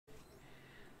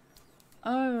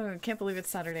Oh, can't believe it's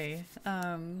Saturday.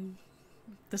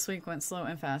 This week went slow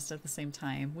and fast at the same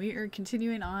time. We are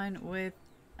continuing on with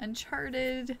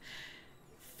Uncharted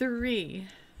 3.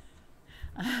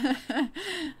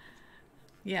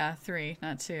 Yeah, 3,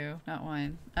 not 2, not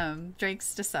 1.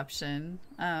 Drake's Deception.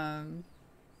 And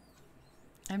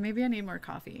maybe I need more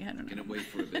coffee. I don't know. Gonna wait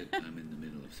for a bit. I'm in the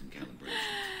middle of some calibration.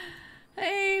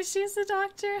 Hey, she's the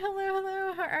doctor. Hello,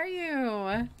 hello. How are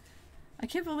you? I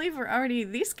can't believe we're already...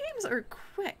 These games are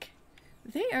quick.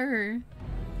 They are...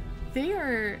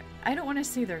 I don't want to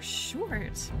say they're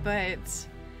short, but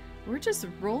we're just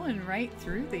rolling right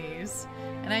through these.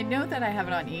 And I know that I have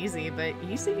it on easy, but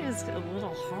easy is a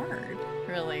little hard,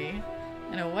 really.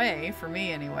 In a way, for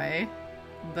me anyway.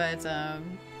 But,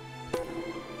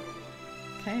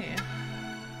 okay.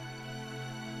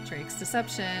 Drake's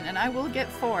Deception. And I will get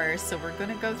 4, so we're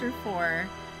gonna go through 4.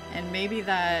 And maybe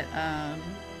that,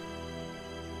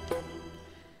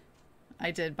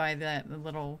 I did buy that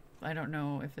little... I don't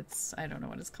know if it's... I don't know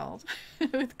what it's called.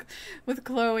 with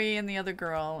Chloe and the other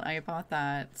girl. I bought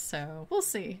that, so we'll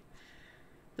see.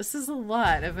 This is a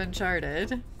lot of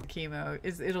Uncharted. Chemo.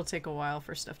 It'll take a while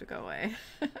for stuff to go away.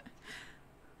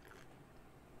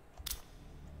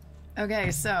 Okay,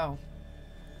 so...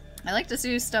 I like to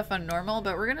do stuff on normal,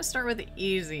 but we're going to start with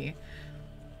easy.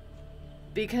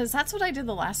 Because that's what I did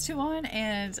the last 2 on,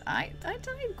 and I died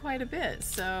quite a bit,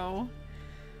 so...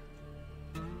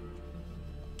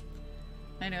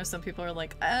 I know some people are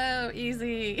like, oh,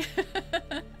 easy.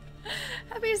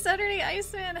 Happy Saturday,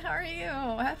 Iceman. How are you?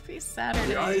 Happy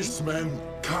Saturday. The Iceman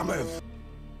cometh.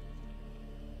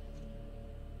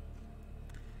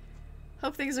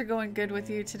 Hope things are going good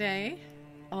with you today.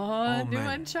 Oh, new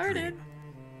Uncharted. Dream,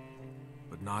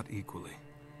 but not equally.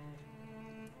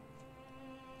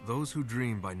 Those who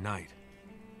dream by night,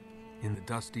 in the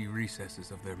dusty recesses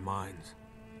of their minds,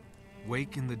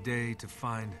 wake in the day to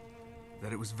find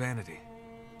that it was vanity.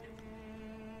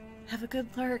 Have a good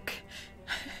lurk.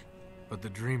 But the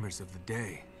dreamers of the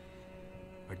day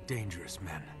are dangerous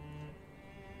men,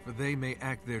 for they may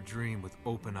act their dream with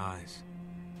open eyes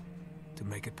to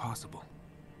make it possible.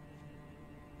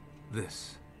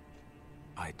 This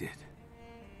I did.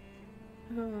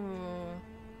 Ooh.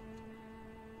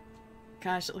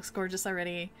 Gosh, it looks gorgeous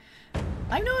already.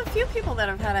 I know a few people that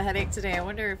have had a headache today. I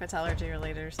wonder if it's allergy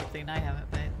related or something. I haven't,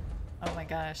 but oh my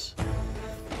gosh.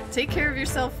 Take care of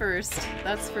yourself first,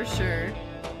 that's for sure.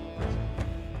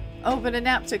 Oh, but a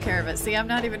nap took care of it. See, I'm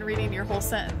not even reading your whole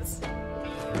sentence.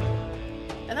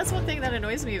 And that's one thing that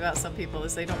annoys me about some people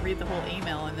is they don't read the whole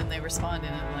email and then they respond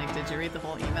and I'm like, did you read the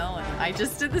whole email? And I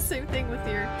just did the same thing with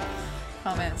your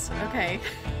comments. Okay.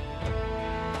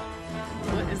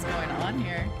 What is going on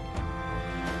here?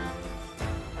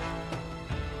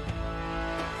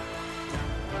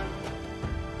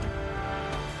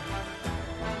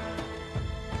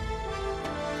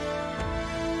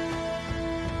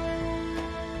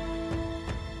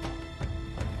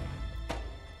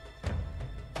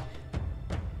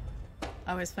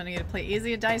 Always funny to play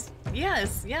easy and dice.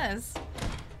 Yes, yes.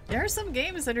 There are some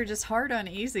games that are just hard on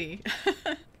easy.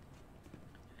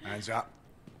 Hands up.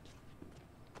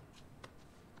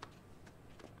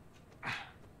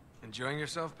 Enjoying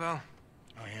yourself, pal?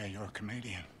 Oh yeah, you're a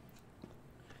comedian.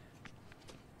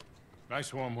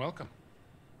 Nice warm welcome.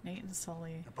 Nate and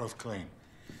Sully. You're both clean.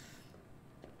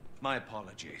 My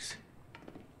apologies.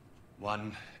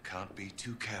 One can't be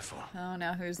too careful. Oh,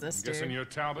 now who's this dude? Guessing you're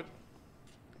Talbot?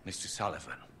 Mr.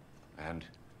 Sullivan and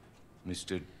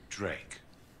Mr. Drake.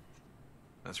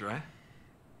 That's right.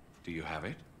 Do you have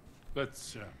it?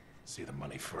 Let's see the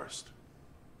money first.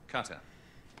 Cutter.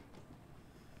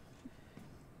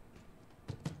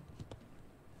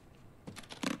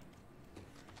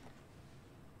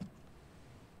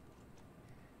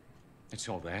 It's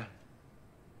all there.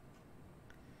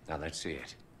 Now let's see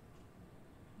it.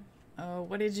 Oh,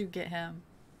 what did you get him?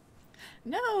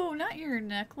 No, not your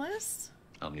necklace.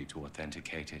 I'll need to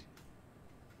authenticate it.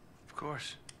 Of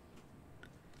course.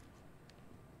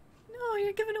 No,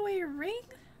 you're giving away your ring?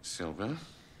 Silver.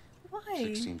 Why?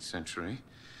 16th century.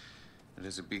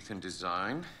 Elizabethan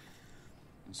design.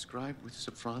 Inscribed with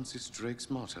Sir Francis Drake's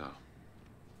motto.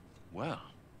 Well,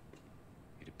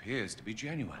 it appears to be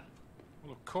genuine.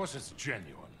 Well, of course it's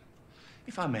genuine.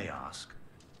 If I may ask,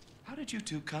 how did you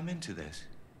two come into this?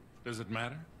 Does it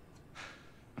matter?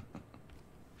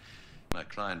 My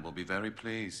client will be very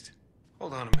pleased.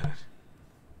 Hold on a minute.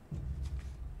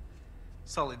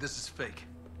 Sully, this is fake.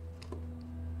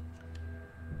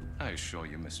 I assure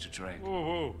you, Mr. Drake. Whoa,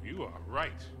 whoa, you are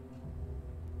right.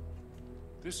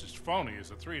 This is phony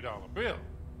as a $3 bill.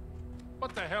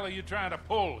 What the hell are you trying to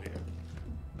pull here?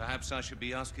 Perhaps I should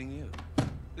be asking you.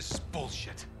 This is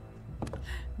bullshit.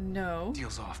 No.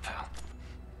 Deal's off, pal.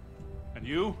 And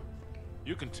you?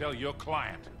 You can tell your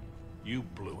client. You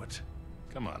blew it.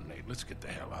 Come on, Nate, let's get the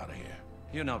hell out of here.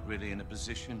 You're not really in a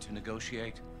position to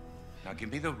negotiate. Now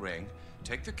give me the ring,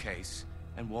 take the case,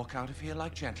 and walk out of here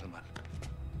like gentlemen.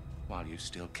 While you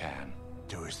still can.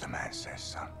 Do as the man says,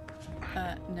 son.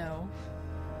 No.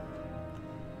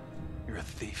 You're a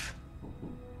thief.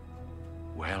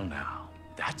 Well now,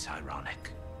 that's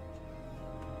ironic.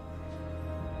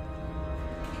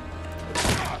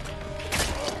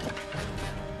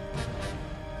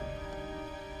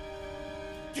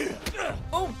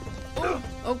 Oh! Oh!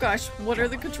 Oh gosh, what are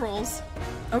the controls?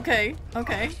 Okay,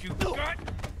 okay. You got...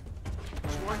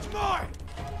 One's mine!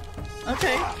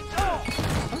 Okay.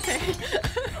 Okay.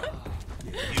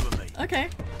 You and me. Okay.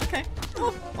 Okay.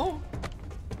 Oh! Oh!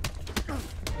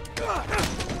 You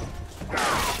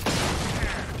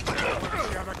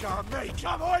have a go at me,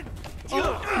 come on! Oh,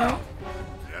 no.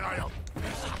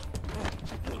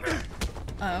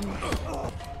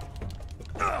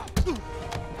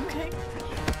 Okay.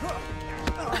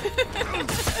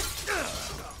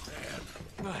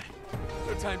 Right.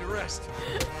 No time to rest.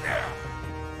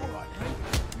 All right, mate.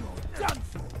 You're done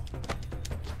for.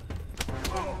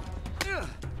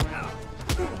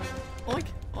 Oink.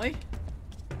 Oink.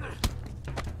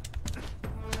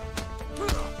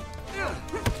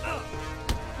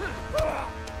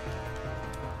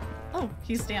 Oh,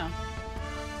 he's down.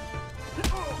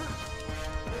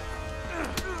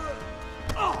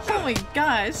 Oh my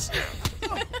gosh.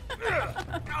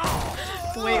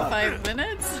 Wait 5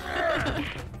 minutes?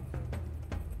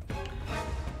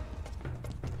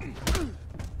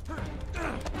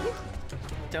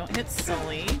 Don't hit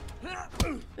Sully.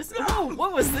 Oh,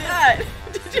 what was that?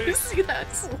 Did you see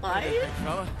that slide?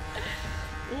 Fella?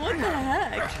 What the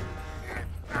heck?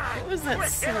 What was that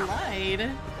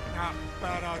slide? Not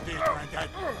bad idea, Granddad.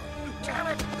 Oh,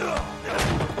 no.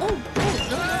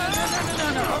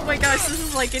 Oh my gosh, this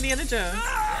is like Indiana Jones.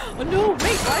 Oh no,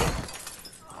 wait, what?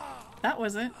 That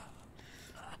wasn't.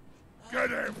 Get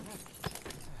him!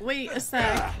 Wait a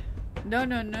sec. No.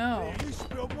 You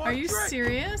spilled my Are you drink.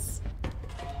 serious?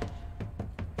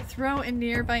 Throw a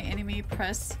nearby enemy,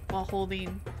 press while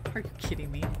holding. Are you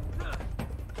kidding me?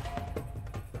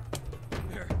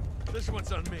 Here. This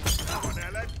one's on me. Come on now,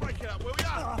 let's break it up, will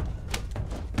ya?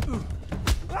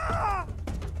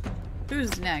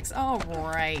 Who's next? All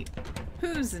right.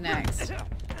 Who's next?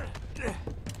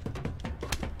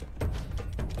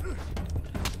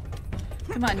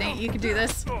 Come on, Nate. You can do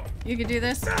this. You can do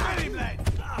this. Get him, lad!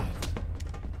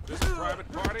 This a private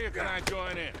party, or can I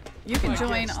join in? You can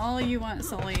join all you want,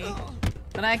 Sully.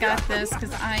 But I got this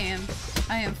because I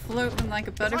am floating like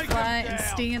a butterfly and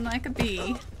stinging like a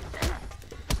bee.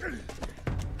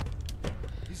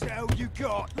 Is that all you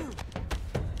got?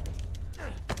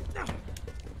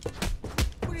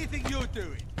 What do you think you're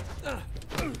doing?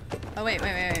 Oh wait.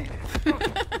 Get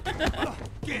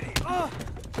it!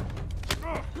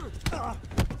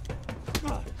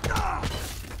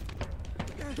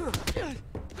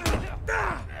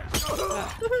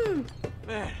 Woohoo!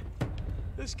 Man,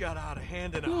 this got out of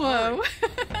hand in a Whoa.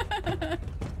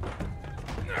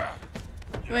 hurry.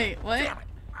 Wait, what?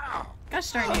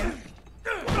 Gosh darn you.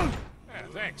 Yeah,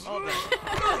 thanks. Oh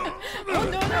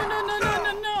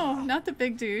no. Not the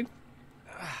big dude.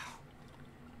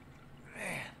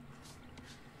 Man,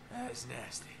 that is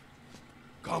nasty.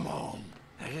 Come on.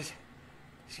 Now, just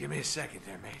give me a second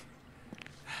there, mate.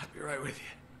 I'll be right with you.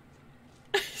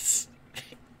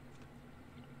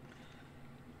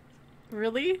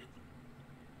 Really?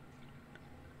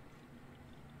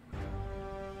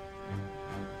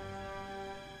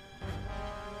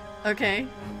 Okay.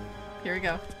 Here we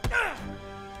go.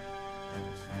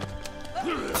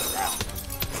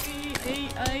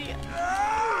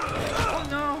 Oh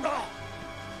no.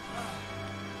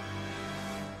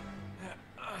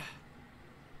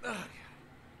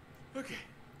 Okay.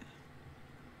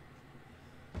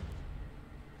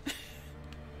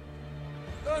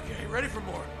 Okay, ready for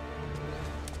more.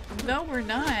 No, we're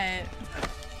not.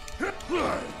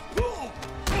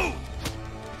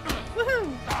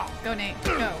 Woohoo! Go, Nate.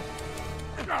 Go.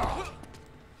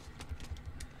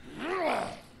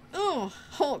 Ooh,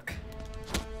 Hulk.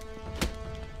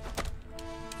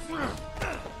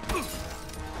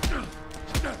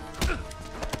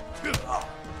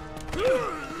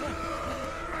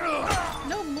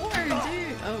 No more,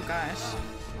 dude. Oh gosh.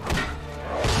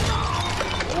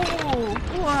 Oh,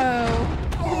 whoa.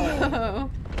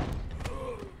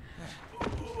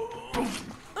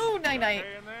 Oh, night.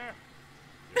 Stay in there.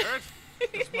 You hurt?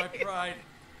 It's my pride.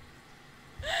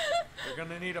 You're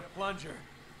gonna need a plunger.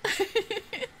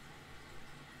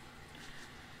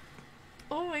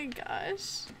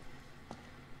 gosh.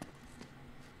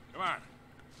 Come on.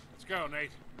 Let's go,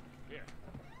 Nate. Here.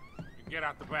 You can get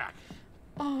out the back.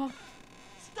 Oh,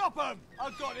 Stop him!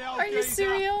 I've got the old are you geezer.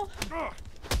 serial? Ugh.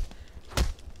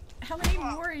 How many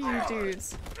more are you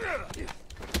dudes?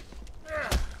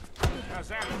 How's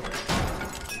that?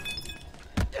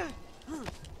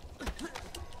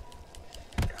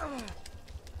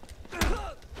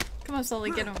 Come on,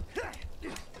 Sully, get him.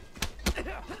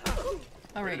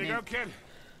 All right, Ready to go, Nate. kid?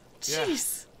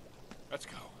 Jeez. Let's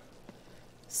go.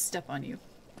 Step on you.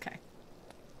 Okay.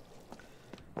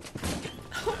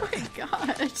 Oh my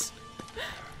gosh.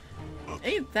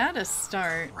 Ain't that a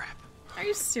start? Crap. Are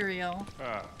you serial?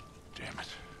 Oh, damn it.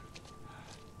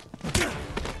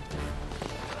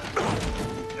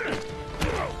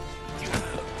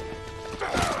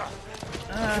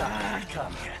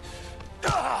 Come here.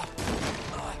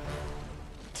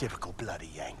 Typical bloody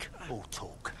Yank. All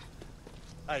talk.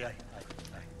 Hey.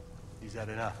 You've had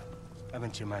enough,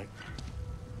 haven't you, mate?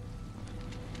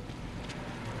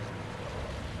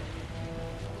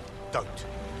 Don't.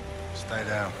 Stay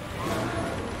down.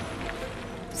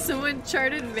 So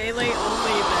Uncharted melee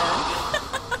only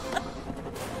then.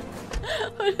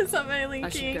 What is that, Melee I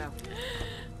should King? go.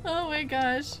 Oh my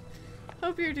gosh.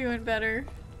 Hope you're doing better.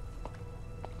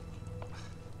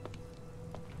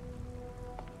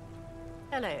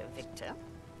 Hello, Victor.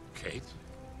 Kate?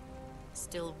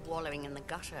 Still wallowing in the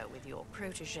gutter with your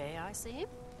protege, I see.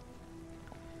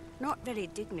 Not very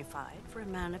dignified for a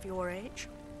man of your age.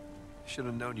 Should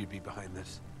have known you'd be behind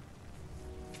this.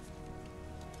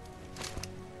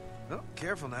 Oh,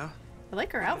 careful now. I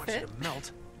like her I don't want you outfit. to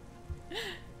melt.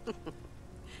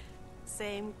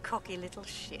 Same cocky little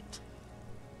shit.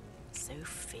 So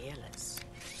fearless.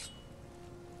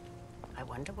 I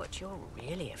wonder what you're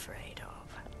really afraid of.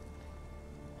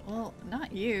 Well,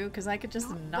 not you, because I could just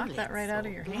Not knock that bullets right out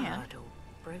of or your hand. blood or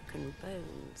broken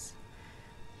bones.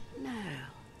 No.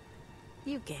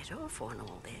 You get off on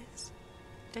all this,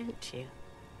 don't you?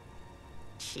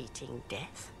 Cheating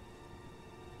death.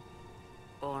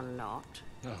 Or not.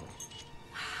 No.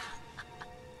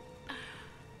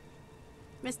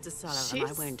 Mr. Sullivan, I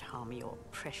She's- won't harm your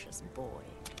precious boy.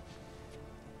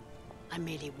 I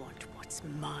merely want what's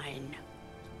mine.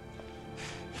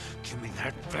 Give me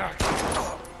that back.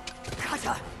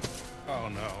 Cutter! Oh,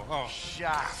 no. Oh.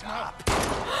 Shut up!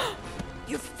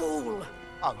 You fool!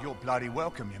 Oh, you're bloody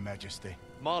welcome, Your Majesty.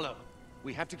 Marlowe,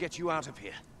 we have to get you out of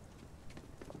here.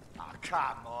 Oh,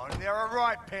 come on. They're a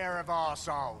right pair of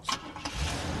arseholes.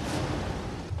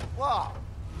 What?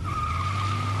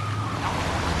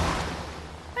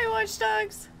 Hey, Watch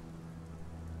Dogs.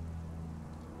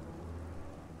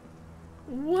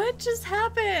 What just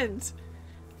happened?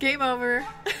 Game over.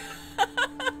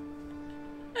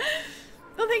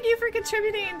 Well, thank you for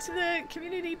contributing to the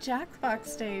Community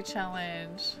Jackbox Day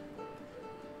challenge.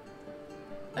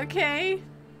 Okay.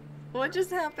 What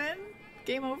just happened?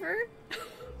 Game over?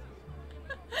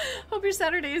 Hope your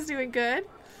Saturday is doing good.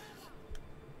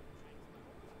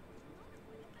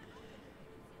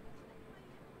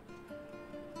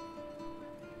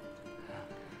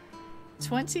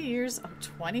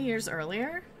 $20 years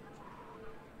earlier?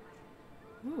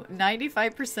 Ooh,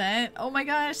 95%. Oh my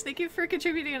gosh, thank you for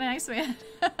contributing an Iceman.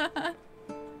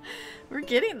 We're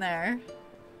getting there.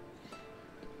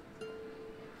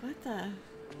 What the?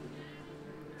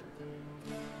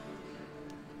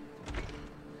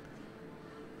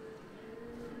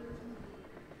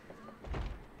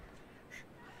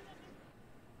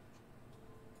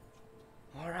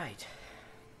 All right.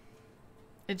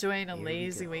 Enjoying a Here we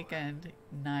lazy go. weekend.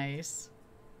 Nice.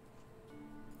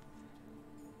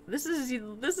 This is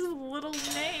little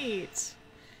Nate.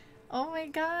 Oh my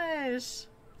gosh.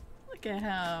 Look at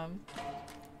him.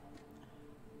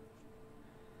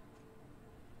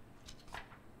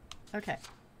 Okay.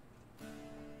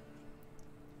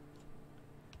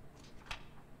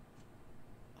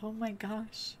 Oh my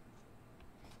gosh.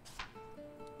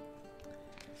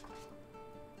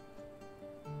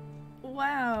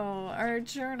 Wow, our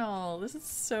journal. This is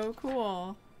so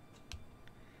cool.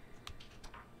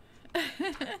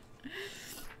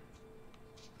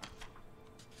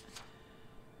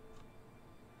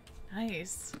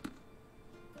 Nice.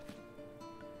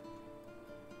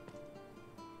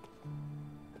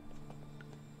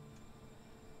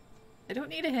 I don't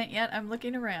need a hint yet. I'm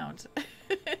looking around.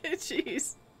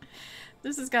 Jeez.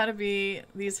 This has got to be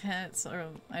these hints, or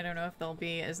I don't know if they'll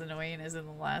be as annoying as in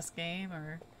the last game,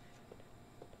 or...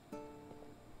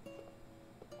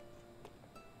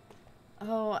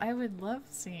 Oh, I would love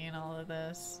seeing all of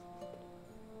this.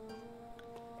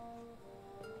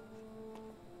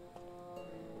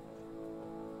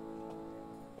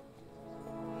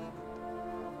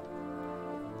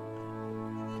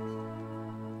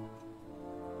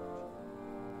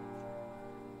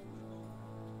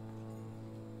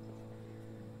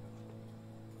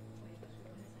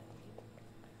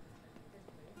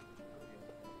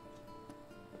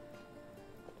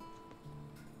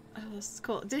 Oh, this is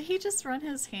cool. Did he just run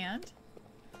his hand?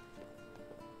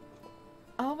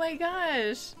 Oh my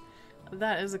gosh!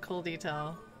 That is a cool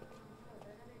detail.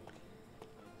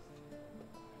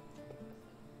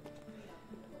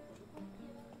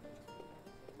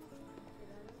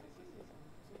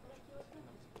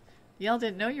 Y'all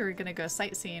didn't know you were gonna go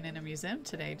sightseeing in a museum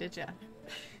today, did ya?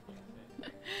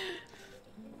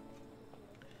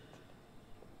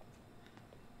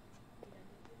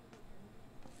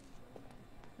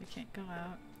 We can't go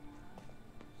out.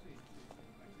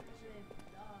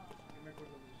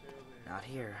 Not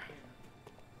here.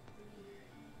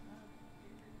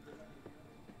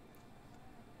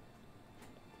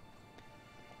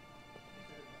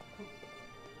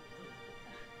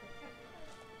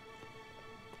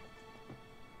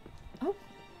 Oh,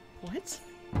 what?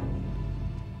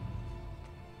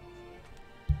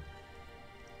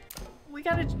 We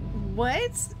gotta.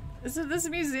 What? So this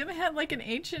museum had like an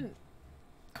ancient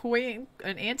coin,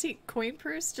 an antique coin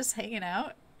purse just hanging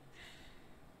out?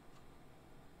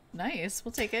 Nice,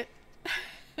 we'll take it.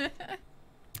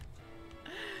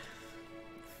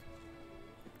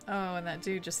 Oh, and that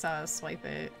dude just saw us swipe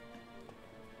it.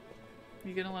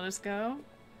 You gonna let us go?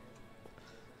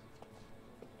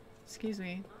 Excuse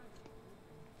me.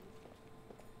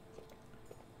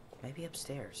 Maybe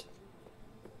upstairs.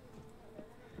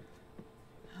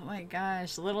 Oh my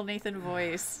gosh, little Nathan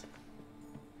voice.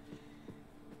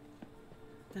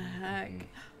 The heck?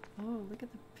 Oh, look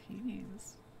at the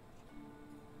paintings.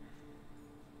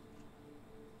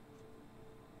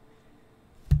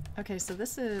 Okay, so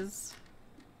this is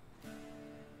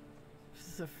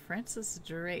the Francis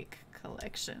Drake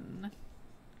collection.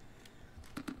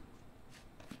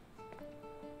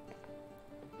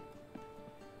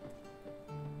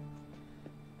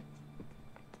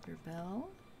 Your bell.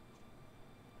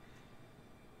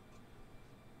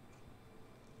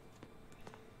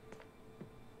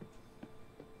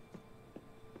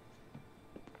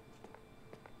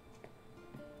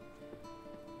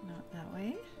 Not that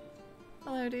way.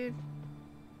 Hello, dude.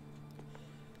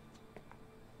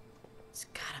 It's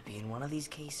gotta be in one of these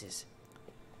cases.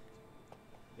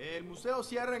 El museo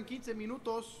cierra en 15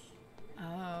 minutos.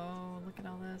 Oh, look at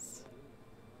all this.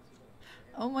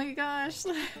 Oh my gosh.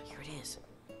 Here it is.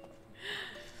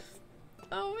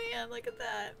 Oh man, look at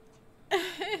that.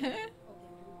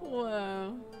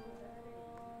 Whoa.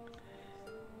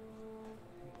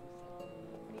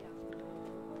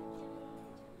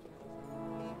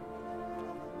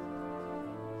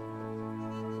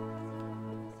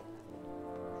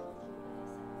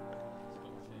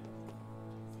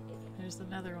 There's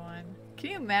another one.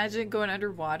 Can you imagine going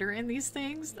underwater in these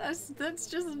things? That's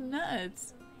just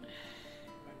nuts.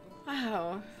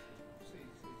 Wow.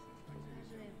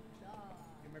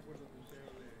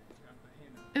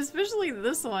 Especially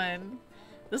this one.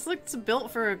 This looks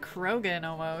built for a Krogan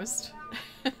almost.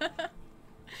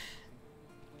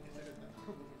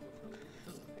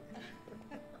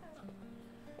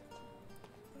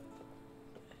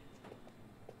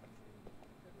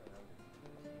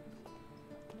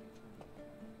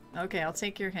 Okay, I'll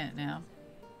take your hint now.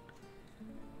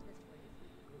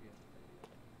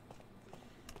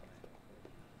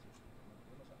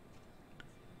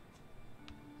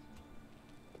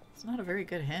 It's not a very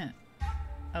good hint.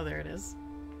 Oh, there it is.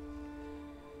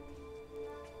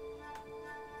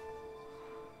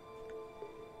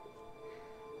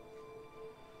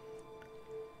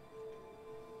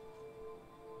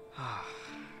 Ah,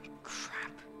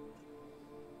 crap.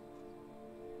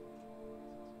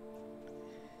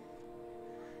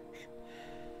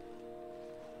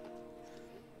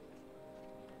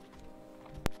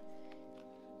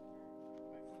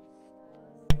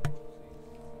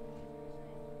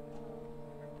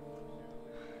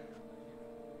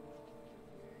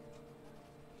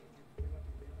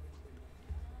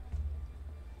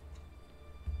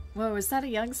 Whoa, is that a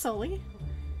young Sully?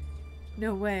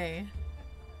 No way.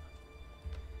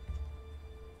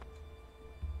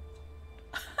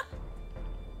 Oh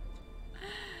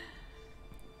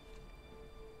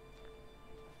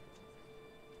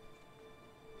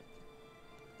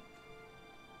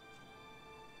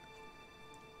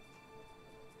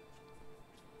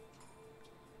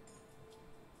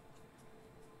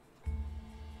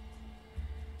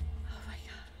my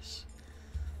gosh.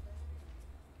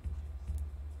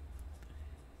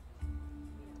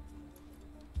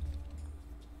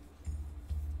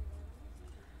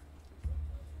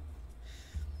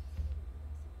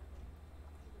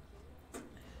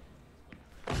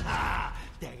 ¡Ah!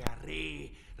 ¡Te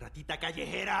agarré! ¡Ratita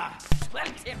callejera!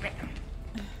 ¡Suélteme!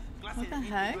 What the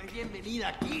heck? No es bienvenida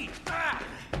aquí. ¡Ah!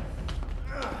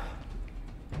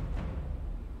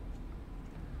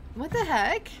 What the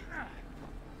heck?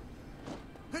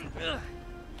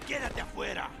 Quédate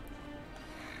afuera.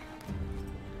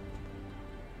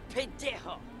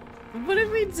 Pendejo! What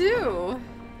did we do?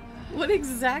 What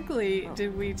exactly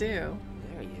did we do?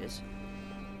 There he is.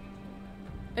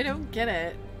 I don't get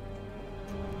it.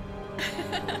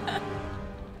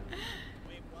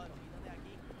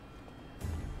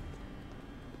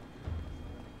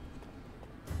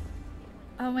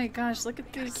 Oh my gosh, look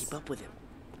at these. Keep up with him.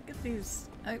 Look at these.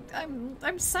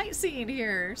 I'm sightseeing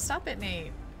here. Stop it,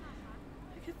 Nate.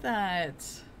 Look at that.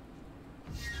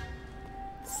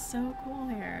 It's so cool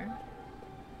here.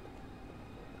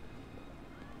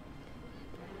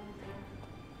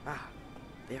 Ah,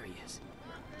 there he is.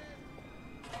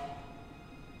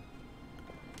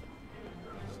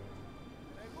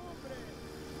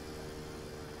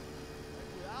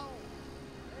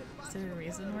 Is there a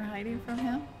reason we're hiding from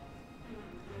him?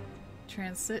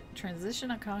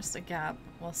 Transition across a gap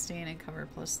while staying in cover.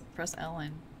 Press L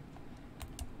and...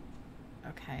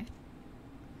 Okay.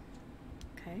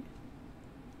 Okay.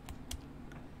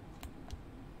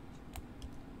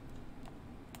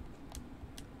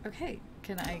 Okay.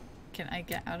 Can I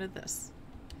get out of this?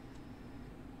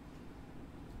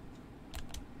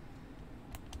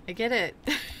 I get it.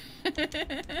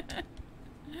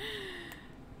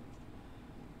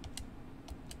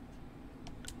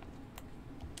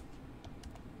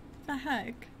 The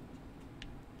heck?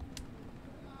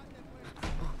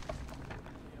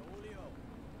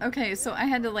 Okay, so I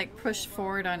had to like push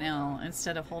forward on L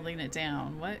instead of holding it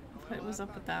down. What was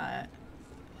up with that?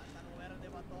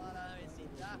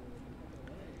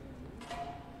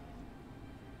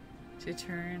 To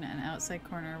turn an outside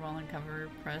corner while in cover,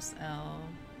 press L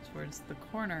towards the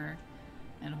corner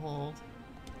and hold.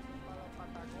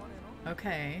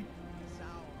 Okay.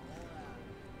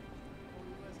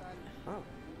 Oh,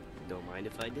 don't mind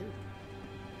if I do.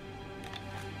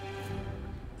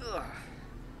 Ugh.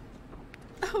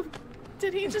 Oh,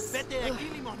 did he just... Vete de aquí,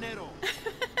 limonero.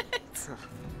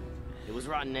 It was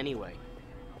rotten anyway.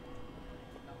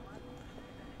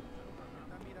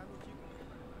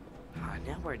 Ah,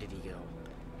 now where did he go?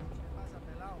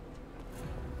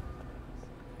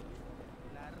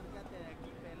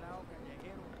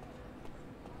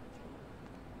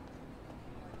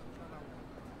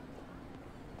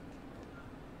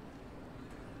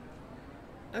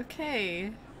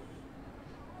 Okay.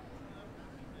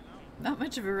 Not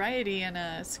much variety in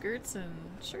skirts and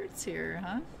shirts here,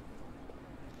 huh?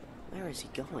 Where is he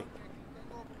going?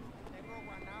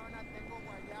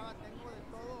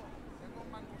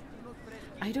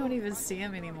 I don't even see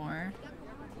him anymore.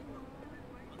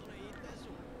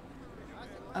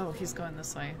 Oh, he's going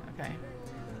this way. Okay.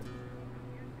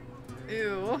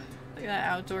 Ew. Look at that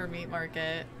outdoor meat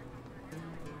market.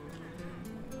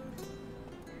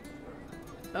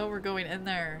 Oh, we're going in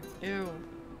there. Ew.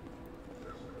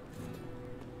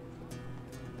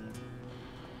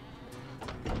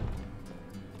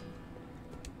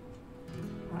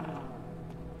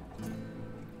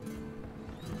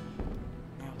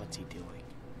 Now what's he doing?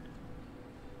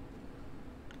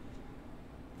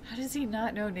 How does he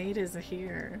not know Nate is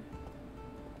here?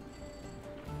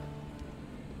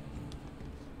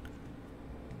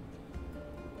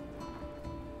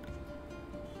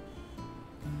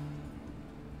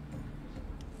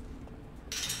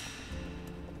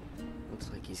 Looks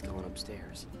like he's going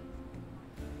upstairs.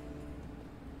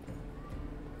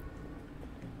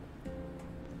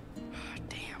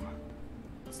 Damn.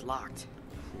 It's locked.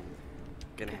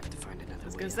 Gonna have to find another way. I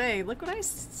was gonna say, look what I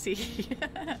see.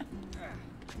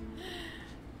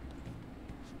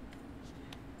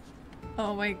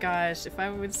 Oh my gosh, if I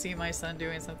would see my son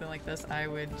doing something like this, I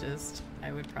would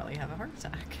probably have a heart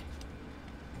attack.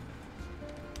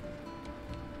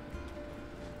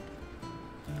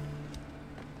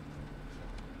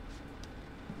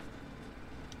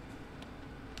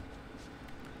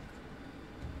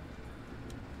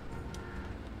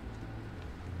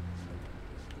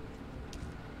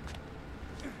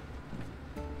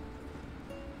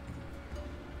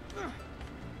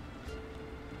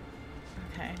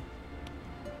 Okay.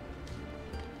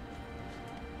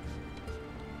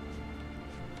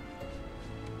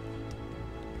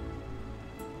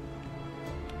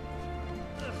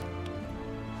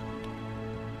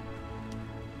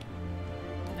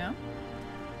 No?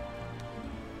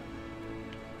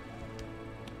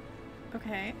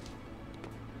 Okay.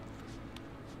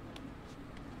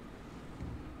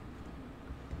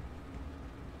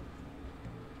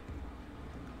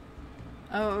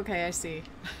 Oh, okay, I see.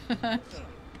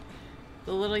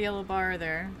 The little yellow bar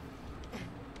there.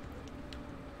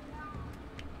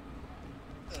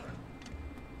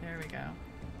 There we go.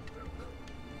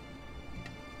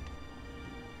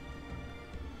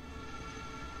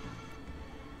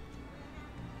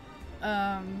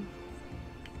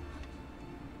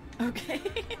 Okay.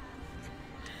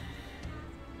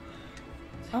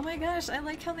 Oh my gosh, I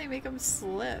like how they make him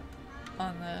slip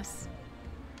on this.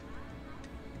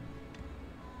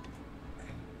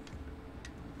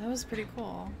 That was pretty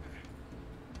cool.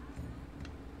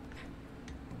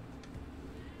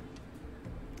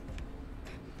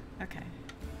 Okay.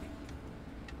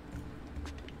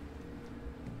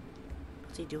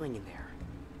 What's he doing in there?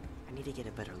 I need to get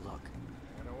a better look.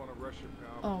 I don't want to rush it,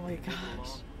 pal. Oh my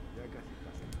gosh.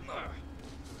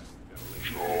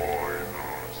 Join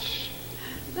us.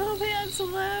 No man's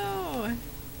hello.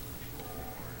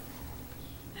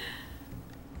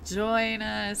 Join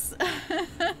us.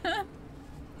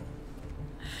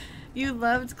 You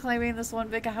loved climbing this one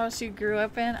big house you grew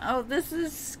up in. Oh, this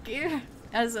is scary.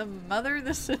 As a mother,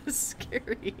 this is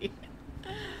scary.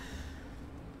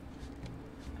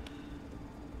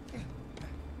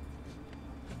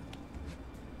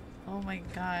 Oh my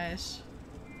gosh.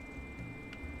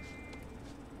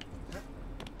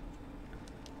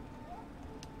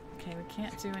 Okay, we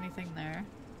can't do anything there.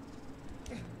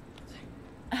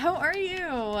 How are you?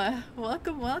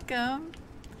 Welcome, welcome.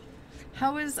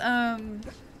 How was, I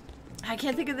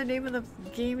can't think of the name of the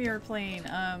game you were playing.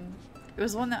 It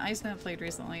was one that Iceman played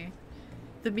recently.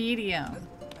 The Medium.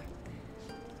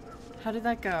 How did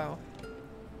that go?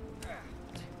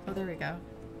 Oh, there we go.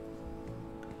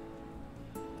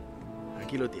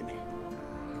 Aquí lo tiene.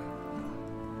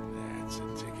 That's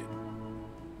a ticket.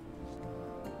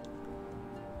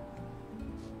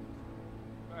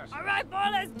 All right, boy,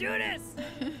 let's do this.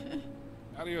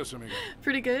 Adios, amigo.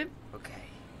 Pretty good. Okay,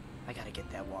 I gotta get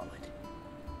that wallet.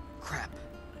 Crap.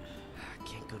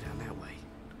 Can't go down that way.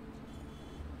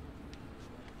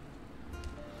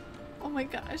 Oh my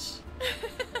gosh.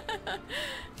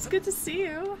 It's good to see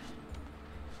you.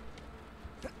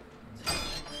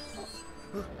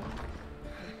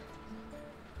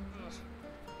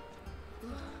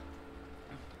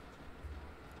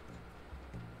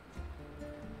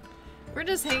 We're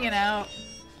just hanging out.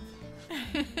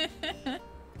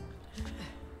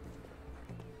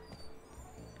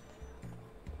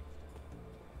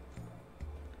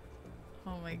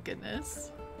 Oh my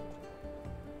goodness.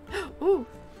 Ooh,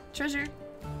 treasure.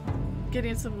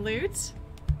 Getting some loot.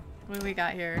 What do we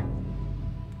got here?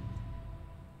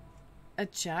 A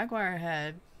jaguar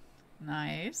head.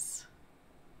 Nice.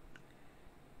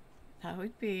 That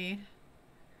would be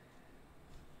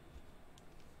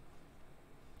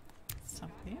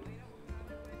something.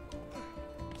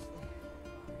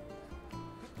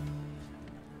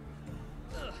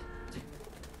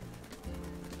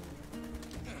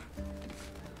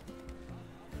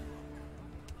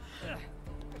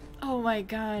 Oh my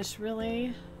gosh,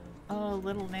 really? Oh,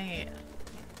 little Nate.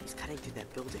 He's cutting through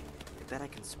that building. I bet I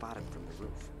can spot him from the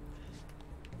roof.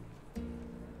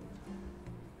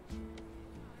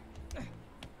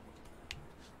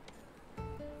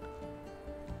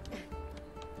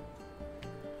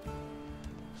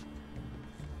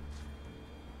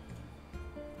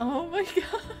 Oh my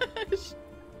gosh.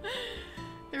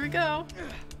 Here we go.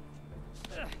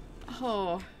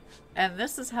 Oh, and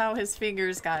this is how his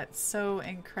fingers got so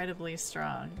incredibly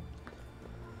strong.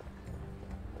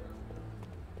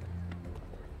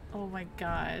 Oh my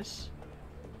gosh.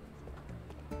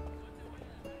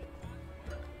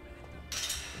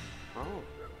 Oh,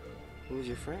 who's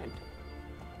your friend?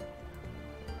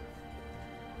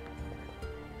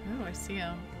 Oh, I see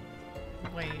him.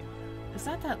 Wait, is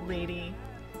that that lady?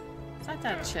 Is that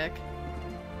that chick?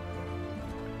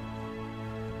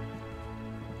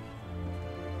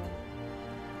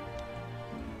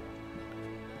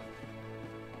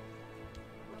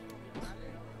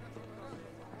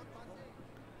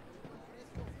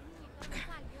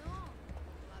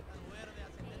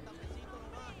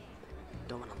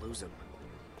 Don't want to lose him.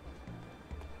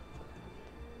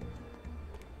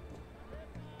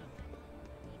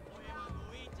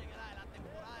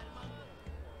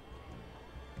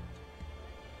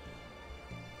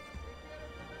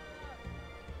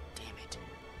 Damn it.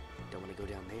 Don't want to go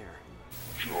down there.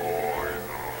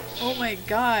 Oh my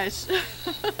gosh.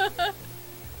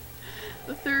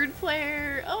 The third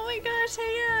player. Oh my gosh,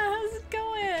 hey, how's it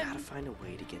going? Gotta find a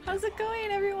way to get How's that it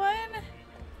going, everyone?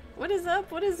 What is up?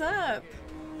 What is up?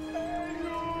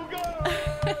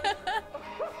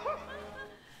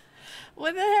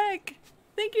 What the heck?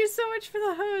 Thank you so much for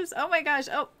the hose. Oh my gosh.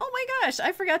 Oh my gosh.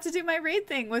 I forgot to do my raid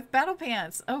thing with Battle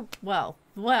Pants. Oh, well.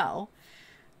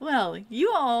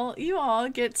 You all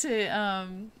get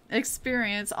to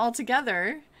experience all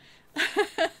together.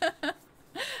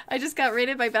 I just got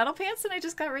raided by Battle Pants and I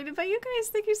just got raided by you guys.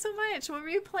 Thank you so much. What were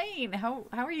you playing? How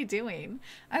are you doing?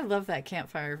 I love that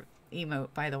campfire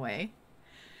emote, by the way.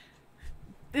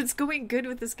 It's going good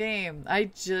with this game. I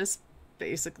just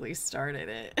basically started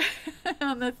it.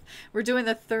 We're doing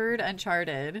the third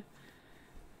Uncharted.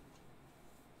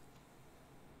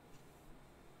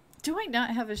 Do I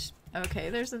not have a... Okay,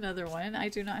 there's another one. I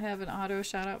do not have an auto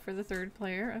shout out for the third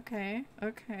player. Okay,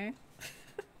 okay.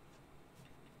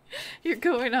 You're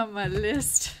going on my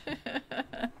list.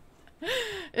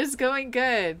 It's going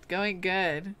good. Going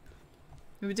good.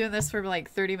 We've been doing this for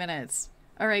like 30 minutes.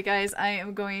 Alright guys, I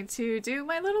am going to do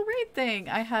my little raid thing.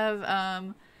 I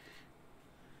have,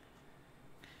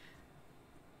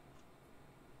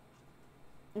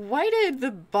 why did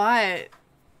the bot...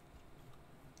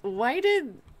 Why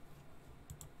did...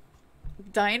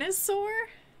 Dinosaur?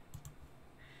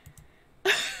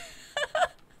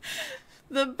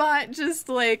 The bot just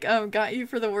like got you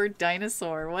for the word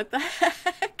dinosaur. What the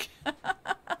heck?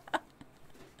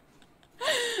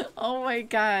 Oh my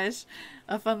gosh.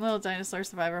 A fun little dinosaur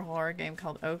survivor horror game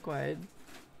called Oakwood.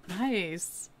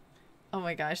 Nice. Oh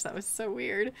my gosh, that was so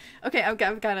weird. Okay, I've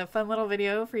got a fun little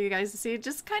video for you guys to see,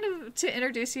 just kind of to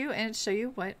introduce you and show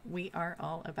you what we are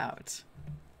all about.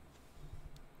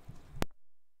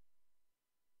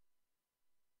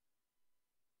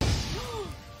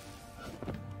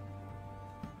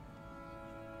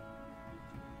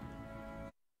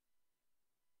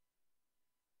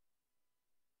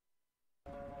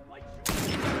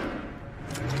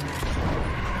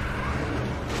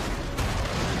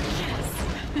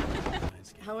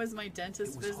 How was my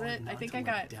dentist visit? I think I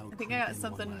got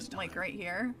something like right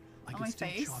here on my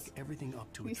face. Everything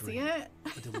up to you see it?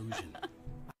 A delusion.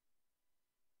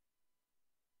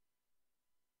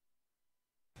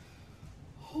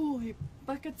 Holy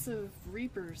buckets of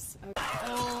reapers.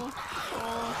 Holy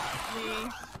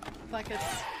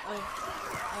buckets of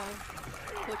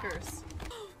clickers.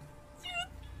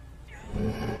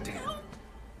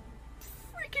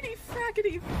 Frickety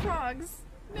frackety frogs.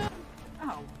 No.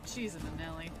 Oh, jeez and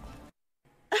Nelly.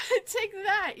 Take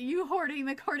that, you hoarding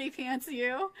the corny pants,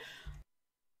 you.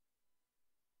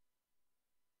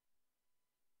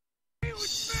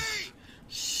 Shh.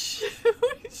 Shh.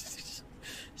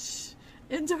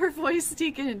 Indoor voice,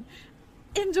 Deacon.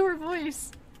 Indoor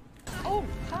voice. Oh,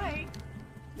 hi.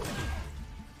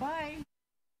 Bye.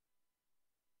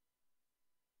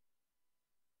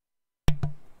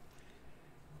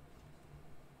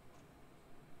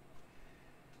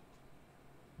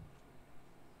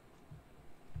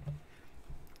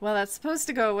 Well, that's supposed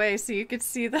to go away so you could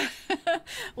see the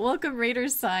welcome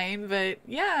Raiders sign, but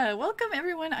yeah, welcome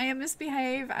everyone. I am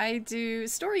Misbehave. I do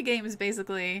story games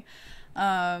basically.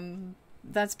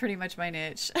 That's pretty much my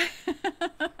niche.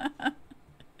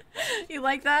 You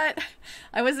like that?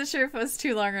 I wasn't sure if it was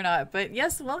too long or not, but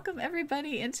yes, welcome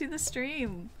everybody into the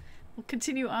stream. We'll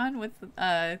continue on with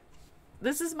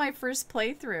this is my first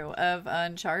playthrough of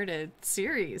Uncharted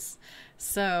series.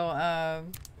 So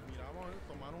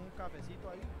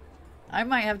I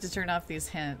might have to turn off these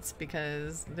hints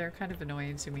because they're kind of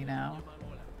annoying to me now.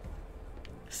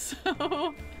 So,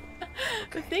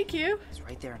 okay. Thank you. It's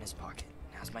right there in his pocket.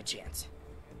 Now's my chance.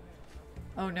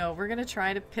 Oh no, we're gonna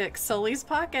try to pick Sully's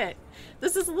pocket.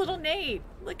 This is little Nate.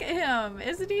 Look at him.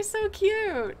 Isn't he so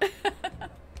cute?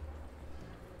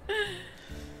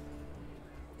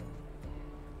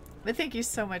 But thank you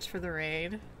so much for the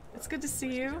raid. It's good to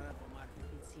see you.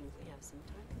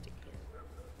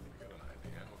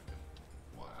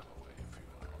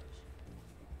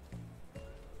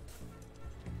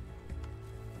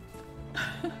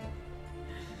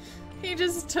 He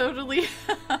just totally...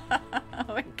 Oh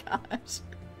my gosh.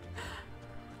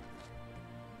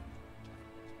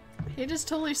 He just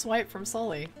totally swiped from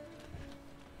Sully.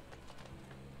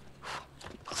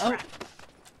 Oh.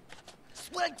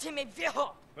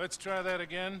 Let's try that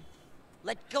again.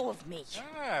 Let go of me.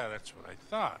 Ah, that's what I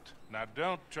thought. Now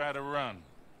don't try to run.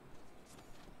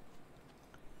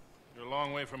 You're a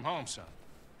long way from home, son.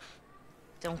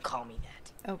 Don't call me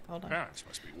that. Oh, hold on. Parents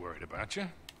must be worried about you.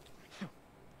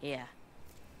 Yeah,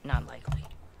 not likely.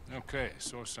 Okay,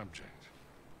 sore subject.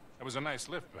 That was a nice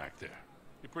lift back there.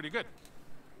 You're pretty good.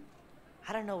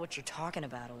 I don't know what you're talking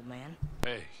about, old man.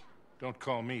 Hey, don't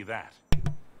call me that.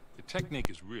 Your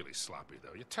technique is really sloppy,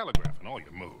 though. You're telegraphing all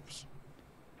your moves.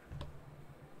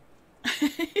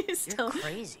 He's You're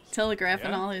crazy.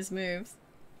 Telegraphing all his moves.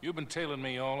 You've been tailing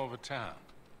me all over town.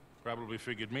 Probably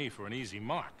figured me for an easy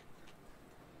mark.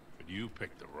 But you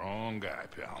picked the wrong guy,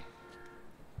 pal.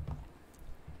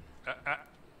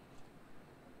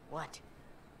 What?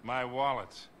 My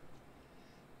wallet.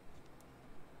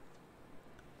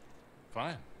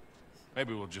 Fine.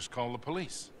 Maybe we'll just call the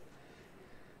police.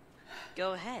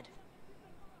 Go ahead.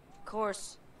 Of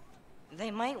course, They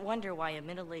might wonder why a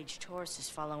middle-aged tourist is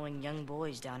following young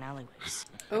boys down alleyways.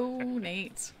 Oh,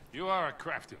 Nate. You are a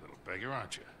crafty little beggar,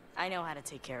 aren't you? I know how to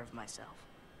take care of myself.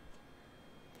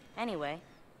 Anyway,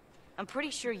 I'm pretty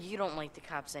sure you don't like the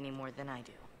cops any more than I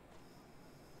do.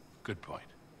 Good point.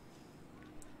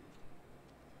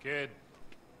 Kid.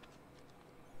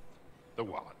 The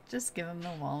wallet. Just give him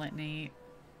the wallet, Nate.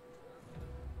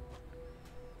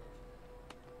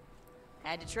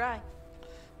 Had to try.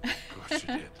 Of course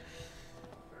you did.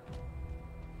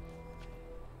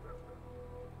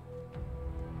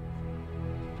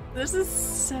 This is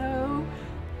so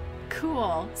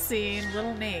cool seeing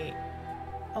little Nate.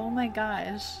 Oh my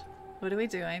gosh. What are we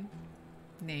doing?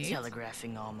 Nate?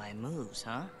 Telegraphing all my moves,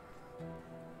 huh?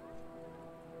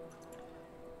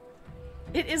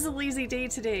 It is a lazy day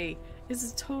today.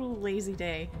 It's a total lazy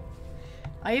day.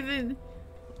 I even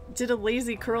did a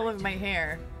lazy curl of my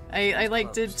hair. I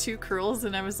like did 2 curls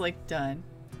and I was like, done.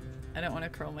 I don't want to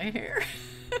curl my hair.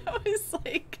 I was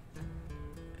like...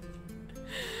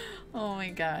 Oh my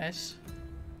gosh.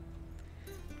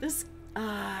 This,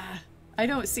 I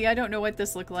don't know what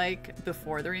this looked like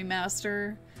before the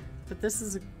remaster, but this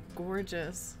is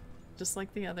gorgeous. Just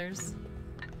like the others.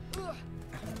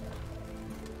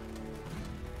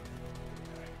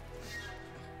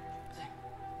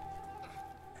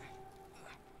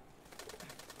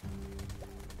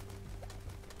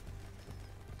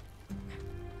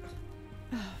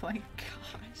 Oh my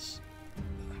gosh.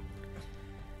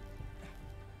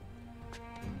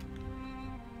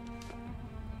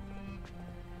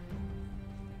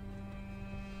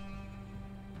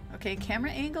 Okay, camera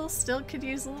angle still could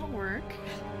use a little work.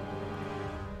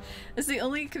 It's the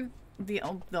only the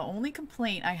only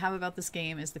complaint I have about this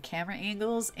game is the camera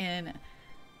angles in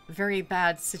very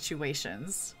bad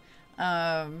situations.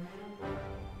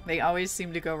 They always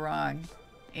seem to go wrong.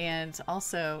 And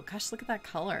also, gosh, look at that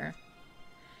color.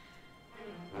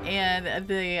 And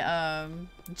the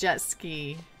jet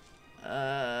ski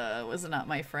was not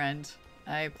my friend.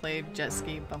 I played jet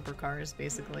ski bumper cars,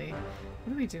 basically.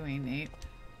 What are we doing, Nate?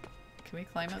 Can we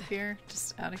climb up here?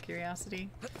 Just out of curiosity.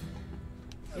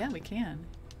 Yeah, we can.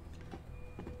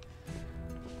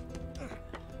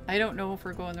 I don't know if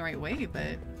we're going the right way,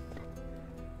 but...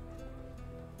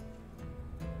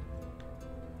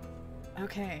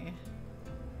 Okay.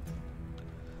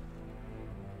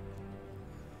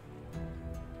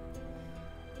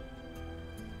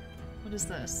 What is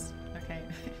this? Okay.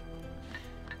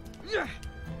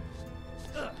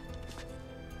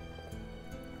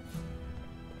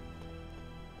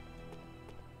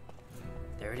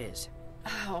 There it is.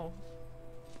 Oh.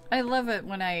 I love it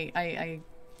when I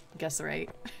guess right.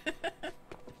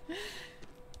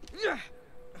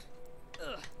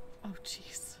 Oh,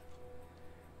 jeez.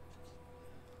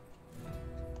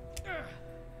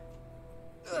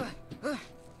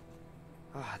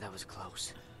 Oh, that was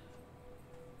close.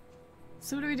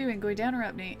 So what are we doing? Going down or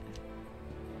up, Nate?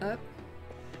 Up.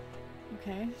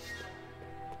 Okay.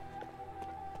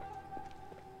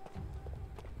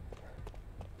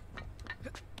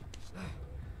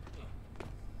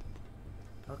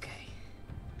 Okay.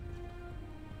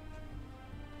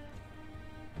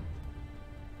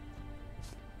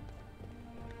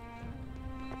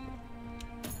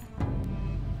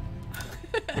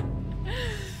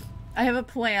 I have a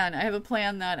plan. I have a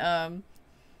plan that,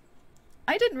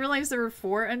 I didn't realize there were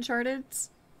 4 Uncharteds.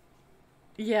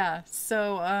 Yeah,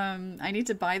 so, I need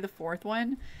to buy the 4th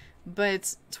one.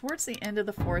 But towards the end of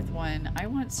the 4th one, I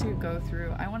want to go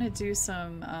through, I want to do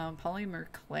some, polymer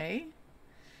clay.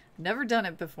 Never done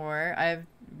it before. I've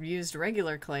used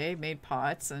regular clay, made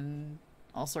pots and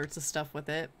all sorts of stuff with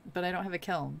it, but I don't have a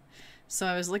kiln. So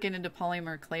I was looking into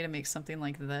polymer clay to make something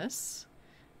like this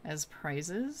as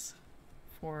prizes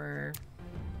for...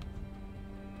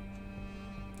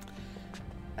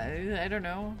 I don't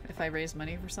know if I raise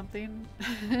money for something.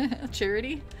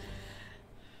 Charity?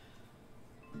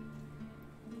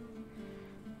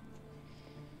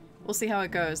 We'll see how it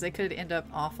goes. They could end up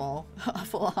awful.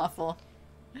 Awful.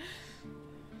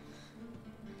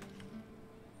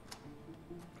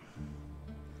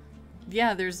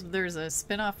 Yeah, there's a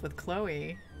spin-off with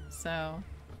Chloe, so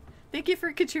thank you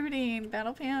for contributing,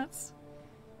 Battle Pants.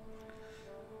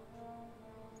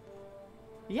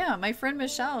 Yeah, my friend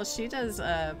Michelle, she does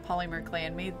polymer clay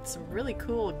and made some really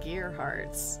cool gear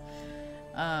hearts.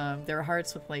 They're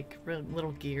hearts with like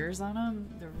little gears on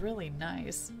them. They're really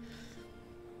nice.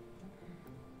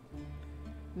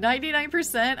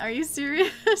 99%? Are you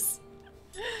serious?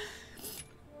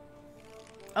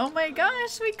 Oh my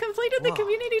gosh, we completed the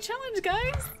community challenge,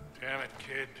 guys! Damn it,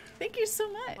 kid. Thank you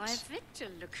so much. Why, Victor,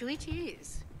 look who it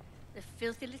is. The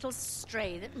filthy little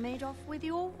stray that made off with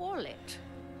your wallet.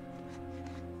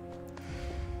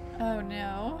 Oh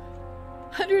no.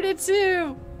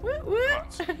 102! Woo woo! You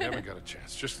haven't got a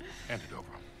chance. Just hand it over.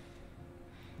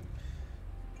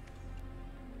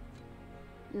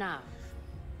 Now,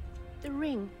 the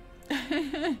ring.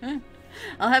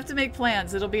 I'll have to make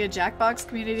plans. It'll be a Jackbox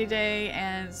community day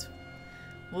and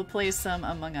we'll play some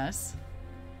Among Us.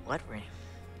 What ring?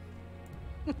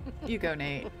 You go,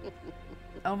 Nate.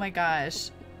 Oh my gosh.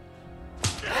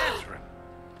 Catherine.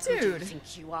 Who do you Dude,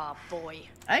 think you are, boy?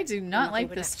 I do not Nothing like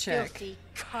but this a chick. filthy,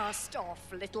 cast-off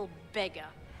little beggar.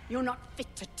 You're not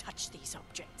fit to touch these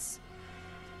objects.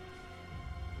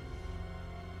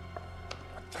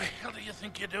 What the hell do you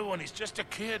think you're doing? He's just a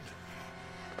kid.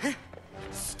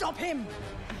 Stop him!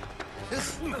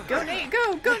 Go, Nate,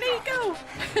 go! Go, Nate, go!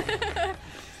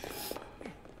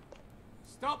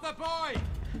 Stop that boy!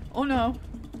 Oh no.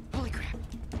 Holy crap.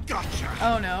 Gotcha.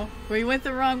 Oh no. We went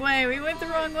the wrong way. We went the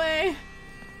wrong way.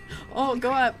 Oh,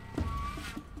 go up.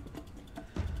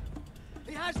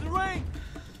 He has the ring!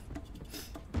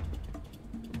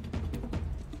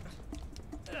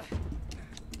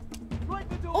 Right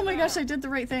the door Oh my now. gosh, I did the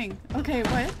right thing. Okay,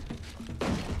 what?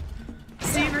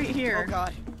 Stay right here. Oh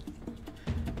god.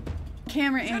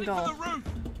 Camera Heading for angle. the roof.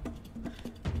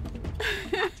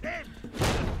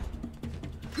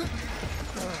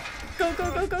 Go,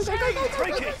 go, go, go, go, go, go, go,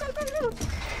 Break go, it. go, go, go, go.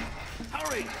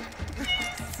 Hurry.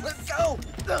 Let's go!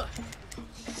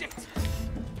 Shit.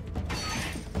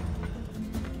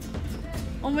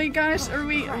 Oh my gosh, are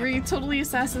we totally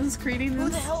Assassin's Creeding Who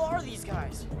the this? hell are these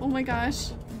guys? Oh my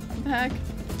gosh. What the heck?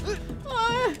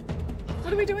 Ah,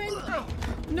 what are we doing?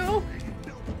 No.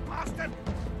 Bastard.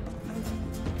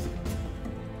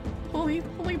 Holy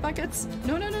buckets.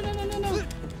 No, no, no, no, no, no, no.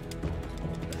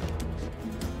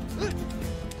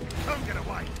 Don't get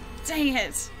away. Dang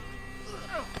it.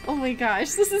 Oh my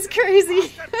gosh, this is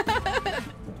crazy.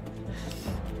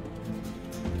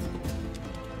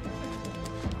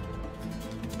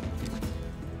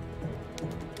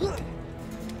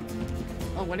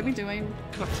 Oh, what are we doing?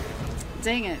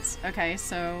 Dang it. Okay,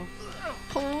 so...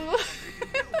 Oh.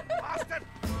 Bastard.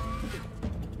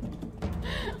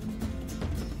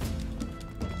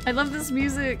 I love this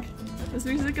music. This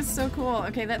music is so cool.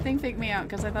 Okay, that thing faked me out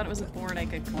because I thought it was a board I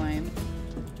could climb.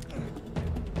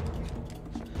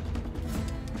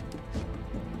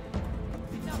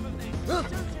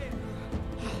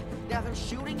 Now they're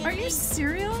shooting at Are me? you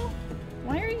serial?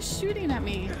 Why are you shooting at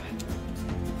me?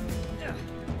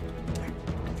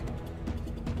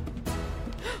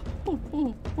 Oh,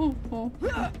 oh, oh, oh.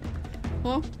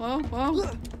 Oh, oh,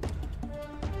 oh.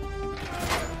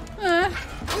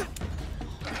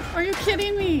 Are you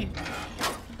kidding me?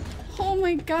 Oh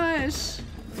my gosh.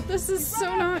 This is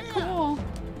so not cool.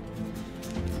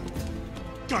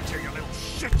 Gotcha, you little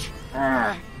shit.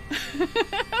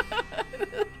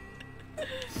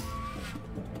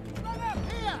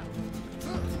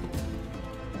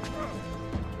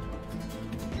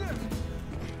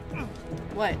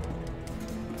 What?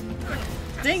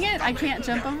 Dang it, I can't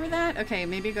jump over that? Okay,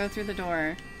 maybe go through the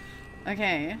door.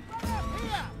 Okay.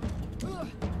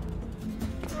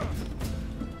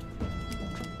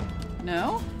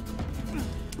 No?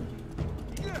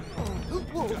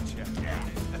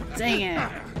 Dang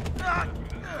it.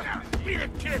 Beat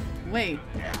it, kid. Wait.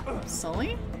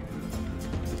 Sully?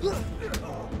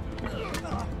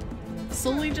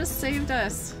 Sully just saved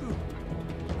us.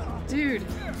 Dude.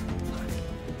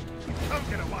 Don't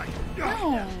get away.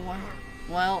 No.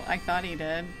 Well, I thought he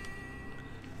did.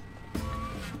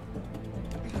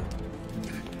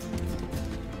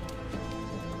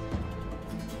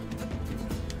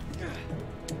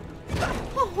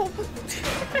 Oh,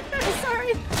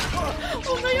 sorry.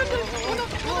 Oh my god. Oh no.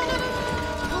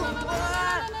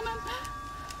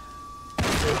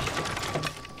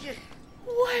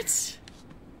 What?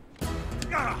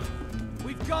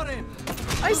 We've got him!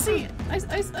 I see. I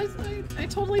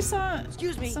totally saw.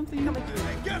 Excuse me. Something. Coming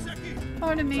through.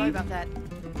 Pardon me. Sorry about that.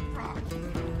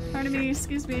 Pardon me.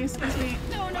 Excuse me. Excuse me.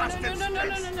 No, no, no, no, no, no,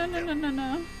 no, no, no, no, no,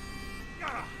 no.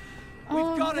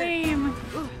 Oh, got it. lame.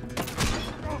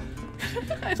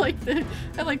 I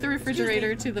like the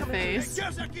refrigerator to the face.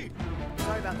 Sorry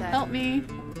about that. Help me.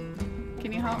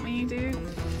 Can you help me, dude?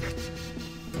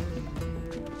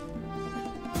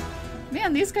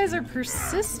 Man, these guys are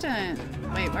persistent.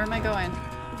 Wait, where am I going?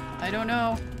 I don't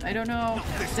know. I don't know.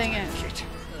 Dang it.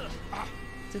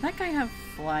 Did that guy have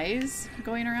flies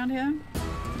going around him?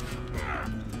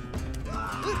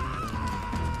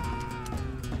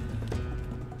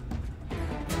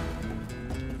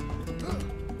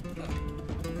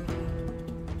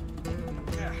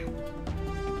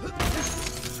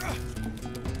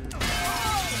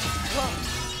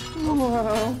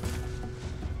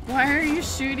 you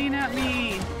shooting at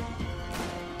me?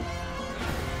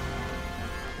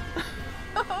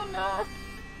 Oh no.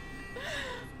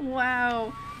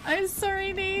 Wow. I'm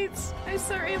sorry, Nate. I'm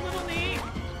sorry, little Nate.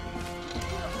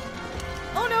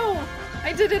 Oh no!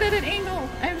 I did it at an angle.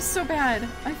 I'm so bad.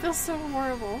 I feel so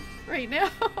horrible right now.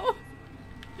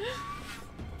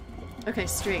 Okay,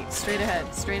 straight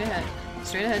ahead, straight ahead.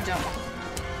 Straight ahead, jump.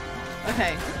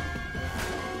 Okay.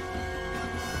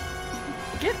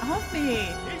 Get off me!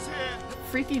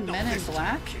 Freaking men in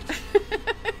black?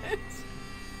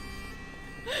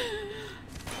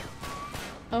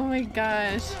 Oh my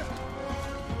gosh.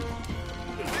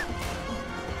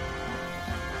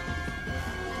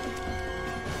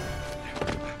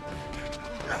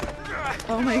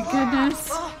 Oh my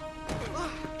goodness.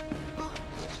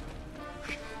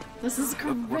 This is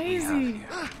crazy.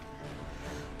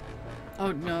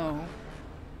 Oh no.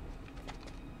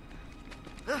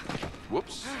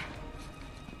 Whoops.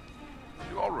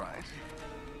 You all right?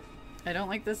 I don't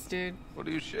like this dude. What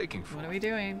are you shaking for? What are we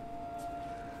doing?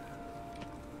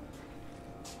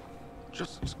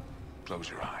 Just close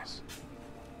your eyes.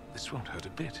 This won't hurt a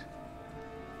bit.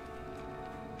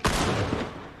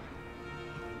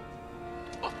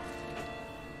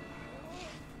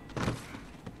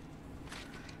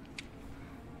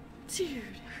 Dude.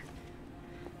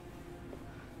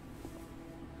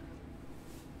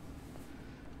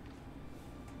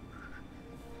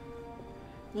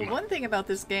 Well, one thing about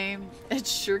this game, it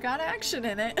sure got action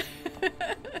in it.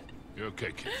 You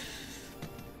okay, kid?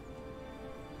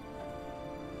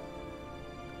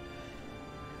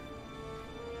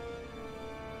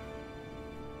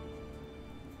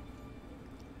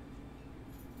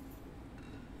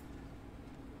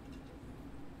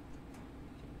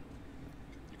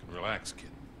 You can relax, kid.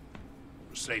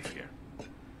 We're safe here.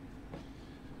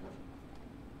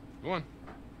 Go on.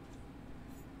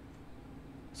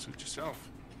 Suit yourself.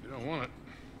 You don't want it.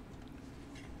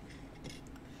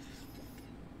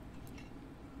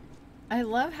 I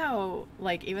love how,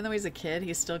 like, even though he's a kid,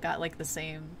 he's still got, like, the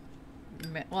same...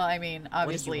 Well, I mean,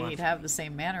 obviously he'd have the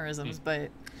same mannerisms,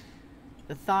 but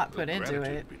the thought put into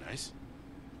it. Would be nice.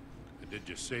 I did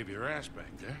just save your ass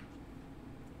back there.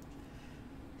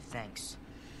 Thanks.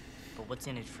 But what's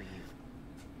in it for you?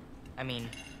 I mean,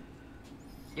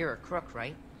 you're a crook,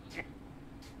 right?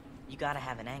 You gotta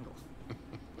have an angle.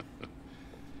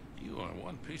 You are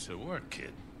one piece of work,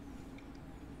 kid.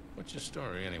 What's your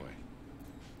story, anyway?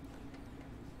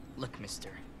 Look, mister.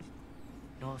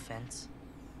 No offense,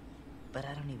 but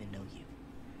I don't even know you.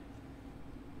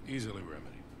 Easily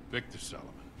remedied. Victor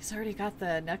Sullivan. He's already got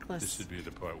the necklace. This would be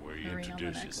the part where you The ring on the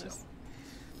introduce necklace. yourself.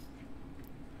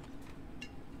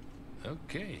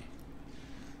 Okay.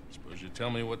 Suppose you tell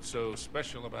me what's so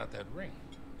special about that ring.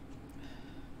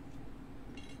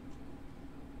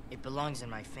 It belongs in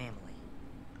my family.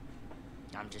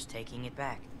 I'm just taking it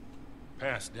back.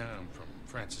 Passed down from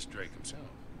Francis Drake himself.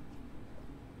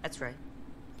 That's right.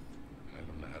 I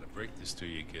don't know how to break this to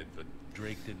you, kid, but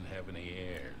Drake didn't have any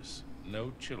heirs.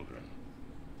 No children.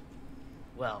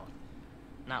 Well,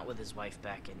 not with his wife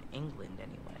back in England,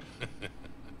 anyway.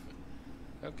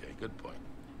 Okay, good point.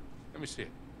 Let me see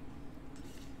it.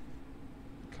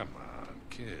 Come on,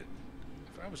 kid.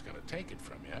 If I was gonna take it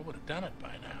from you, I would have done it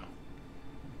by now.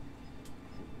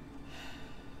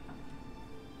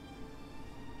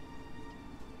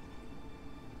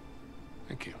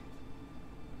 Thank you.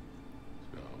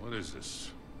 So, what is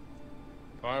this?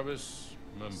 Parvis?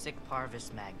 Sic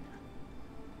Parvis Magna.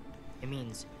 It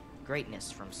means greatness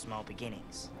from small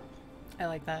beginnings. I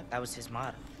like that. That was his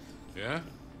motto. Yeah?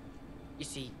 You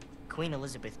see, Queen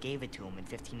Elizabeth gave it to him in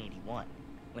 1581,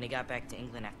 when he got back to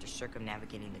England after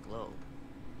circumnavigating the globe.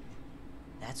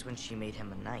 That's when she made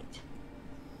him a knight.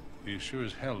 You sure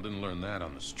as hell didn't learn that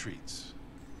on the streets.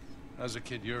 How's a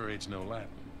kid your age know Latin?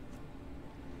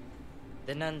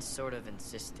 The nuns sort of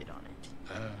insisted on it.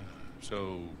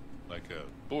 So, like a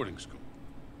boarding school?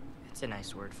 It's a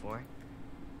nice word for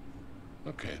it.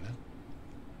 Okay, then.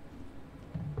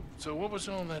 So what was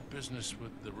all that business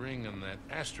with the ring and that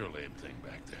astrolabe thing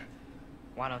back there?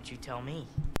 Why don't you tell me?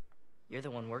 You're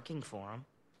the one working for him.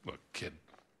 Look, kid.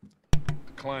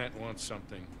 A client wants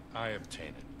something, I obtain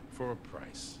it. For a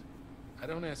price. I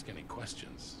don't ask any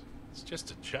questions. It's just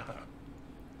a job.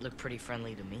 Look pretty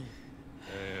friendly to me.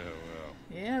 Yeah, well.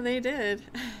 Yeah, they did.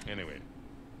 Anyway.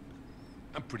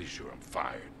 I'm pretty sure I'm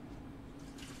fired.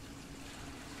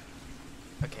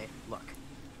 Okay, look.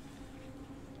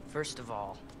 First of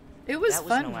all, It was that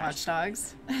fun, no Watch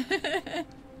Dogs.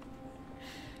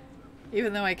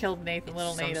 Even though I killed Nathan,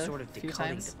 little some Nate, a sort of few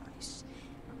decoding times. device.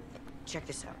 Check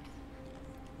this out.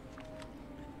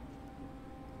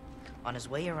 On his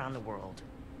way around the world,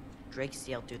 Drake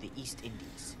sailed through the East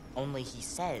Indies. Only he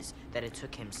says that it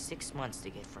took him 6 months to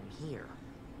get from here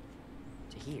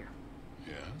to here.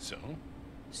 Yeah, so?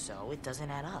 So it doesn't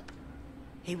add up.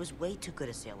 He was way too good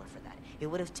a sailor for that. It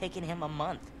would have taken him a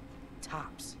month,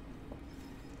 tops.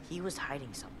 He was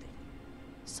hiding something.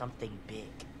 Something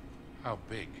big. How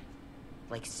big?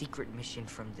 Like secret mission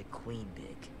from the Queen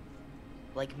big.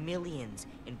 Like millions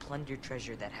in plundered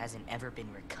treasure that hasn't ever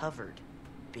been recovered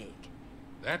big.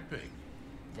 That big?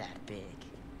 That big.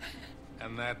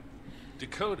 And that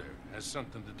decoder has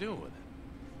something to do with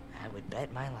it? I would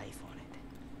bet my life on it.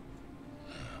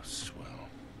 Oh, swell.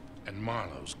 And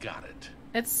Marlowe's got it.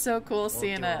 It's so cool Won't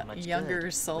seeing do a it much younger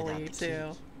good Sully without the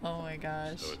too. key. Oh my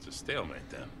gosh. So it's a stalemate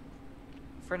then.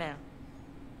 For now.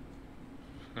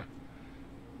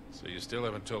 So you still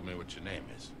haven't told me what your name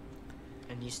is.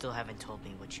 And you still haven't told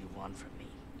me what you want from me.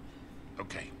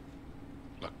 Okay.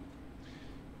 Look,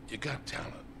 you got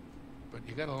talent, but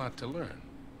you got a lot to learn.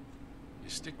 You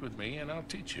stick with me and I'll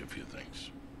teach you a few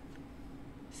things.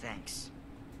 Thanks.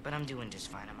 But I'm doing just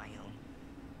fine on my own.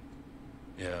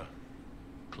 Yeah,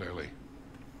 clearly.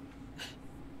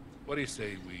 What do you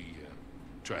say we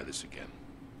try this again?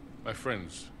 My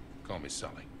friends call me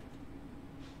Sully.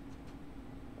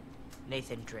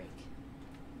 Nathan Drake.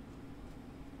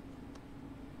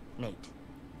 Nate.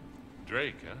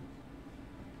 Drake,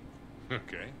 huh?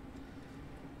 Okay.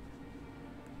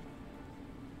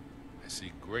 I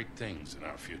see great things in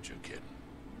our future, kid.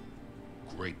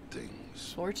 Great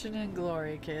things. Fortune and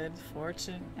glory, kid.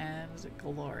 Fortune and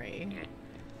glory.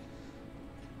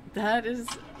 That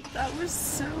was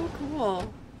so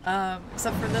cool.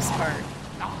 Except for this part.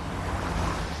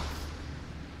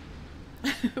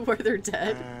 Where they're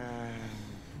dead.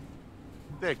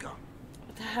 They're gone.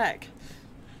 What the heck?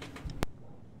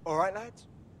 All right, lads?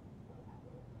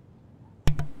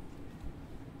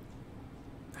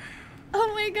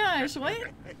 Oh, my gosh, what?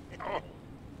 Oh,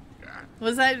 God.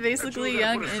 Was that basically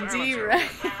young Put a Indy, silencer right?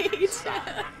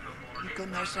 You've got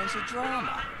no sense of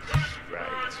drama. Right.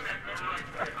 Well,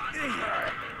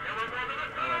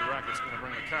 that rocket's gonna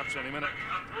bring the cops any minute.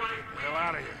 Get the hell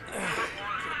out of here. Could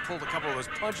have pulled a couple of those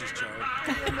punches, Charlie.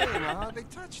 What do you mean? I hardly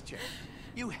touched you.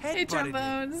 You Hey, headbutted me.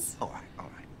 Trombones. All right, all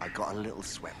right. I got a little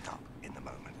swept up in the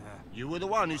moment. You were the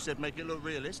one who said make it look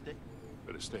realistic.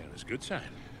 Better stay on his good side.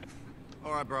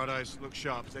 All right, bright eyes, look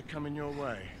sharp. They're coming your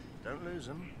way. Don't lose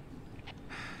them.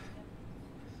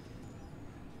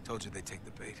 Told you they'd take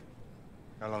the bait.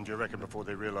 How long do you reckon before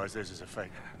they realize this is a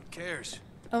fake? Who cares?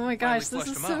 Oh my gosh, this flushed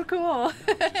is him so out. cool.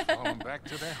 Just follow him back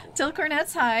to that hole. Till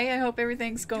Cornet's high. I hope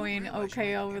everything's going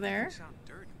okay over there. Sound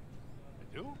dirty.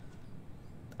 I do?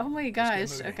 Oh my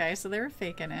gosh. moving. Okay, so they were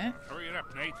faking it. Hurry it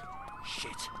up, Nate.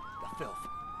 Shit, the filth.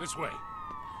 This way.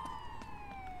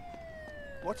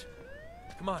 What?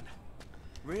 Come on.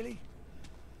 Really?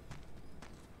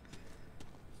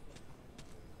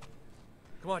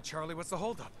 Come on, Charlie. What's the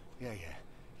holdup? Yeah.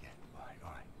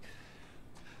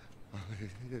 All right.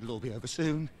 It'll all be over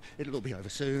soon. It'll all be over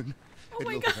soon. Oh It'll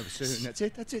my all gosh. be over soon. That's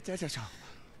it. That's all.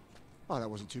 Oh, that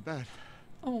wasn't too bad.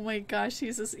 Oh my gosh,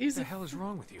 he's What the hell is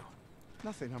wrong with you?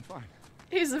 Nothing, I'm fine.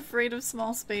 he's afraid of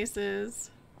small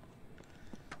spaces.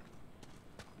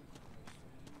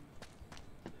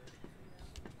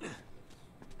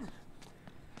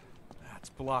 That's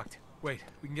blocked. Wait,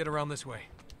 we can get around this way.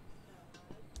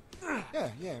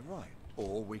 Yeah, right.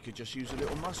 Or we could just use a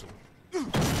little muscle.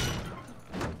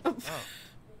 Oh,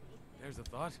 there's a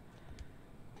thought.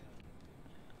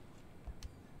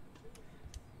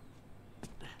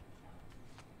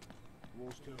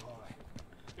 Wall's too high.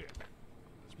 Here.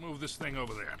 Let's move this thing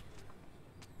over there.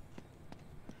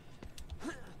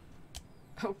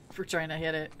 Oh, we're trying to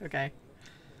hit it. Okay.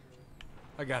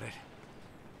 I got it.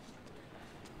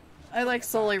 I like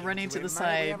Sully running to the We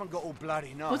side. haven't got all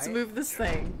bloody night. Let's move this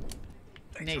thing.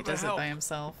 Thanks Nate for the does it help. by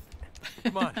himself.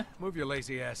 Come on, move your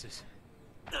lazy asses.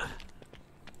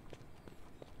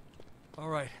 All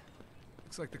right.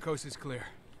 Looks like the coast is clear.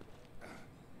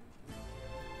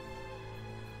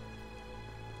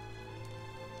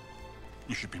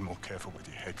 You should be more careful with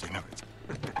your head, you know it.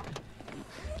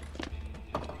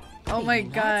 Oh my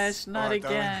gosh, not Alright,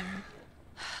 darling. again.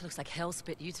 Looks like hell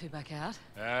spit you two back out.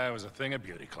 That was a thing of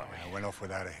beauty, Chloe. I went off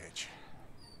without a hitch.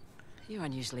 You're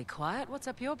unusually quiet. What's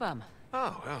up your bum?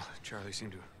 Oh, well, Charlie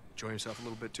seemed to enjoy himself a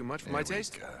little bit too much for my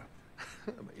taste.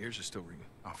 My ears are still ringing.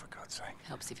 Oh, for God's sake.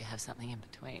 Helps if you have something in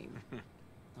between.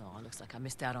 Oh, it looks like I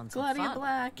missed out on some Gladia fun.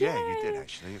 Black. Yeah, you yay! did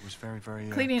actually. It was very, very.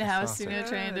 Cleaning house, you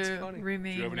cathartic. know, trying that's to funny. Did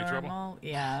remain you have any trouble? normal.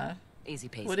 Yeah. Easy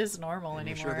peasy. What is normal And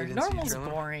you're anymore? sure they didn't see you Normal's trailing?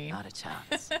 boring. Not a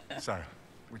chance. So,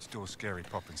 which door's scary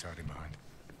popping's hiding behind?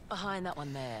 Behind that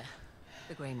one there.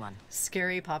 The green one.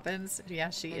 Scary Poppins? Yeah,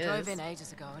 she They is. drove in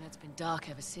ages ago, and it's been dark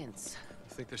ever since.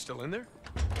 You think they're still in there?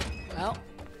 Well,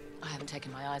 I haven't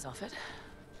taken my eyes off it.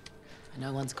 And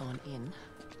no one's gone in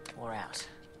or out.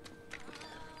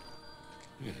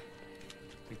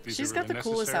 She's got the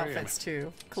coolest outfits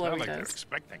too. Chloe like they're does.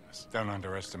 expecting us. Don't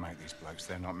underestimate these blokes.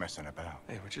 They're not messing about.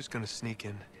 Hey, we're just gonna sneak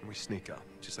in and we sneak out,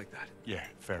 just like that. Yeah,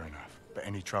 fair enough. But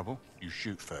any trouble, you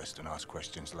shoot first and ask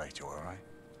questions later, all right?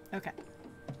 Okay.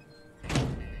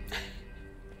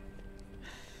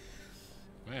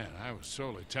 Man, I was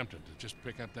sorely tempted to just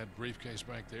pick up that briefcase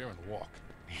back there and walk.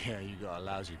 Yeah, you got a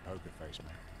lousy poker face,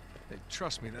 man. Hey,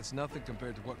 trust me, that's nothing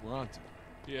compared to what we're onto.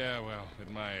 Yeah, well, at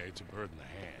my age, a bird in the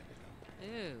hand, you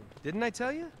know. Ew. Didn't I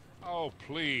tell you? Oh,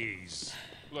 please.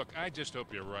 Look, I just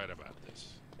hope you're right about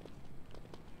this.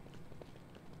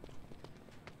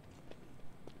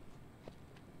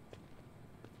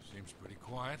 Seems pretty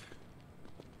quiet.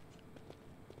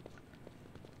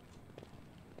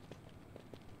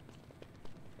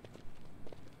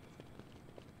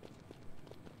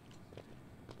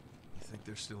 You think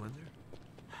they're still in there?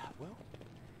 Well,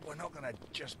 we're not gonna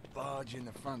just barge in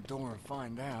the front door and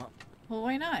find out. Well,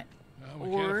 why not? Well,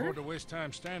 we can't afford to waste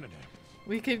time standing here.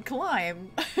 We could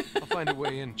climb. I'll find a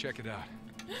way in, check it out.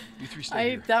 You three stay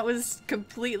here. That was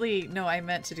completely... No, I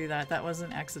meant to do that. That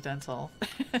wasn't accidental.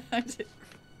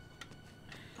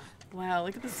 Wow,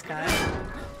 look at the sky.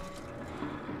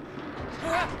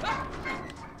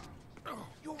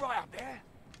 You right up there?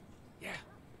 Yeah.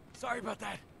 Sorry about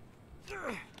that.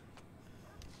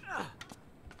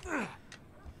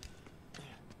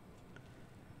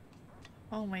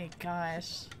 Oh my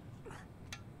gosh.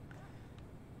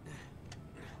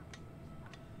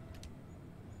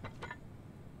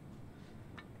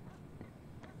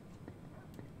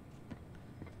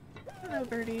 Hello,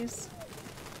 birdies.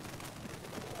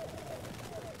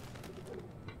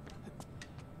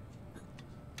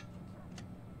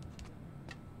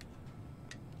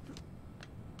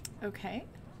 Okay.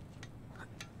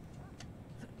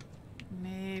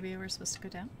 Maybe we're supposed to go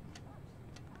down.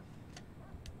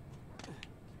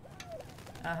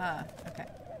 Aha, okay.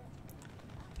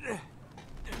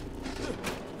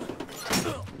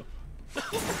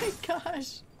 Oh my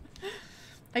gosh.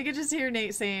 I could just hear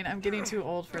Nate saying, I'm getting too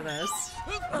old for this.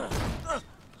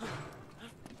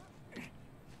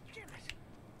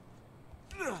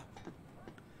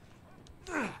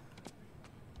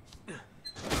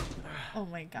 Oh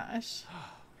my gosh.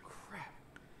 Crap.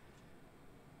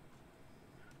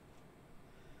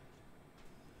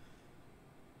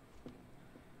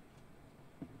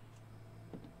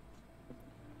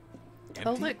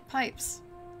 Oh look, pipes.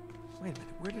 Wait a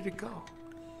minute, where did it go?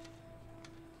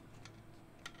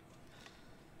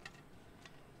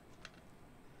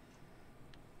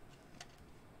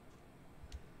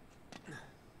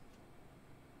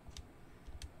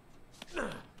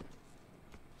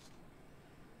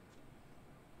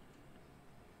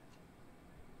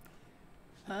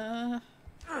 Oh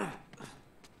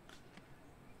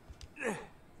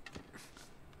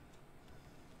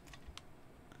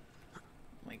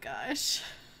my gosh.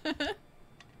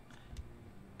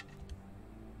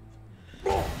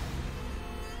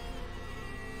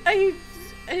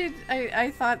 I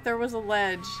thought there was a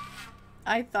ledge.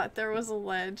 I thought there was a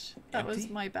ledge. That was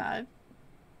Empty? my bad.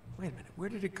 Wait a minute, where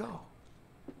did it go?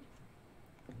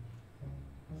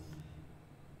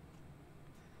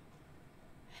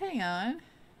 Hang on.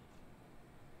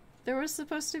 There was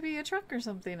supposed to be a truck or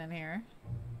something in here.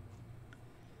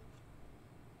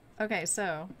 Okay,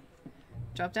 so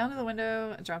drop down to the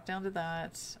window, drop down to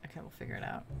that. Okay, we'll figure it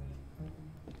out.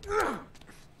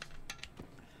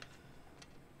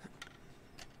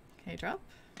 Okay, drop.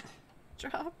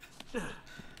 Drop.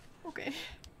 Okay.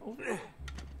 Over.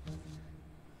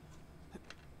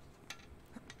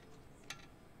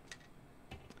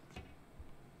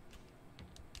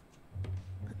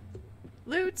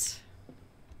 Loot!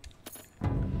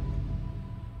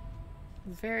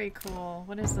 Very cool.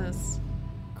 What is this?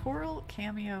 Coral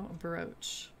cameo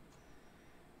brooch.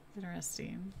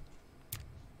 Interesting.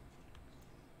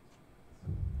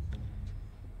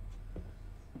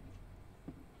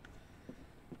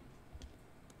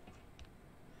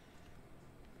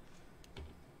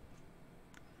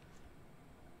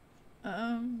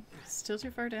 Still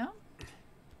too far down?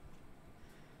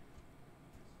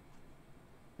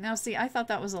 Now see, I thought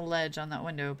that was a ledge on that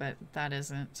window, but that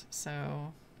isn't,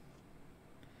 so...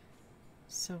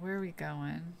 So where are we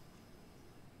going?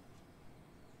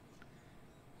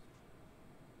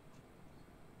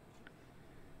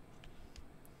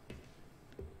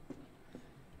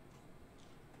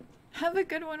 Have a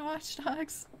good one, Watch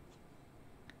Dogs.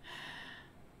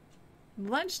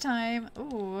 Lunchtime.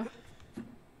 Ooh.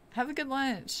 Have a good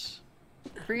lunch.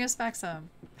 Bring us back some.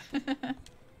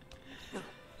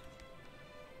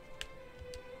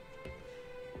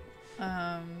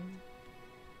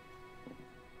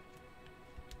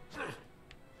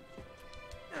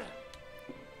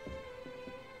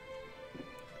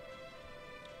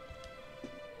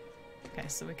 Okay,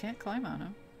 so we can't climb on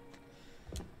him.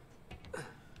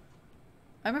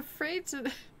 I'm afraid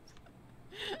to...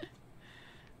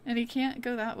 And he can't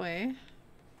go that way.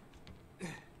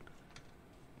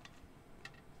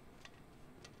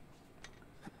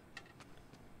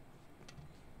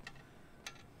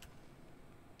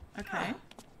 Okay.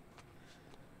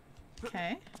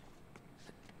 Okay.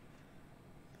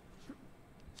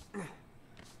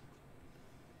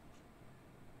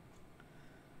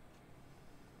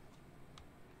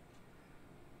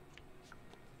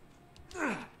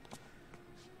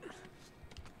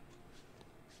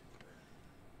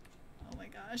 Oh my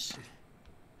gosh.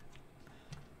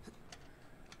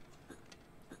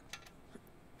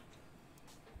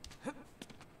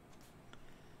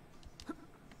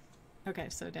 Okay,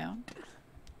 so down.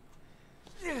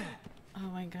 Oh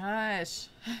my gosh.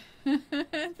 What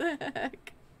the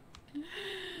heck?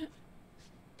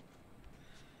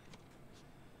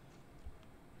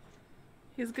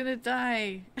 He's gonna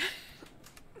die.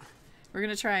 We're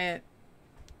gonna try it.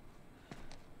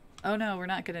 Oh no, we're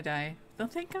not gonna die. Oh,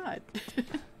 thank God.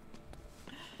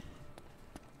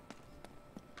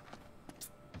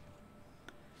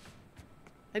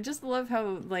 I just love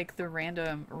how, like, the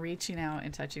random reaching out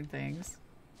and touching things.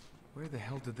 Where the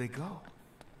hell did they go?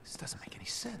 This doesn't make any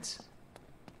sense.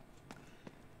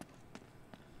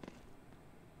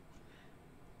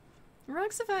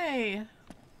 Roxify!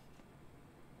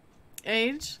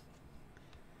 Age?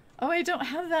 Oh, I don't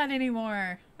have that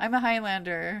anymore. I'm a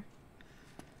Highlander.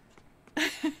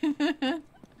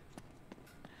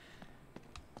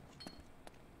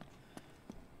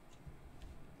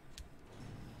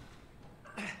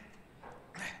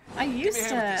 I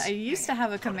used to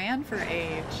have a command for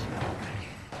age.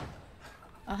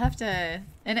 I'll have to,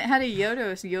 and it had a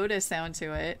Yoda sound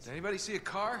to it. Does anybody see a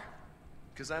car?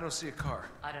 Because I don't see a car.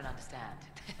 I don't understand.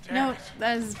 No,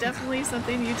 that is definitely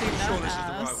something you do not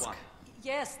ask.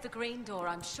 Yes, the green door,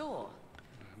 I'm sure.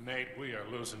 Nate, we are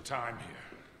losing time here.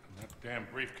 And that damn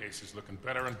briefcase is looking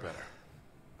better and better.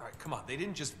 All right, come on. They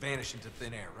didn't just vanish into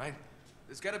thin air, right?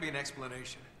 There's got to be an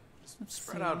explanation. Let's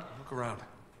spread see. out and look around.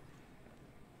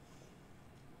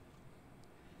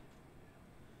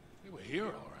 They were here,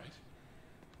 all right.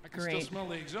 I can Great. still smell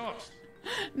the exhaust.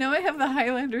 Now I have the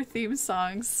Highlander theme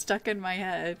song stuck in my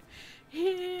head.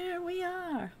 Here we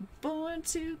are, born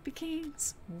to be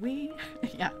kings. We...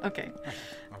 Yeah, okay.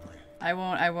 I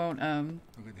won't,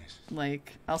 Look at this.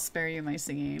 like, I'll spare you my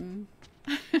singing.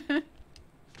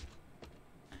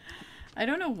 I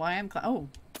don't know why I'm oh,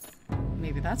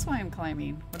 maybe that's why I'm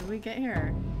climbing. What do we get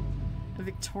here? A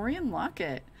Victorian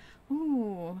locket.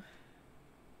 Ooh.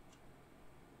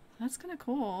 That's kind of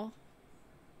cool.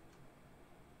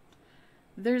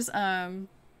 There's,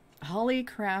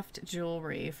 Hollycraft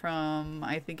jewelry from,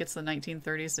 I think it's the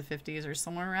 1930s to 50s or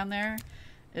somewhere around there,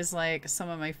 is like some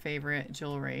of my favorite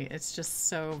jewelry. It's just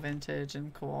so vintage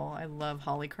and cool. I love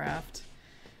Hollycraft.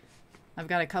 I've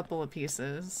got a couple of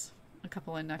pieces, a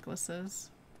couple of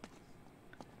necklaces.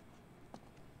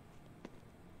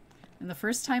 And the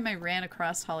first time I ran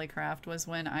across Hollycraft was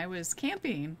when I was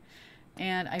camping,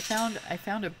 and I found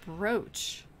a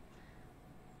brooch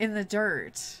in the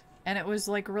dirt. And it was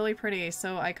like really pretty,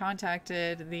 so I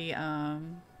contacted the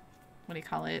what do you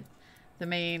call it? The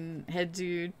main head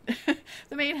dude,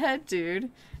 the main head dude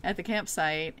at the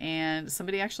campsite, and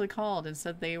somebody actually called and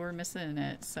said they were missing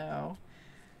it. So,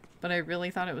 but I really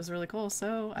thought it was really cool,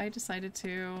 so I decided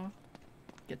to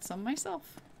get some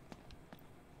myself.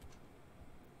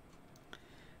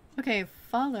 Okay,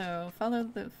 don't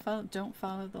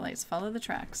follow the lights, follow the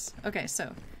tracks. Okay,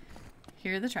 so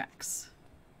here are the tracks.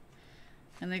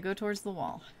 And they go towards the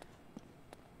wall.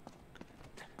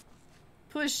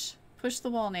 Push the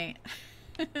wall, Nate.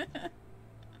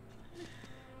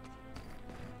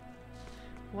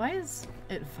 Why is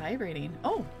it vibrating?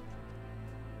 Oh!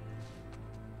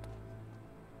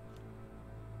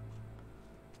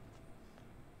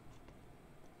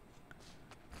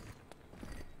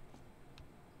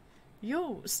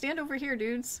 Yo, stand over here,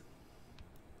 dudes.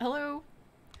 Hello?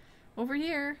 Over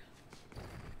here.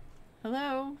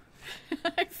 Hello?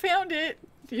 I found it.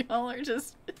 Y'all are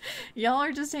just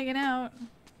hanging out.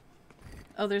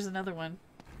 Oh, there's another one.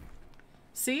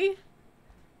 See?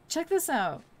 Check this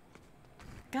out.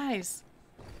 Guys.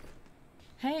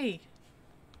 Hey.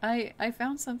 I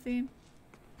found something.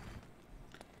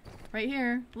 Right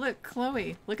here. Look,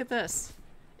 Chloe. Look at this.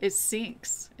 It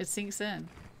sinks. It sinks in.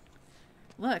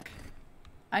 Look.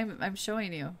 I'm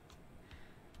showing you.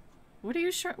 What are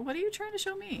you trying to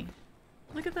show me?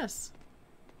 Look at this.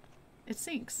 It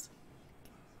sinks.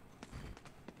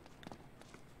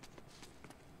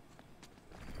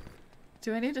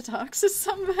 Do I need to talk to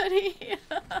somebody?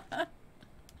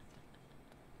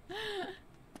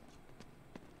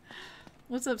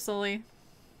 What's up, Sully?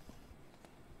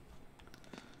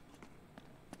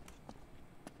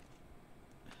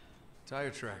 Tire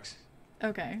tracks.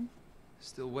 Okay.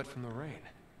 Still wet from the rain.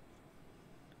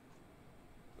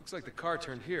 Looks like the car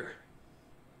turned here.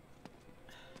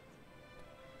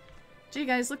 Gee,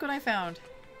 guys, look what I found.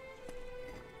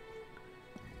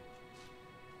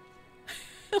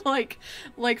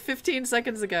 like 15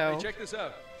 seconds ago. Hey, check this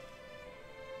out.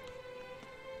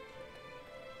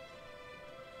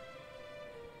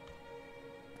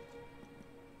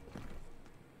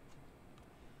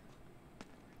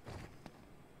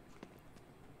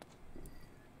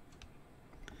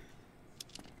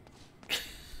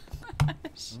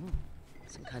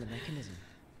 Some kind of mechanism.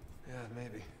 Yeah,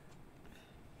 maybe.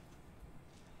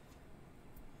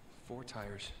 4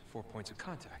 tires, 4 points of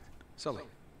contact. Sully,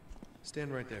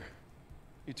 stand right there.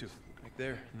 You two, right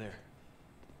there and there.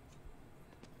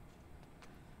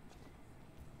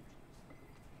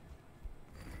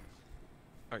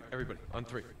 All right, everybody, on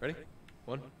 3. Ready?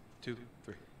 1, 2,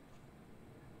 3.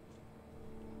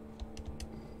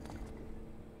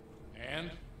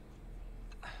 And?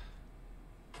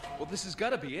 Well, this has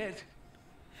got to be it.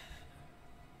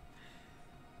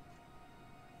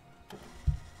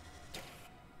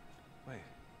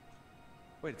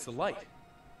 Wait, it's the light.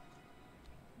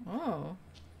 Oh.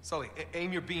 Sully,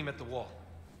 aim your beam at the wall.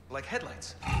 Like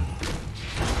headlights.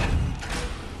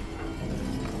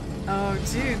 Oh,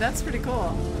 dude, that's pretty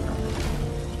cool.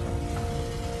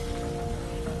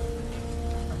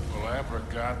 Well,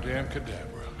 abracadabra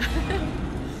cadabra.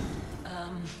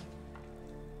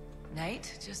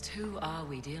 Nate, just who are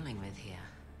we dealing with here?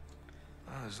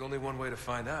 There's only one way to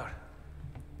find out.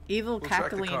 Evil We'll track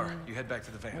cackling the car. You head back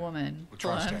to the van. woman. We'll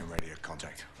try and stay ready at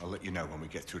contact. I'll let you know when we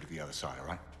get through to the other side, all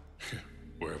right?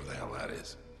 Wherever the hell that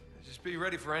is. Just be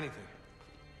ready for anything.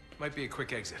 Might be a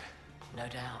quick exit. No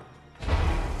doubt.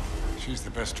 She's the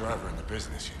best driver in the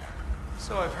business, you know.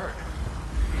 So I've heard.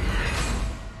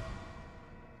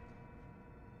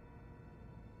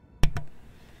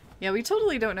 Yeah, we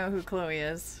totally don't know who Chloe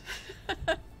is.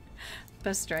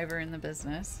 Best driver in the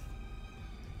business.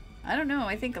 I don't know,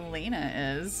 I think Elena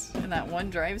is in that one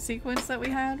drive sequence that we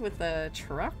had with the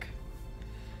truck.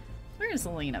 Where is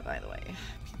Elena, by the way?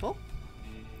 People?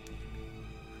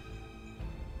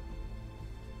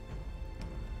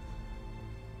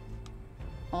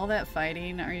 All that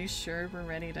fighting, are you sure we're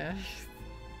ready to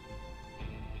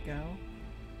go?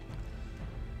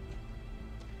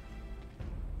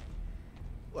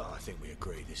 Well, I think we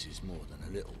agree this is more than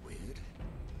a little weird.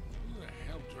 Who the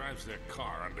hell drives their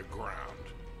car underground?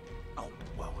 Oh,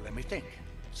 well, let me think.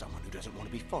 Someone who doesn't want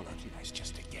to be followed, you know, it's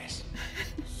just a guess.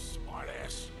 Smart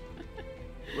ass.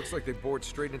 Looks like they bored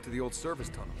straight into the old service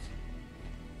tunnels.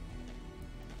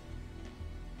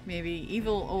 Maybe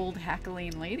evil old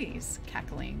hackling ladies.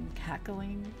 Cackling.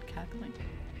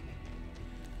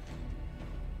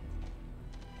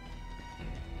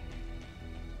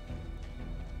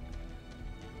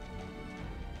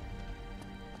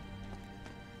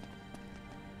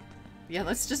 Yeah,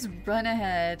 let's just run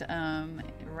ahead,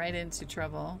 right into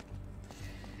trouble.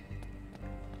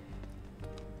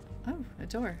 Oh, a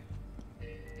door.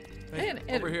 Hey,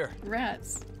 over here.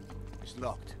 Rats. It's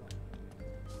locked.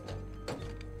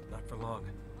 Not for long.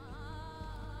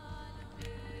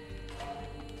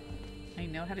 I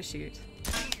know how to shoot.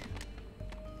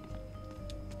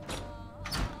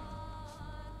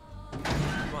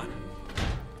 Come on.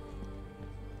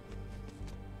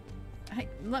 Hey,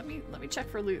 let me check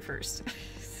for loot first.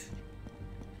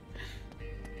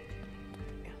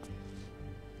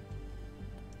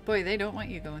 Boy, they don't want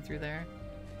you going through there.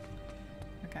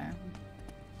 Okay.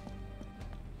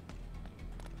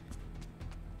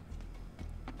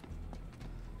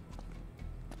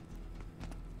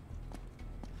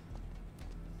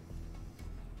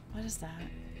 What is that?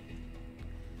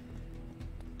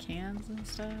 Cans and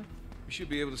stuff? We should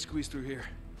be able to squeeze through here.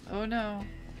 Oh no.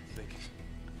 I think.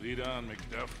 Lead on,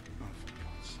 McDuff.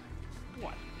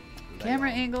 What? Camera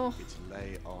angle. It's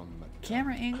lay on.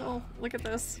 Camera angle. Look at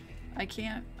this. I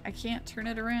can't turn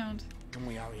it around. Can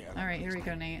we hurry up? All right, here we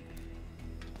go, Nate.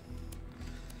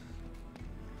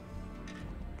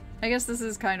 I guess this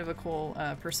is kind of a cool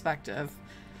perspective,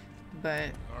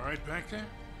 but All right, back there?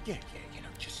 Yeah, you know,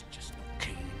 just not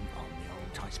keen on the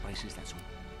old spaces, that's all.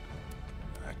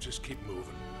 Just keep moving.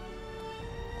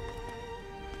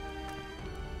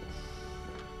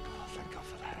 Oh, thank God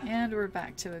for that. And we're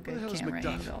back to a good Where the hell's camera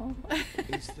Macduff? angle.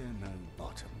 Is there no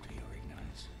bottom to your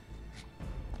ignorance?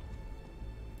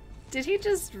 Did he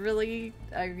just really,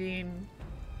 I mean,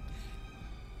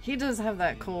 he does have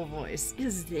that cool voice.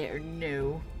 Is there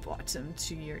no bottom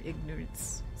to your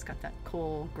ignorance? He's got that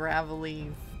cool, gravelly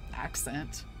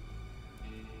accent.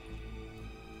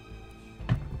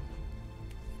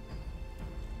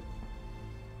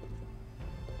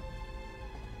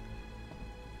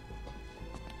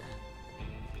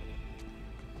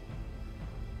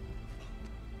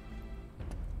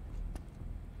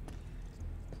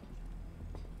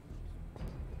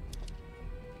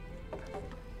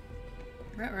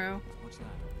 Ruh-roh. What's that?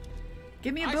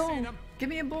 Give me a bow. Give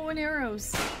me a bow and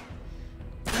arrows.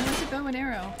 I want a bow and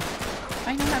arrow.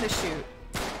 I know how to shoot.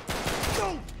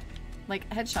 Like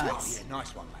headshots. Yeah,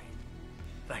 nice one, mate.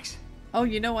 Thanks. Oh,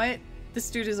 you know what?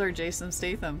 This dude is our Jason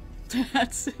Statham.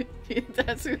 That's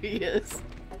who he is.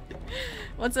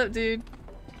 What's up, dude?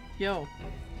 Yo.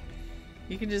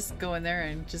 You can just go in there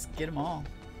and just get them all.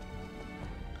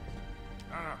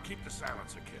 No, keep the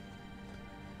silencer, kid.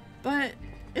 But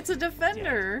it's a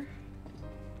defender.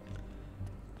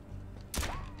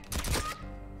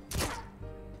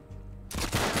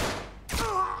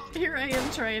 Here I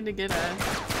am trying to get a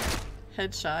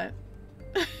headshot.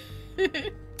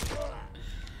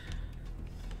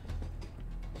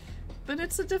 But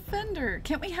it's a defender.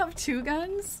 Can't we have two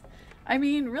guns? I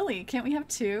mean, really, can't we have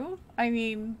two? I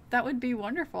mean, that would be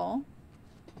wonderful.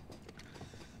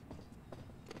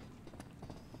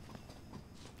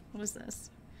 What is this?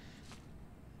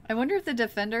 I wonder if the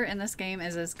defender in this game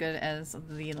is as good as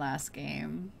the last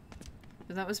game.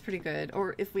 That was pretty good.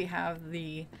 Or if we have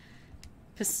the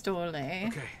pistole. Okay.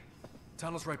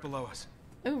 Tunnel's right below us.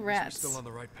 Oh, rats. We're still on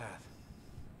the right path.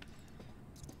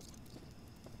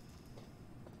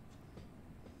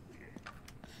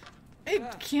 Hey,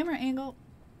 camera angle.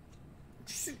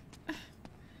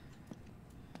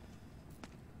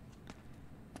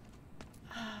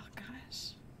 Oh,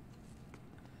 gosh.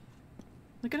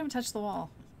 Look at him touch the wall.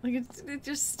 Like, it's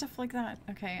just stuff like that.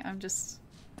 Okay,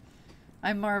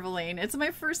 I'm marveling. It's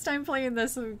my first time playing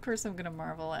this, so of course I'm gonna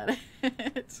marvel at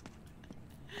it.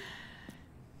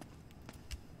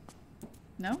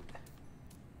 No?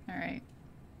 Alright.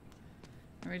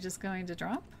 Are we just going to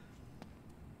drop?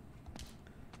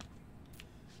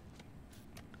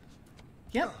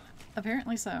 Yep,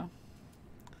 apparently so.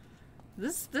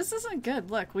 This isn't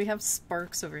good. Look, we have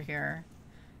sparks over here.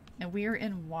 And we are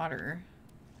in water.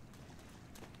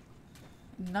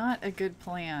 Not a good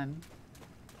plan.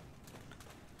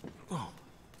 Oh,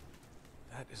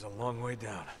 that is a long way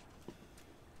down.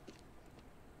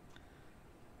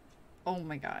 Oh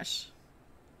my gosh.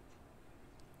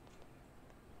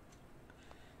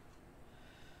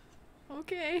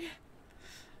 Okay.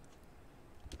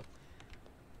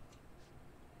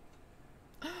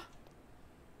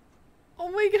 Oh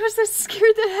my gosh, that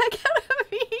scared the heck out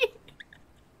of me.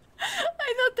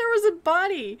 I thought there was a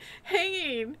body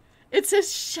hanging. It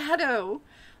says shadow.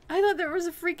 I thought there was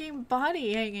a freaking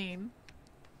body hanging.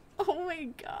 Oh my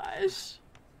gosh.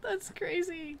 That's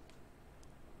crazy.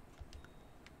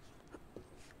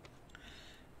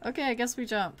 Okay, I guess we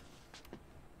jump.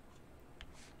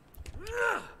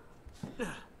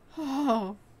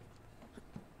 Oh.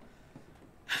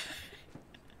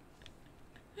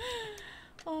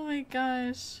 Oh my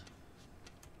gosh.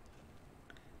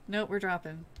 Nope, we're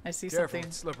dropping. I see Careful, something.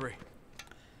 it's slippery.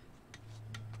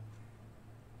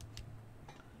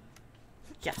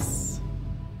 Yes.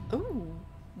 Ooh,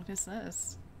 what is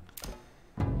this?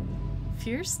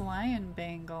 Fierce lion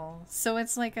bangle. So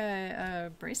it's like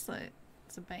a bracelet.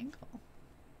 It's a bangle.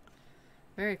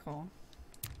 Very cool.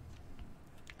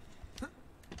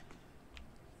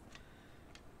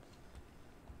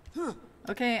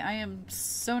 Okay, I am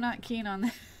so not keen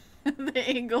on the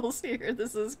angles here.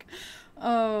 This is...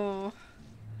 Oh...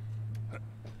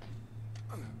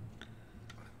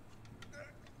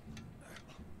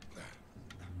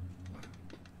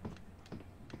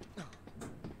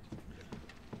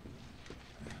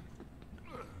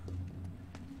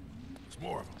 There's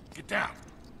more of them. Get down.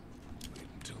 Wait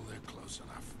until they're close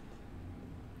enough.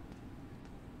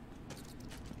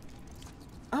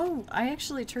 Oh, I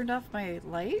actually turned off my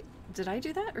light? Did I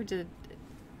do that, or did...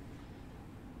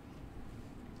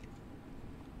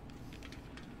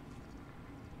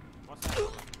 What's that?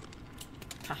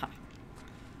 Haha.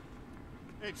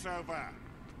 It's over.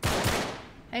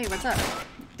 Hey, what's up?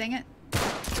 Dang it.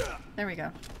 There we go.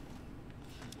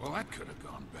 Well, that could have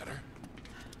gone better.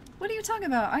 What are you talking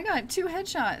about? I got 2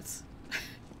 headshots.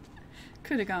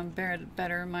 could have gone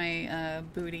better, my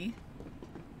booty.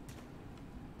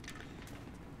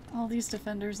 All these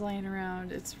defenders laying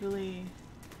around, it's really...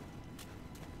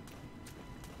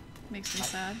 makes me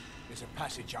sad. There's a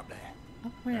passage up there.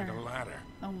 Up where? And a ladder.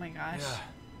 Oh my gosh. Yeah.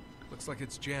 Looks like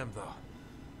it's jammed, though.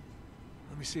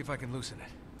 Let me see if I can loosen it.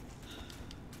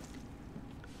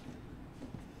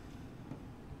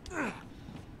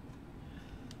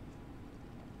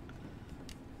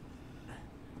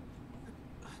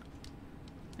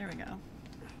 There we go.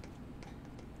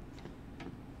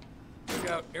 Look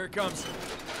out, here it comes.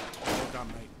 Well done,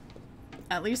 mate.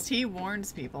 At least he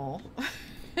warns people.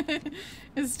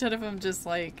 Instead of him just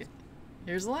like,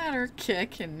 here's a ladder,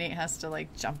 kick, and Nate has to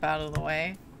like jump out of the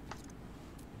way.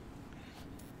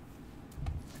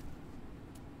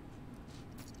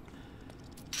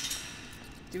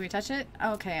 Do we touch it?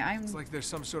 Okay, It's like there's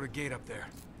some sort of gate up there.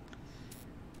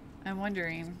 I'm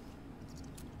wondering.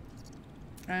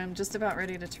 I'm just about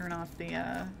ready to turn off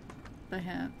the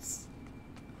hints.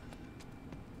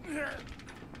 Where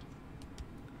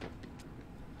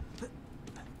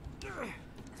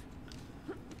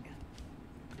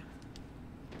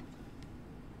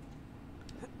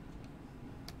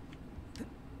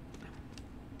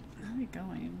are we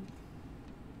going?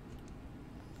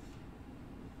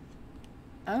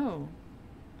 Oh.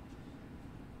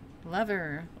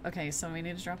 Lever. Okay, so we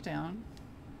need to drop down.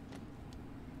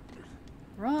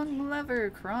 Wrong lever,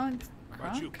 Kronk. How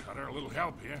about you, Cutter? A little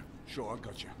help here? Sure, I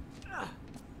got you.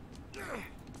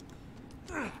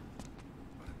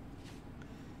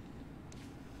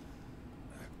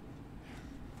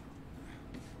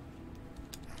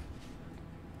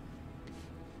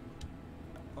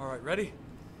 All right, ready?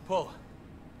 Pull.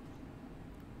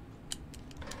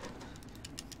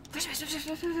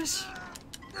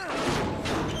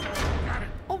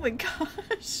 Oh my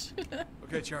gosh.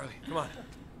 Okay, Charlie, come on.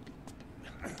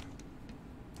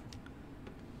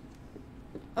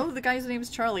 Oh, the guy's name's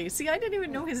Charlie. See, I didn't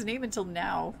even know his name until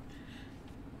now.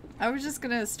 I was just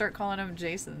gonna start calling him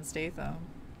Jason Statham.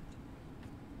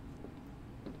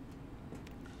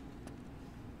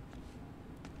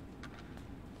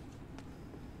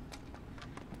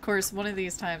 Of course, one of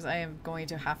these times I am going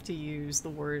to have to use the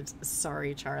words,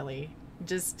 sorry, Charlie.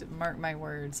 Just mark my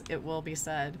words. It will be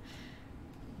said.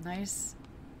 Nice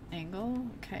angle.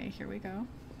 Okay, here we go.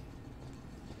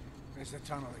 There's the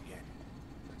tunnel again.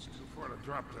 It's too far to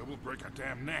drop it. We'll break our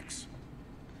damn necks.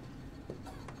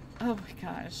 Oh my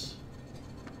gosh.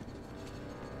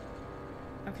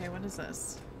 Okay, what is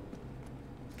this?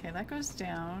 Okay, that goes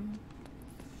down.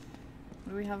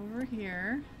 What do we have over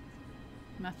here?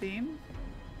 Nothing.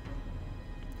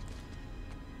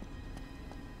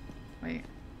 Wait.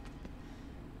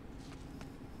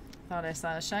 Thought I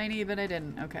saw a shiny, but I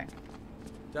didn't. Okay.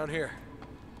 Down here.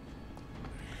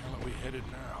 Where the hell are we headed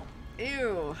now?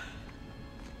 Ew.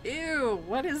 Ew,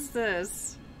 what is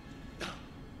this?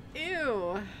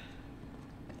 Ew.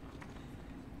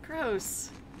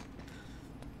 Gross.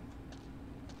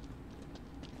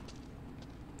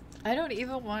 I don't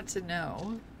even want to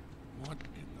know. What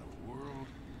in the world?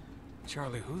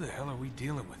 Charlie, who the hell are we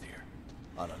dealing with here?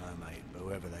 I don't know, mate, but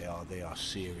whoever they are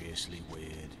seriously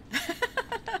weird.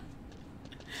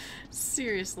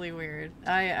 Seriously weird.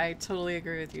 I totally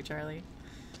agree with you, Charlie.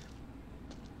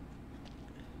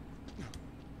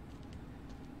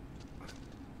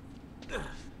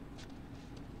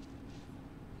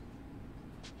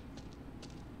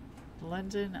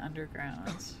 London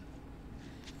Underground.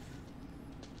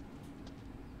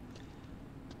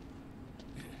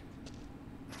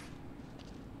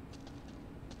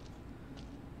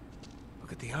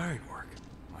 Look at the ironwork.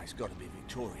 Well, it's got to be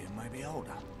Victorian, maybe older.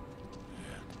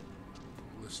 Yeah.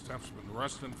 All this stuff's been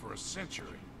rusting for a century.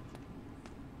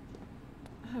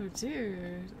 Oh,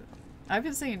 dude. I've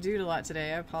been saying dude a lot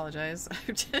today. I apologize.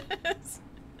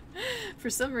 For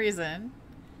some reason,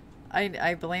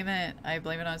 I blame it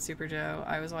on Super Joe.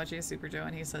 I was watching Super Joe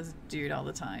and he says dude all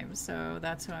the time, so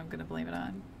that's who I'm gonna blame it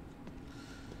on.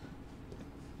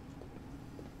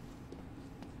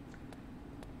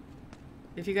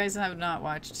 If you guys have not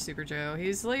watched Super Joe,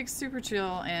 he's like super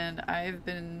chill, and I've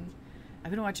been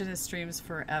watching his streams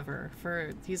forever.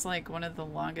 He's like one of the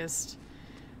longest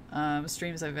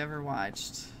streams I've ever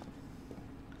watched.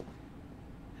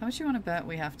 How much you want to bet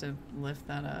we have to lift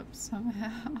that up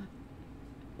somehow?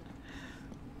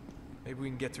 Maybe we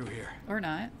can get through here. Or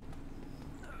not.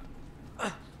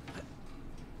 Oh,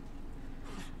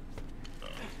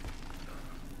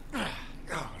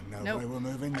 no Nope. way we're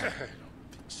moving I there.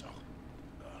 don't think so.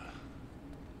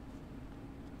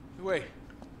 Wait.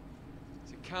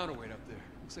 There's a counterweight up there.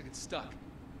 Looks like it's stuck.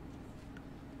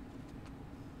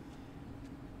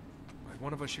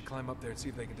 one of us should climb up there and see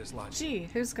if they can dislodge. Gee,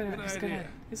 who's gonna idea.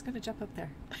 jump up there?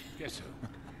 Guess so.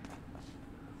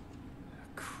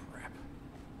 Crap.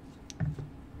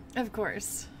 Of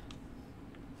course.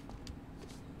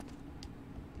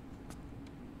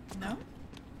 No?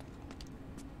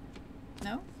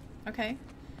 No? Okay.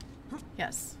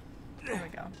 Yes. There we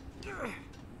go.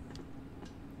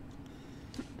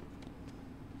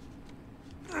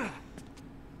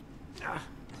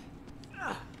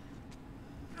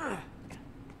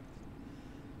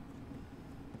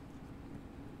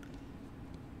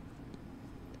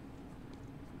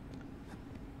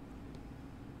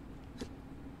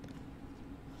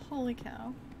 Holy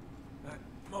cow.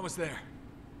 I'm almost there.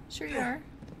 Sure you are.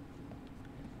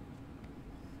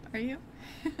 Are you?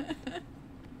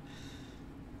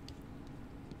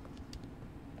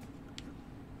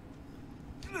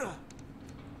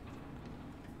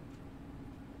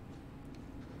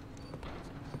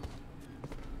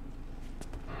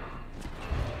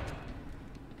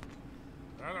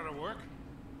 That ought to work.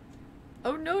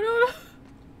 Oh, no, no, no.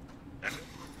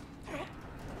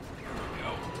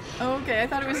 Oh, okay, I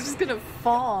thought it was just gonna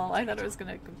fall. I thought it was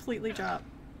gonna completely drop.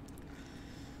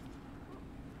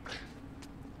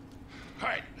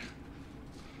 Alright.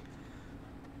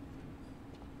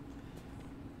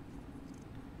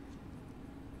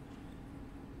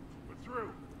 We're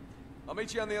through. I'll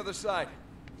meet you on the other side.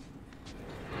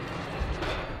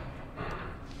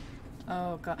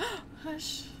 Oh, God.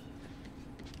 Hush.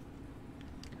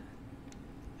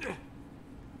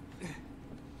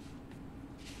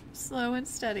 Slow and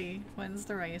steady wins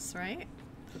the race, right?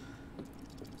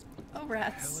 Oh,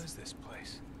 rats. What the hell is this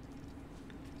place?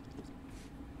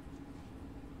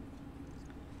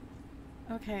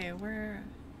 Okay, where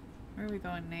are we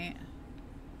going, Nate?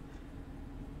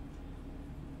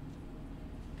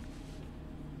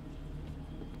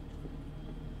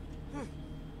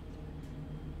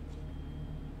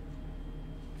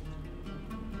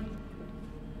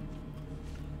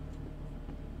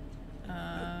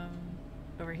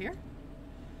 Over here?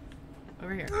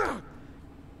 Over here.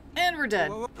 And we're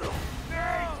dead.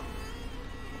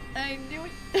 I knew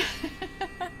it.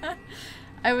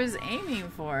 I was aiming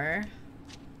for.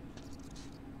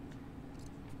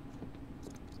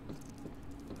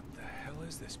 What the hell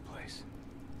is this place?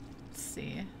 Let's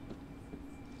see.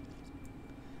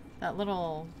 That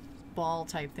little ball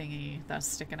type thingy that's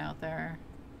sticking out there.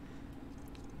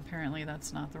 Apparently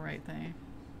that's not the right thing.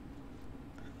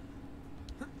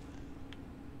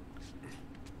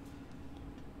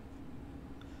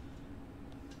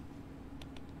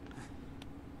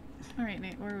 Alright,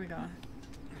 Nate, where are we going?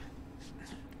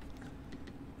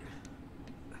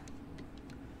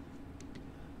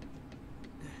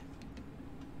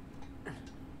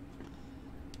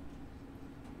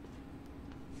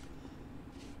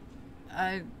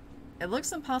 It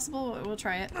looks impossible, but we'll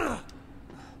try it.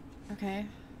 Okay.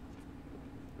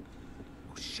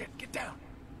 Oh shit, get down.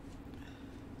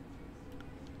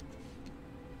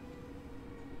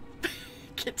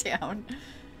 Get down.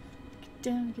 Get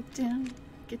down, get down.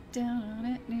 Get down on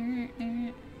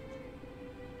it.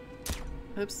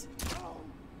 Oops.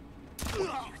 What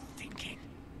are you thinking?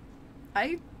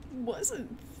 I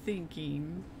wasn't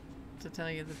thinking, to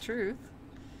tell you the truth.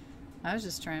 I was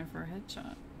just trying for a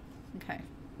headshot. Okay.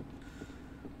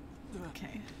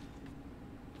 Okay.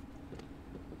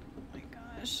 Oh my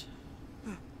gosh.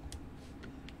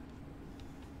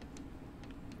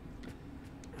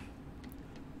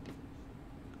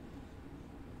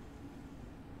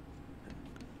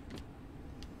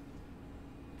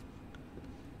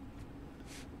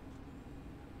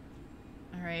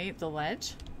 Alright, the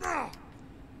ledge.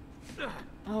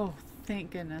 Oh,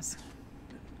 thank goodness.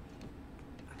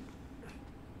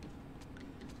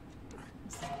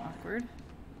 This is awkward.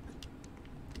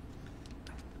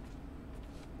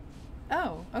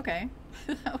 Oh, okay.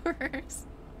 That works.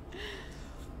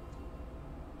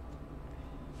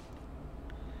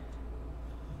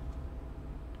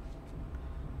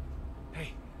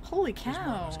 Hey. Holy Here's cow.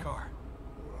 Marlo's car.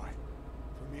 All right.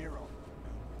 From here on,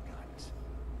 no guns.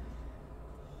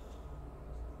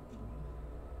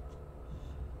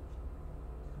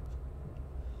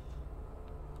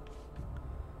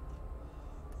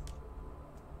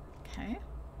 Okay.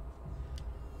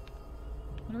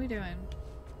 What are we doing?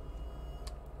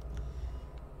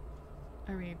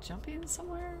 Are we jumping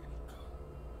somewhere?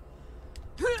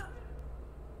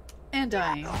 And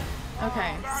dying.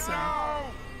 Okay, so...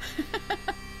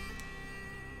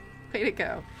 Way to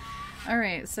go.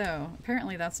 Alright, so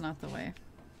apparently that's not the way.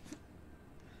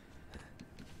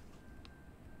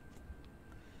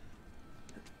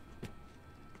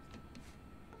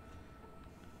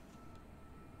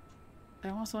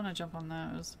 almost want to jump on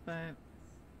those, but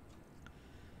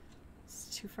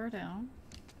it's too far down.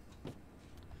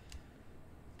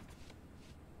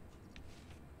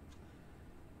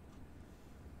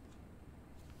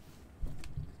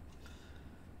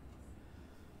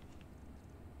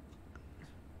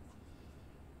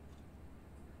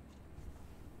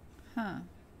 Huh.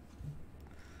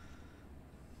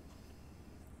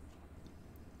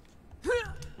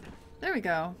 There we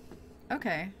go.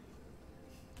 Okay.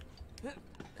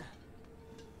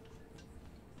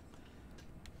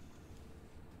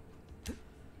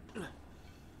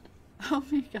 Oh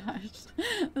my gosh.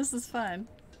 This is fun.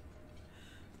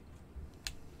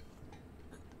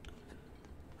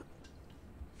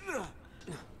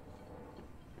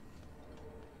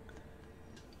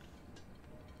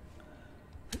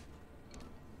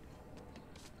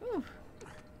 Ooh.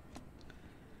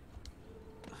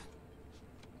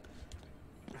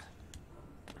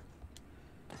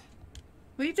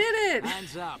 We did it!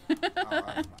 Hands up. All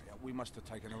right, we must have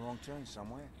taken a wrong turn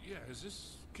somewhere. Yeah, is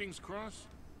this King's Cross?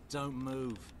 Don't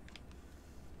move.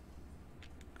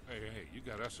 Hey, you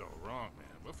got us all wrong, man.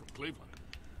 We're from Cleveland.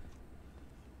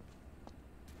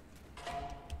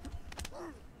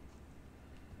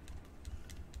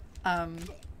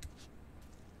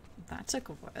 That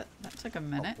took a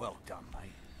minute. Oh, well done,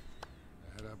 mate.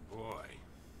 Atta boy.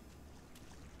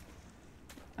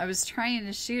 I was trying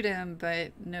to shoot him,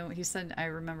 but no, he said, I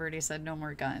remembered he said no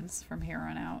more guns from here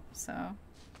on out, so.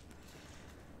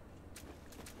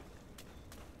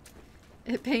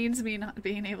 It pains me not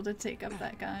being able to take up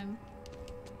that gun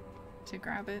to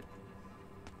grab it.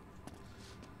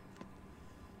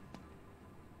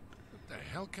 What the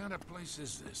hell kind of place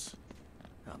is this?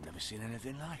 I've never seen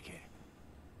anything like it.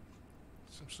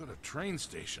 Some sort of train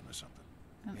station or something.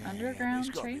 An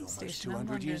underground train almost station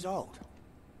 200 in years London. old.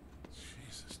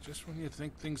 Jesus, just when you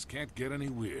think things can't get any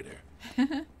weirder.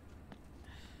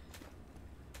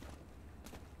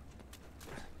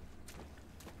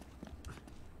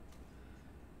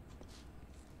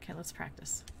 Okay, let's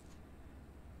practice.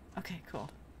 Okay, cool.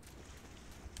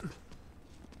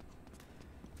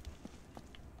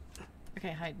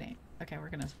 Okay, hide Nate. Okay, we're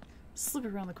gonna slip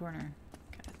around the corner.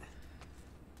 Okay.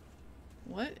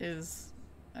 What is...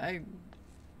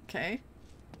 Okay.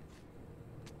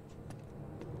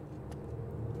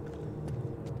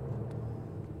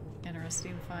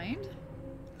 Interesting find.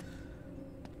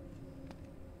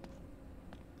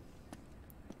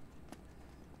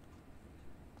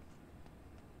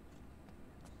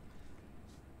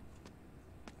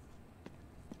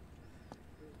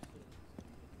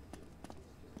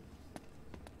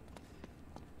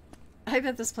 I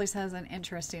bet this place has an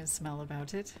interesting smell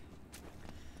about it.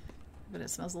 But it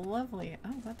smells lovely. Oh,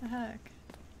 what the heck?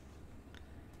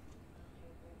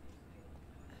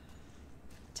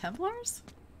 Templars?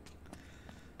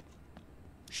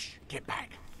 Shh, get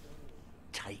back.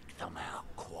 Take them out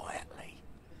quietly.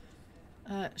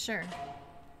 Sure.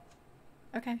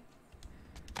 Okay.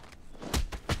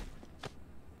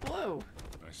 Whoa.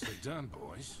 Nicely done,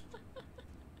 boys.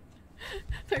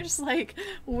 They're just like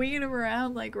wheeling them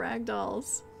around like rag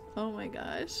dolls. Oh my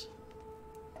gosh.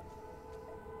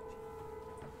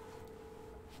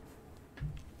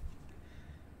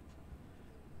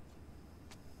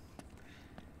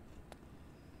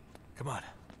 Come on.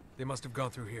 They must have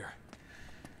gone through here.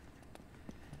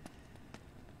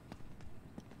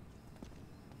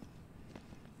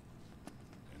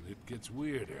 And it gets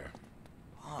weirder.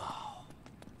 Oh,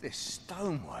 this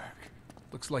stonework.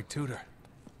 Looks like Tudor.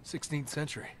 16th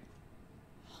century.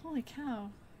 Holy cow.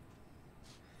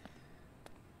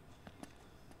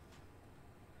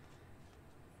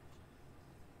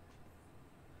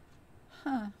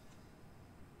 Huh.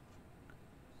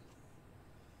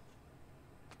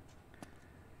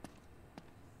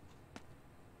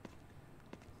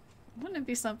 Wouldn't it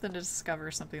be something to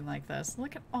discover something like this?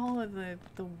 Look at all of the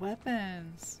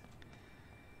weapons.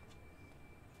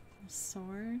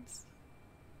 Swords.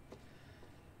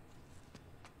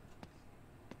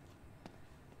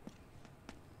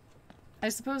 I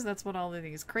suppose that's what all of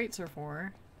these crates are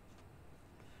for.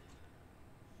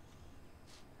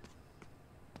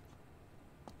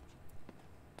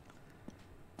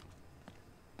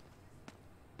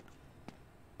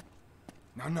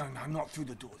 No, not through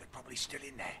the door. They're probably still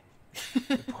in there.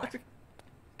 Good point.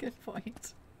 Good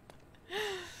point.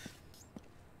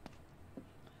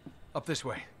 Up this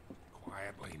way.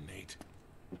 Quietly, Nate.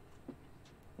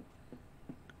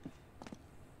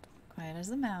 Quiet as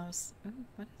a mouse. Ooh,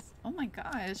 what is... Oh my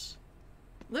gosh.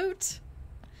 Loot!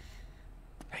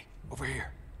 Hey, over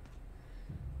here.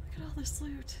 Look at all this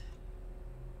loot.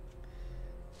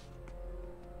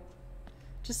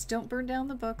 Just don't burn down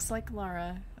the books like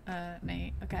Laura,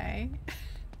 Nate, okay?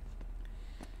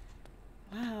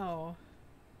 Wow.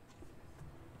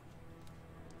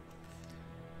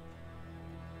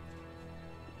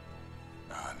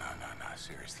 No,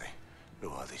 seriously. Who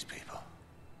are these people?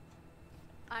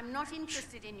 I'm not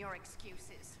interested in your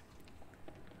excuses.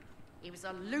 He was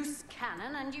a loose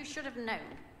cannon, and you should have known.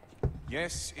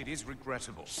 Yes, it is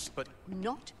regrettable, but...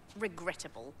 Not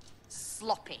regrettable,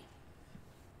 sloppy.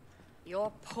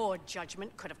 Your poor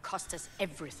judgment could have cost us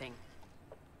everything.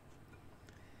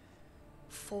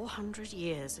 400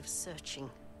 years of searching.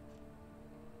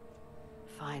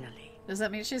 Finally. Does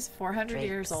that mean she's 400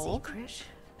 years old? Secret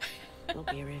will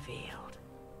be revealed.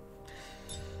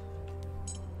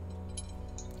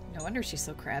 No wonder she's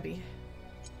so crabby.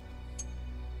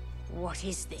 What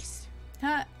is this?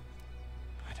 Huh?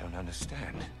 I don't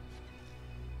understand.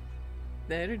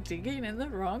 They're digging in the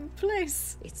wrong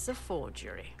place. It's a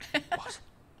forgery. What?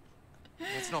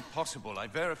 It's not possible. I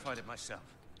verified it myself.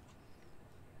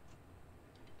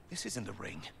 This isn't a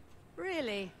ring.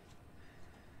 Really?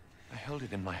 I held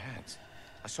it in my hands.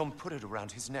 I saw him put it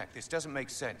around his neck. This doesn't make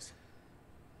sense.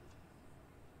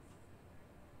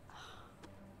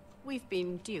 We've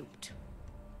been duped.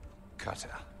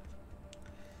 Cutter.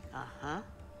 Uh-huh.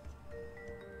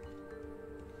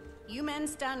 You men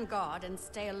stand guard and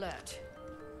stay alert.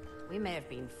 We may have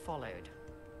been followed.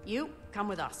 You, come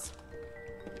with us.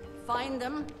 Find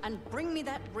them and bring me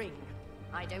that ring.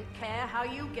 I don't care how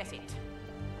you get it.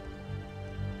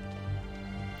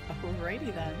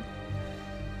 Alrighty then.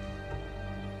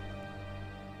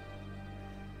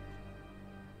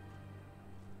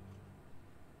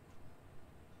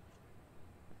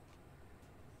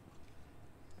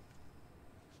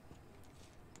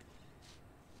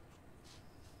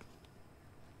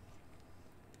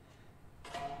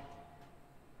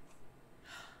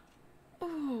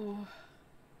 Ooh.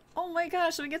 Oh my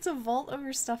gosh, we get to vault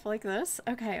over stuff like this?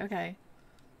 Okay, okay.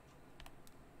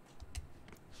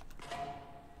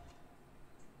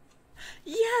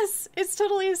 Yes! It's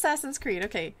totally Assassin's Creed.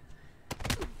 Okay.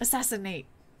 Assassinate.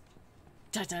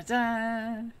 Da da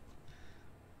da.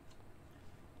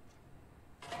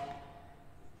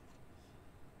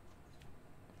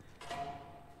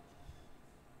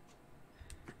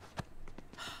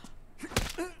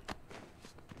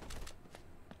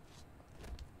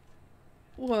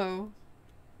 Whoa.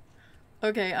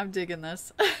 Okay, I'm digging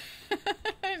this.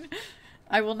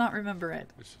 I will not remember it.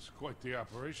 This is quite the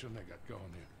operation they got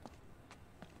going here.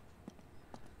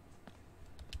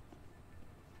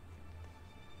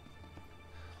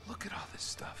 Look at all this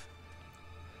stuff.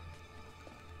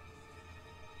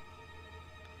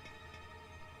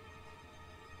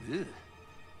 Ugh.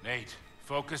 Nate,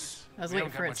 focus. I was We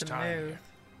waiting don't for got it much to time move. here.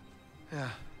 Yeah.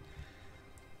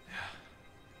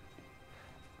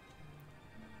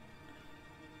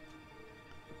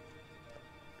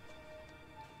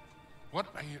 What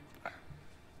are you...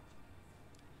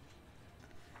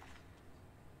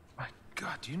 My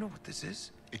God, do you know what this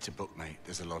is? It's a book, mate.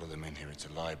 There's a lot of them in here. It's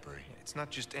a library. It's not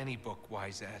just any book,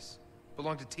 wise ass.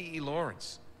 Belonged to T.E.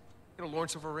 Lawrence. You know,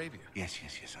 Lawrence of Arabia. Yes,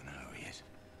 I know who he is.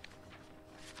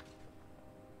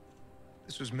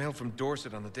 This was mailed from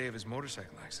Dorset on the day of his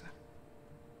motorcycle accident.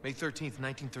 May 13th,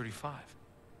 1935.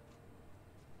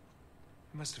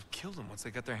 They must have killed him once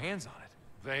they got their hands on it.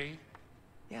 They?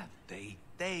 Yeah,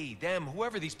 they, them,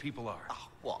 whoever these people are. Oh,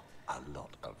 what a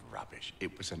lot of rubbish.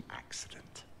 It was an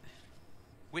accident.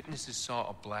 Witnesses saw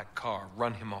a black car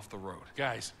run him off the road.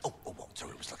 Guys. Oh, what? So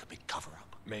it was like a big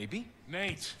cover-up. Maybe.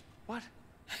 Nate. What?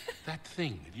 That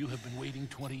thing that you have been waiting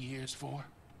 20 years for?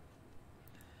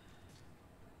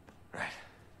 Right.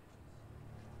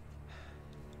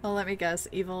 Well, let me guess.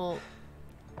 Evil...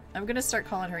 I'm gonna start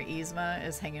calling her Yzma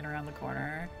is hanging around the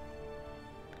corner.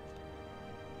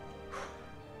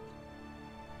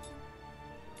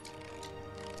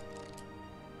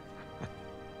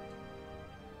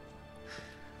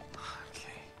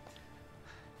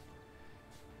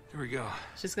 Here we go.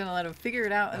 She's gonna let him figure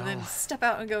it out and then step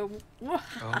out and go.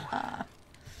 Oh.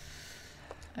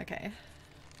 Okay.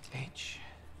 H.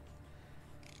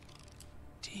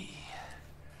 D.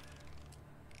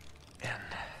 N.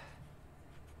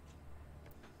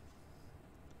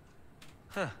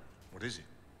 Huh. What is it?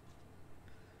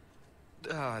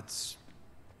 It's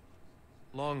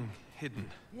long hidden.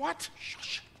 What?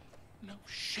 Shush. No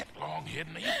shit, long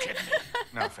hidden. Are you kidding me?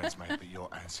 No offense, mate, but your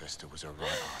ancestor was a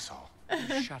right asshole.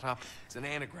 Shut up. It's an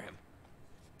anagram.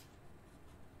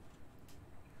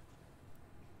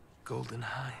 Golden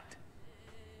Hind.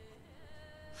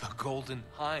 The Golden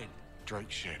Hind.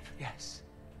 Drake's ship. Yes.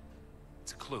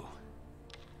 It's a clue.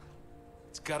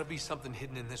 It's gotta be something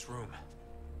hidden in this room.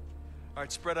 All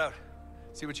right, spread out.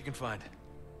 See what you can find.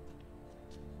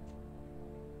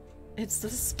 It's the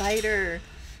spider.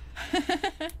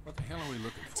 What the hell are we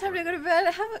looking for? Time to go to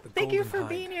bed. Thank you golden for hind.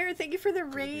 being here. Thank you for the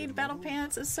raid, Battle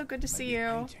Pants. It's so good to see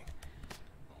you.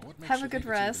 What makes Have you a good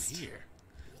think it's even rest. here?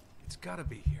 It's gotta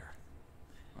be here.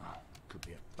 Well, could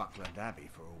be at Buckland Abbey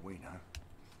for all we know.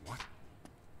 What?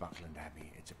 Buckland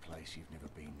Abbey, it's a place you've never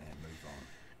been there. Move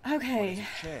on. Okay. Well, there's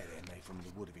a chair there made from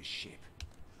the wood of his ship.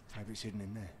 Maybe it's hidden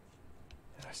in there.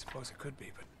 Yeah, I suppose it could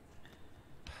be, but...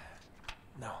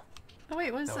 No. Oh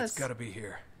wait, what is No, this? it's gotta be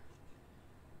here.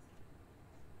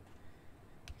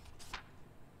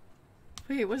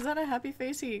 Wait, was that a happy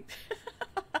face? He...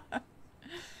 This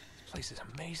place is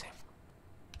amazing.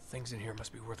 Things in here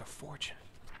must be worth a fortune.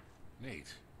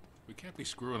 Nate, we can't be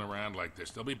screwing around like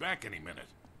this. They'll be back any minute.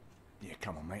 Yeah,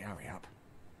 come on, mate, hurry up.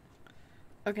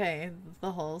 Okay,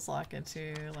 the holes lock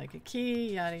into like a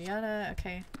key, yada yada.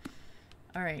 Okay.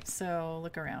 Alright, so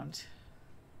look around.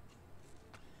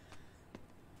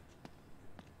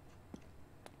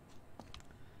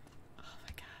 Oh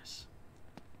my gosh.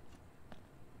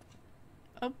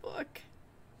 A book.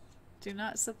 Do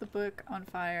not set the book on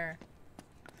fire.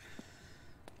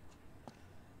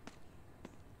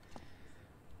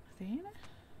 Thing?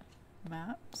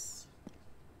 Maps.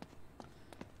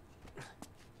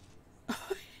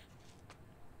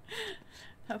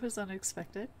 That was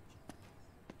unexpected.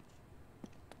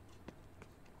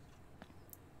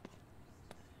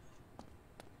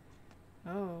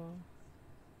 Oh.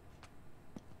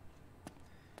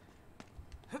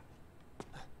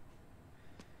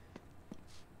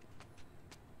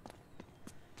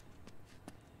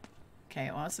 Okay,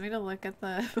 it wants me to look at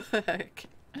the book.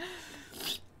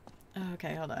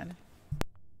 Okay, hold on.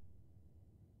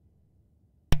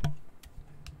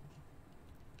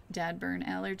 Dad burn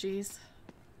allergies.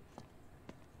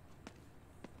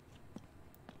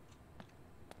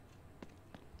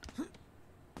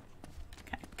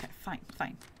 Okay,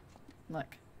 fine.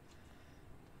 Look.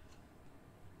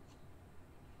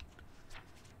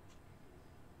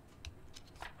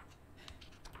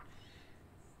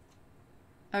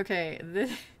 Okay, the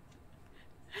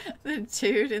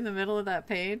dude in the middle of that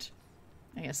page.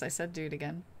 I guess I said dude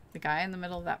again. The guy in the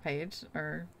middle of that page,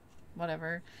 or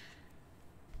whatever.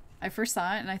 I first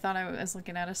saw it and I thought I was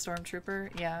looking at a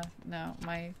stormtrooper. Yeah, no,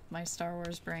 my Star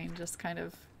Wars brain just kind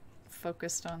of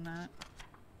focused on that.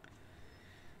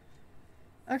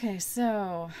 Okay,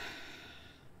 so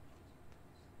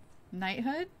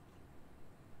knighthood,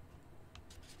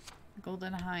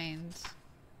 golden hind,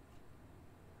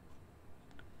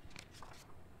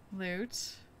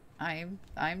 loot. I'm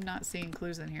not seeing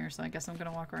clues in here, so I guess I'm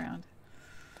gonna walk around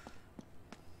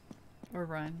or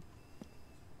run.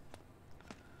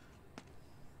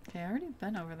 Okay, I already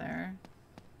been over there.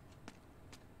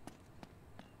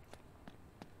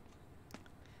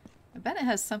 I bet it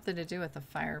has something to do with the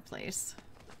fireplace.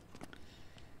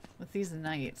 With these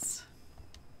knights.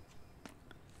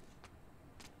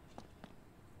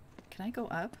 Can I go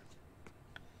up?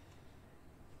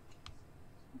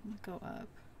 I'm gonna go up.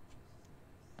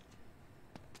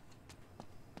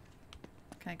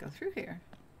 Can I go through here?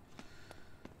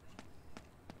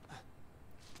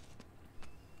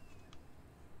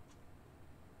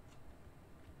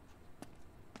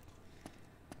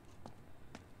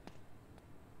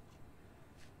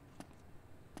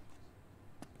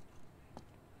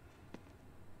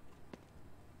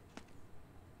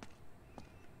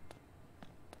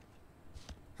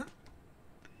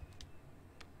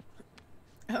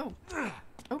 Oh,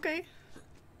 okay.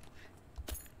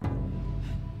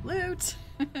 Loot!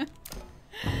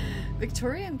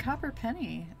 Victorian copper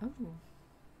penny. Oh.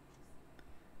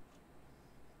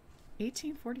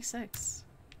 1846.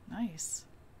 Nice.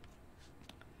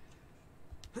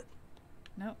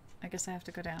 Nope, I guess I have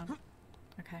to go down.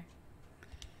 Okay.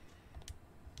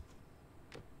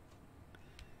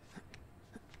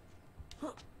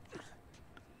 Whoa.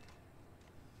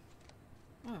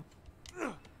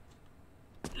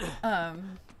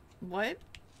 What?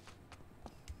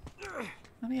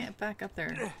 Let me get back up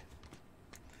there.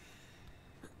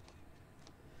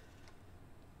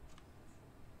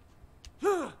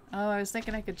 Oh, I was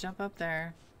thinking I could jump up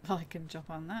there. Well, I can jump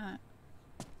on that.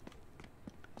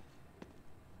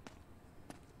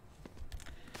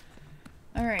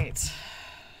 Alright.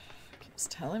 Keeps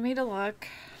telling me to look.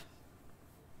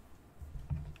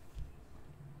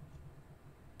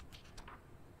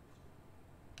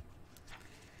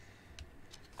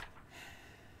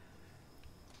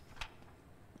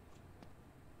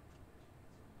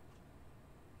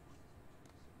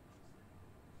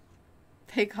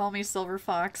 They call me Silver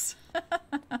Fox.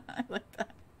 I like that.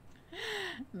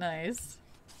 Nice.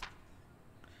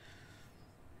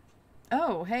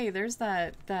 Oh, hey, there's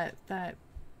that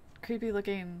creepy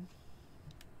looking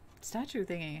statue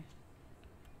thingy.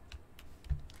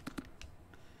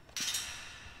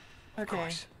 Of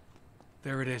course.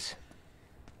 There it is.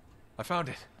 I found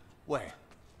it. Where?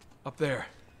 Up there.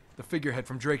 The figurehead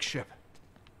from Drake's ship.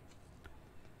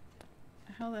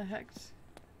 How the heck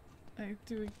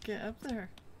do we get up there?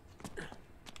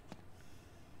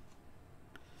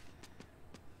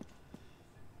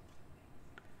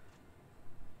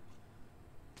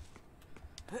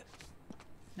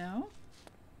 No?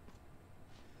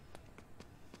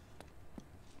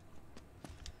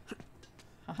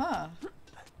 Haha.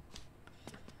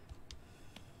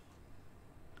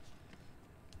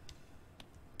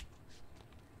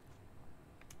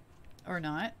 Or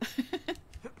not.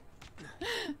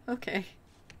 Okay.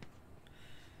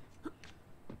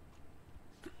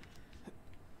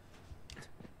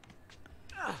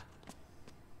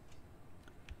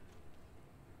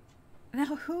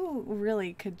 Now, who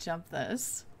really could jump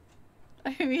this?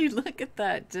 I mean, look at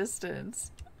that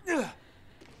distance.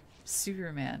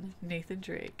 Superman, Nathan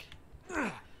Drake.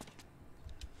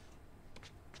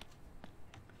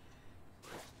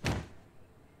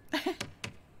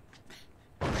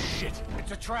 Shit,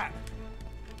 it's a trap.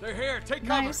 They're here, take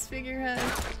cover. Nice figurehead.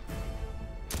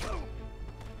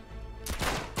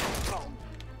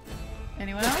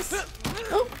 Anyone else?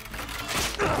 Oh.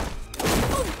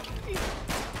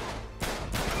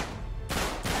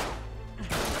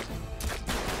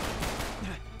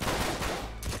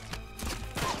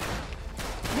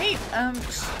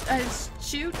 Hey,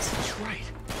 shoot. That's right.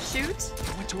 Shoot.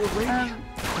 I went to a radio.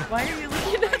 Why are you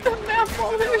looking at the map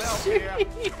while they're shooting?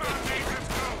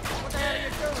 What the hell are you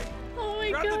doing? Oh my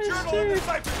Grab gosh, the journal dude. and the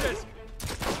cipher disc.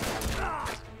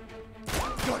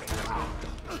 Got it.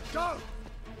 Go.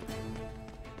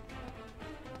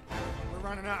 We're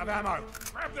running out of ammo.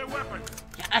 Grab their weapons.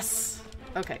 Yes!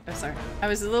 Okay, I'm sorry. I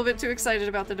was a little bit too excited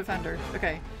about the defender.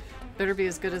 Okay. Better be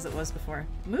as good as it was before.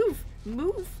 Move!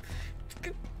 Move!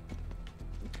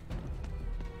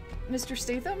 Mr.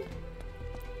 Statham?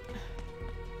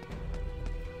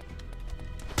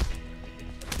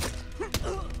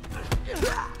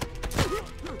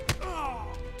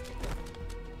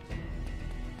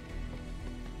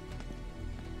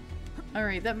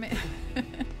 Alright, that may-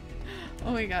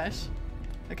 Oh my gosh.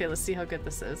 Okay, let's see how good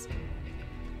this is.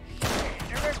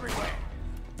 They're everywhere.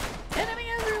 Enemy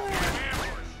everywhere!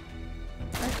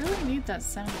 I really need that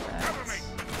sound effect.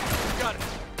 Got it.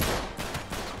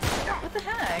 What the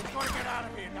heck? We're gonna get out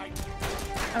of here, Knight.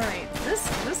 Alright, this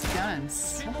gun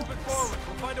sucks. Keep moving forward.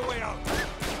 We'll find a way out.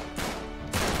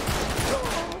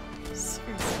 Seriously.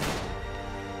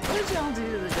 What did y'all do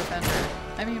to the defender?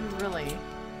 I mean, really.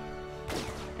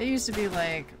 It used to be,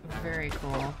 like, very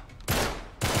cool.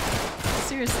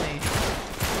 Seriously.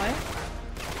 What?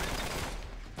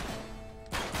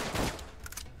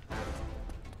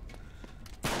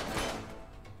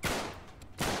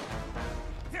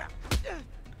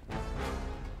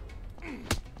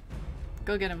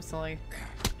 Go get him, Sully.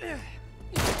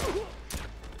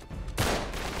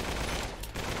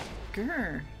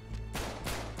 Grr.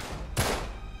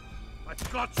 I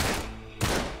got you.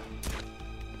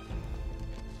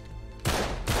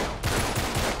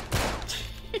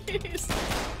 Jeez.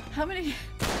 How many?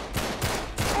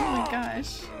 Oh my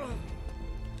gosh.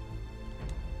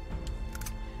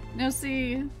 Now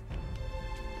see,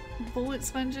 bullet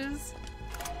sponges.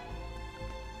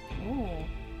 Oh.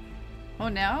 Oh,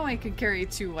 now I can carry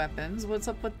 2 weapons. What's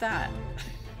up with that?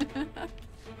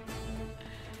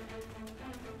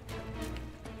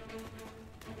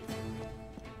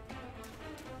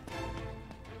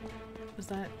 Was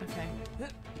that okay?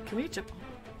 Can we jump?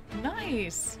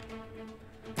 Nice.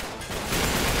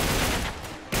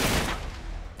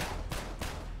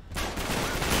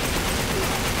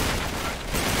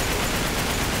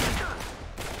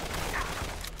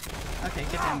 Okay,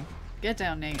 get down. Get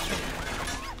down, Nate.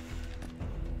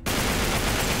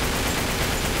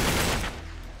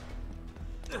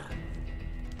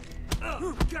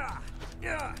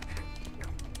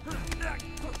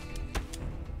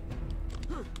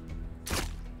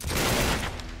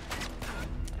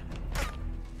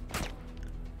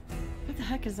 What the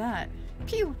heck is that?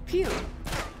 Pew, pew.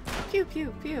 Pew,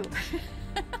 pew, pew.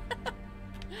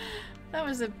 That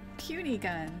was a puny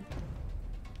gun.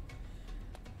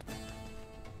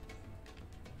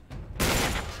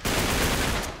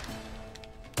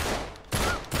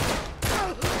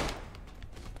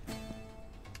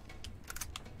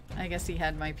 I guess he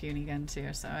had my puny gun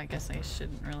too, so I guess I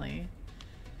shouldn't really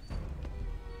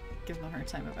give him a hard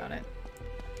time about it.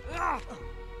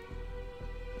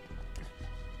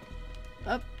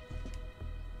 Up.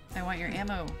 I want your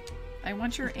ammo. I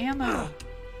want your ammo.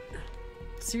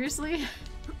 Seriously?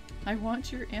 I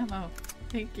want your ammo.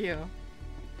 Thank you.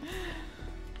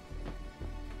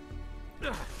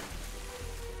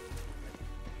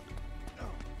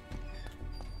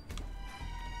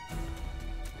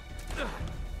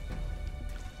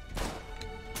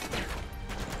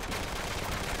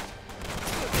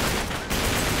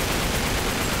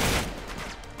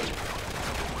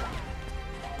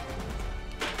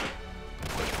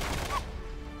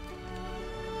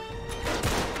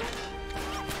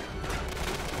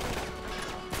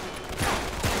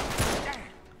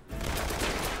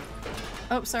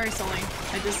 Oh, sorry, Sully.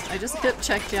 I just hip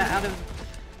checked you out of.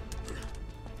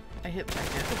 I hip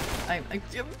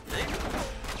checked you.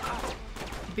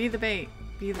 Be the bait.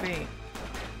 Be the bait.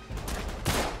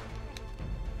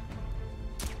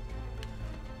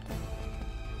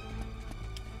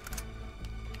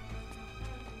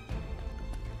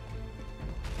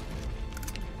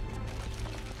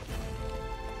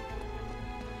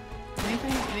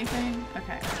 Anything?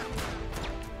 Okay.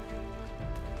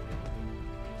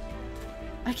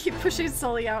 I keep pushing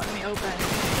Sully out in the open.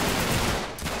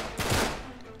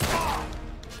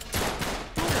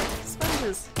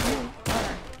 Sponges.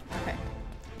 Water. Okay.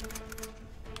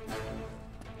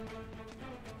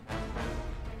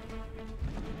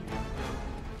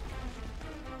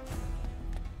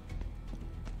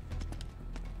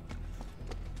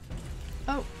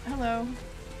 Oh, hello.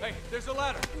 Hey, there's a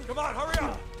ladder. Come on, hurry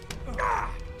up.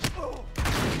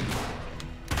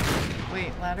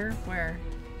 Wait, ladder? Where?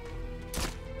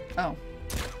 Oh.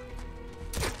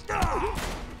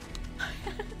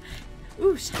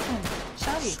 Ooh, shotgun.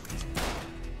 Shotty.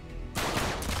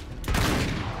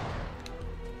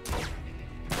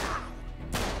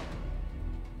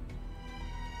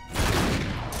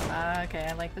 Okay,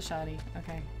 I like the shotty.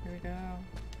 Okay, here we go.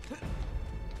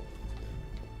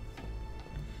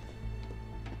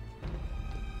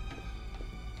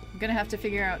 I'm gonna have to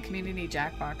figure out Community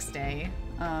Jackbox Day.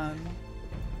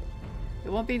 It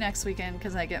won't be next weekend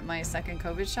because I get my second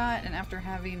COVID shot, and after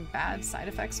having bad side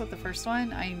effects with the first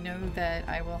one, I know that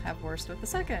I will have worse with the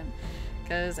second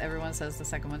because everyone says the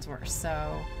second one's worse.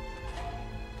 So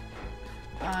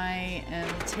I am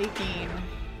taking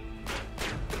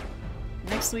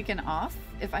next weekend off.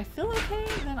 If I feel okay,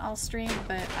 then I'll stream,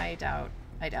 but I doubt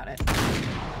it.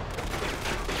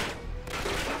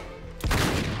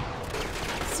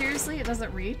 Seriously, it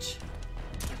doesn't reach?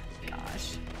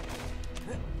 Gosh.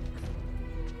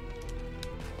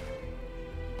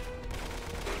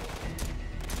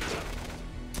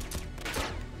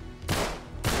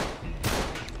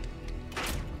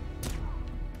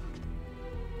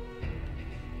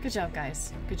 Good job,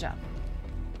 guys. Good job.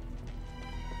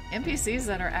 NPCs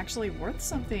that are actually worth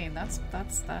something. That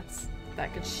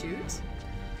could shoot.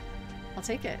 I'll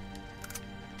take it.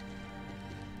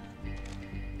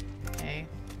 Okay.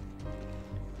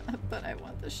 But I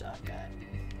want the shotgun.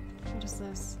 What is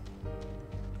this?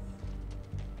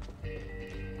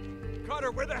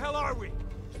 Carter, where the hell are we?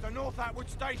 It's the North Atwood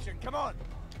Station. Come on.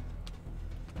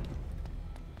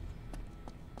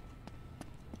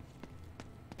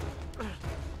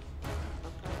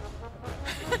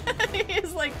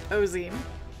 He's like posing.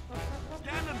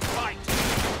 Stand and fight.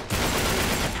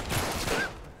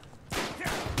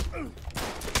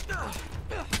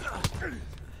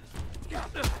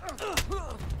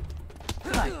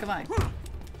 Come on.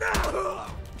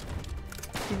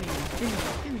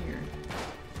 Give me your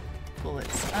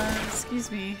bullets.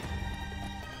 Excuse me.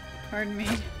 Pardon me.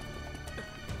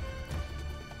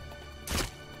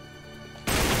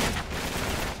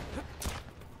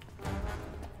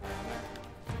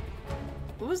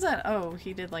 What was that? Oh,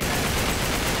 he did like a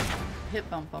hip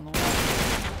bump on the wall.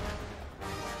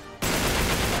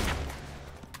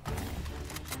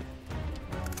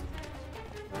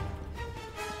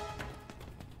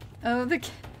 Oh,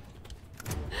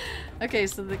 okay,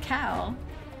 so the cow.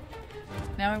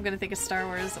 Now I'm gonna think of Star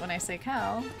Wars when I say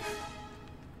cow.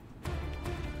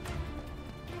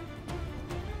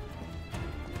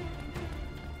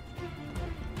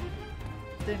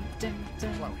 Dun, dun,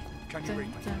 dun, Chloe, can you dun, read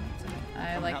me? dun, dun.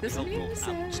 I like Out this the old North music.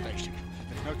 Atwood Station.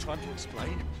 There's no time to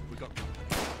explain. We got company.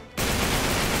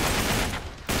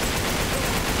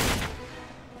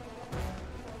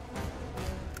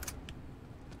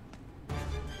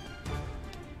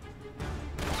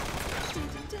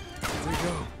 Here we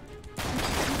go.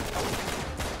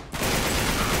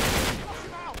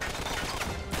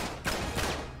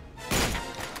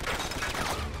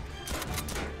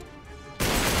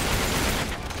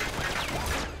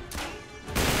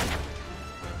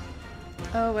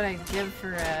 Oh, what I'd give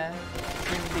for a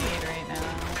grenade right now.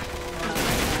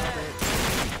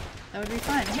 That would be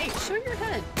fun. Hey, show your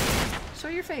head. Show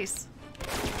your face.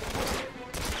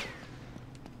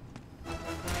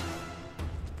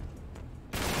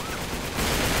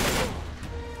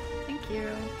 Thank you.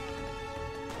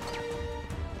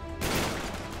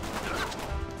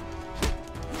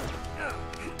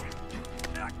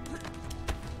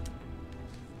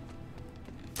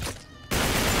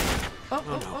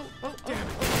 Oh.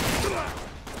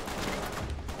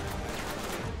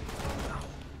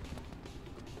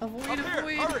 Avoid,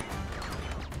 avoid. Hurry.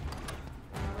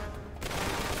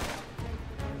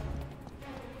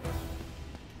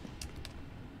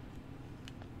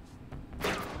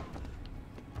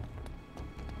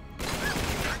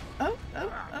 Oh.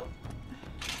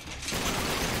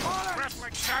 Rest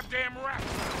like goddamn rat.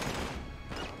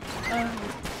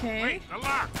 Okay. Wait, the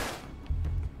lock.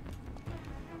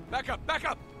 Back up, back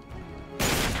up.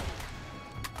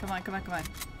 Come on. Oh my gosh.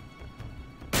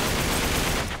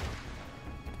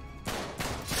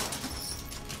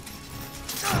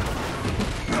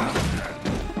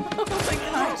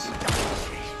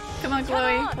 Come on,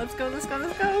 Chloe. Let's go. Get in!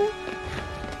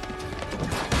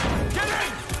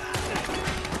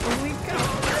 Oh my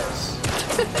gosh.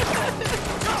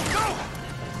 Go!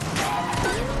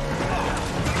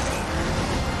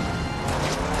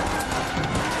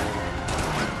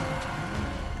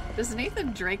 Does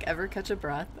Nathan Drake ever catch a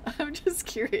breath? I'm just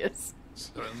curious.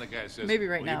 So then the guy says, Maybe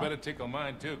right well, now. you better tickle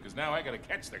mine too, because now I gotta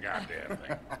catch the goddamn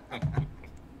thing.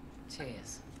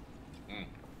 Cheers.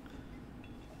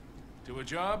 Do a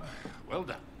job, well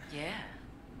done. Yeah.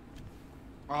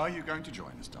 Are you going to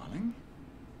join us, darling?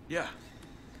 Yeah.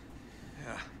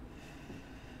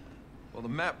 Well, the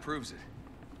map proves it.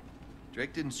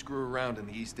 Drake didn't screw around in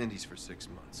the East Indies for 6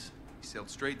 months. He sailed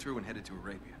straight through and headed to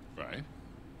Arabia. Right.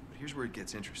 But here's where it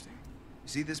gets interesting. You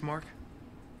see this mark?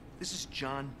 This is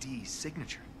John Dee's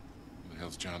signature. Who the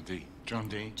hell's John Dee? John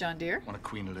Dee? John Deere? One of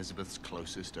Queen Elizabeth's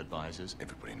closest advisors.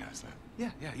 Everybody knows that.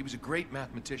 Yeah, he was a great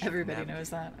mathematician. Everybody knows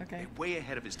that, okay. Way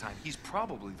ahead of his time. He's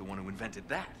probably the one who invented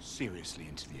that. Seriously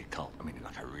into the occult. I mean,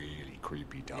 like a really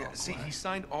creepy dark See, way. he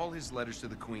signed all his letters to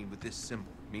the Queen with this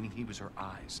symbol, meaning he was her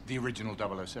eyes. The original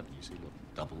 007, you see,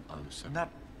 look. 007.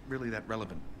 Not really that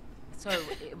relevant. So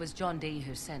it was John Dee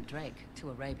who sent Drake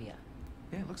to Arabia.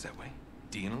 Yeah, it looks that way.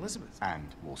 Dee and Elizabeth. And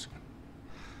Walsingham.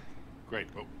 Great,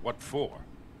 but what for?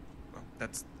 Well,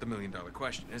 that's the million-dollar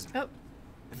question, isn't it? Oh,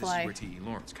 And fly. this is where T.E.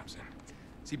 Lawrence comes in.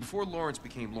 See, before Lawrence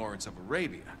became Lawrence of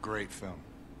Arabia, Great film.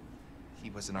 he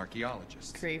was an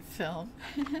archaeologist. Great film.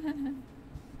 Even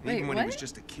Wait, when he what? was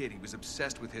just a kid, he was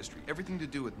obsessed with history, everything to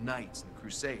do with knights and the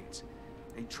Crusades.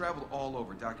 And he traveled all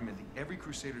over, documenting every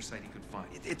Crusader site he could find.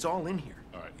 It's all in here.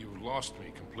 All right, you lost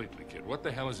me completely, kid. What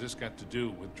the hell has this got to do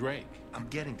with Drake? I'm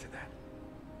getting to that.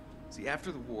 See,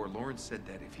 after the war, Lawrence said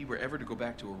that if he were ever to go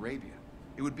back to Arabia,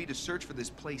 it would be to search for this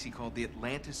place he called the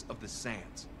Atlantis of the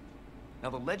Sands. Now,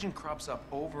 the legend crops up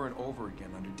over and over again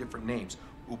under different names.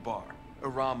 Ubar,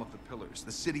 Aram of the Pillars,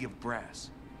 the City of Brass.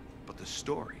 But the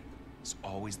story is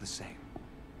always the same.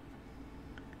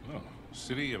 Oh,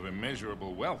 city of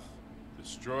immeasurable wealth.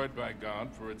 Destroyed by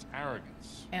God for its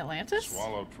arrogance. Atlantis?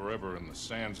 Swallowed forever in the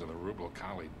sands of the Rubel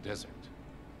Khali Desert.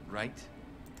 Right?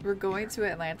 We're going to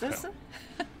Atlantis?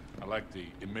 I like the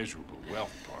immeasurable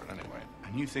wealth part, anyway.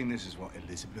 And you think this is what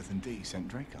Elizabeth and Dee sent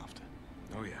Drake after?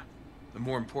 Oh, yeah. And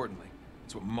more importantly,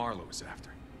 it's what Marlowe is after.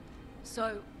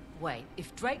 So, wait,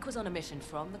 if Drake was on a mission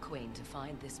from the Queen to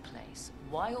find this place,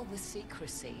 why all this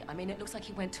secrecy? I mean, it looks like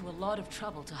he went to a lot of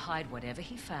trouble to hide whatever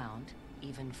he found,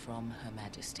 even from Her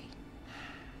Majesty.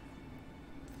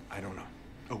 I don't know.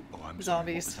 Oh, I'm Zombies.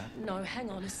 sorry. What was that? No, hang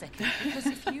on a second. Because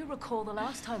if you recall, the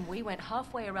last time we went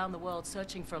halfway around the world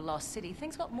searching for a lost city,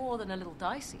 things got more than a little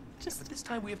dicey. But this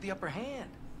time we have the upper hand.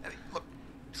 I mean, look,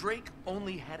 Drake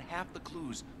only had half the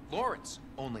clues. Lawrence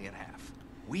only had half.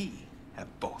 We have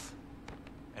both.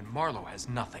 And Marlowe has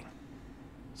nothing.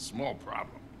 Small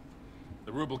problem.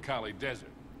 The Rubel Khali Desert,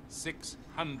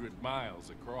 600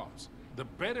 miles across. The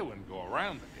Bedouin go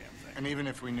around the damn thing. And even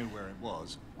if we knew where it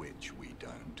was, which we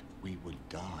don't, we would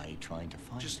die trying to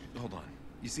find Just it. hold on.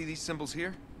 You see these symbols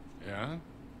here? Yeah?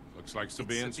 Looks like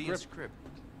Sabaean script.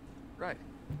 Right.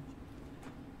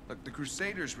 Look, the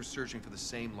Crusaders were searching for the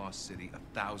same lost city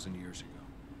 1,000 years ago.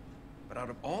 But out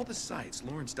of all the sites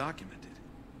Lawrence documented,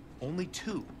 only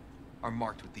 2 are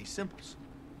marked with these symbols.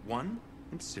 One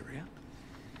in Syria,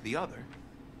 the other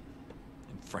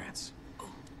in France.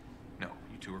 No,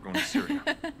 you 2 are going to Syria.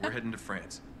 We're heading to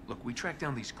France. Look, we track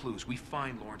down these clues. We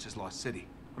find Lawrence's lost city.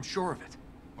 I'm sure of it.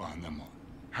 Well, and then what?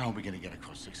 How are we going to get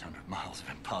across 600 miles of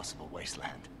impassable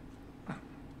wasteland?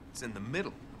 It's in the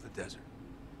middle of the desert.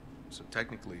 So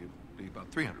technically, it'd be about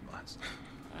 300 miles.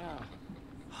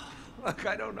 Look,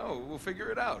 I don't know. We'll figure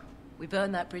it out. We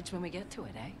burn that bridge when we get to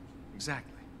it, eh?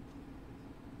 Exactly.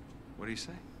 What do you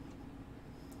say?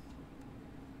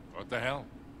 What the hell?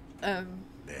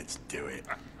 Let's do it.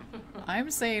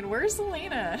 I'm saying, where's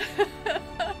Elena?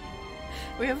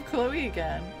 We have Chloe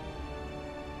again.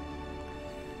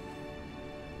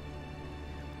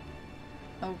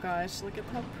 Oh gosh, look at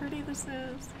how pretty this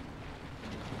is.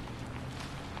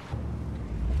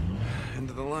 End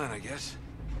of the line, I guess.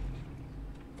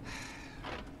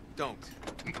 Don't.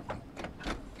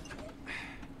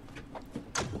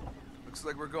 Looks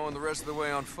like we're going the rest of the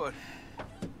way on foot.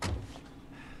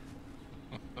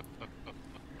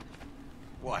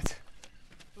 What?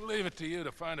 Leave it to you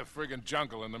to find a friggin'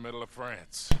 jungle in the middle of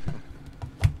France.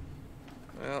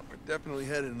 Well, we're definitely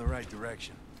headed in the right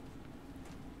direction.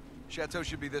 Chateau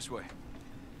should be this way.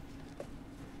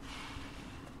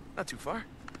 Not too far.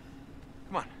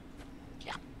 Come on.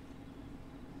 Yeah.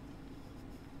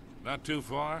 Not too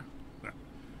far?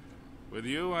 With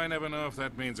you, I never know if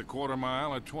that means a quarter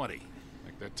mile or 20.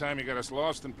 Like that time you got us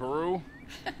lost in Peru?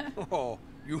 Oh,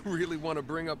 you really want to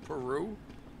bring up Peru?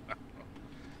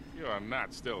 You are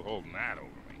not still holding that over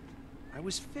me. I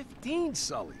was 15,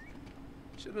 Sully.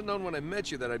 Should have known when I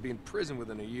met you that I'd be in prison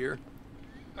within a year.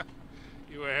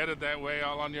 You were headed that way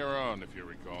all on your own, if you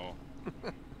recall.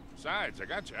 Besides, I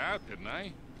got you out, didn't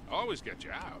I? Always get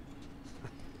you out.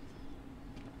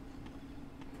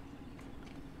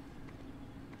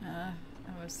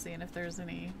 I was seeing if there's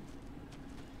any...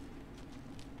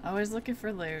 Always looking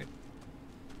for loot.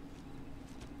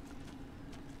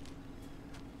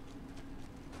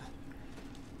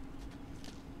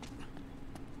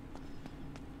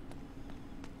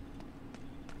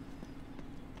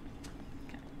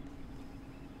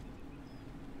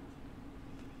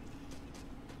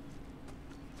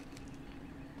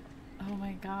 Oh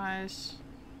my gosh.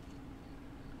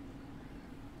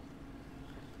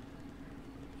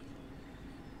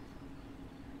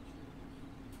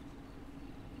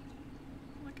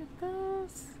 Look at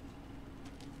this.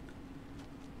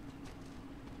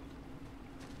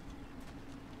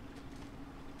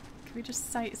 Can we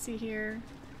just sightsee here?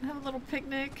 Have a little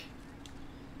picnic?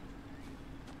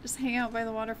 Just hang out by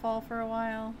the waterfall for a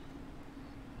while?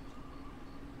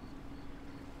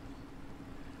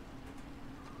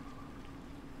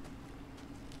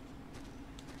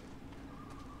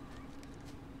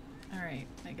 Alright,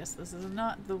 I guess this is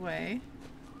not the way.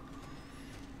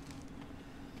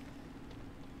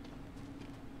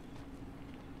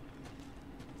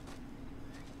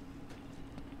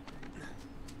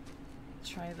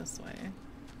 Try this way.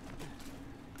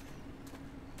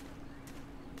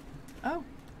 Oh!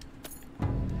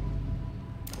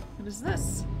 What is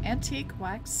this? Antique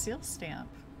wax seal stamp.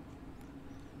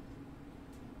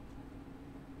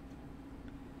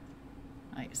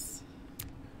 Nice.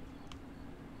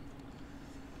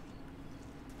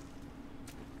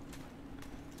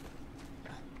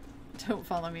 Don't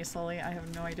follow me slowly. I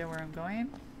have no idea where I'm going.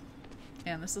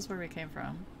 And this is where we came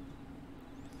from.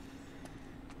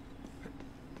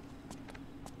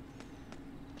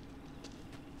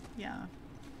 Yeah.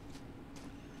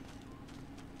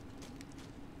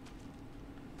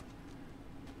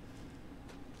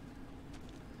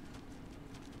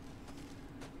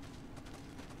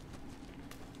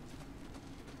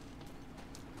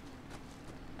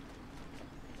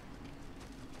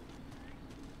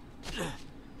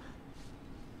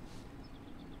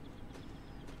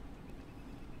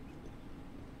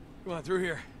 Come on, through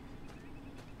here.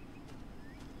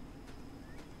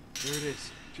 There it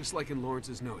is, just like in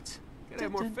Lawrence's notes. Gotta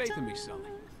have more faith in me, Sully.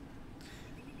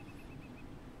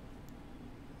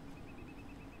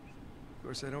 Of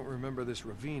course, I don't remember this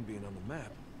ravine being on the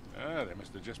map. Ah, they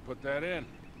must have just put that in.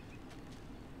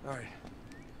 All right.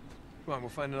 Come on, we'll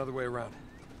find another way around.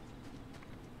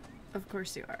 Of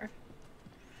course you are.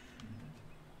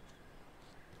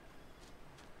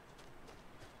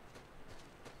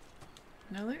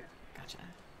 No loot? Gotcha.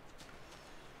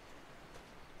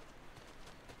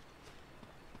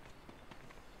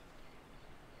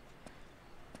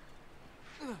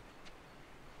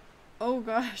 Oh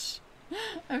gosh.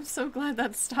 I'm so glad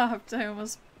that stopped. I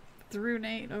almost threw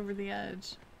Nate over the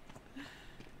edge.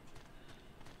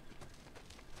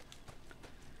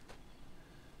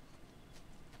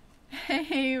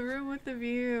 Hey, room with the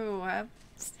view.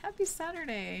 Happy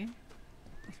Saturday.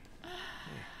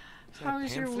 How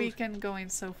is your weekend going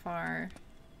so far?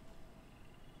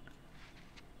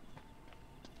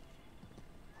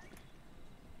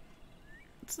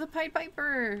 It's the Pied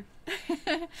Piper.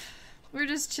 We're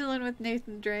just chilling with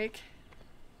Nathan Drake.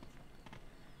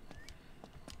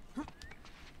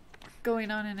 Going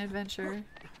on an adventure.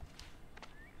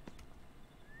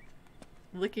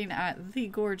 looking at the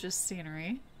gorgeous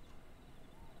scenery.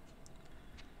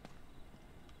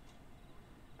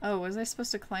 Oh, was I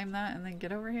supposed to climb that and then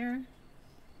get over here?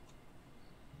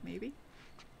 Maybe?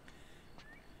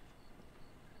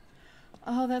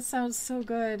 Oh, that sounds so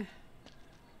good.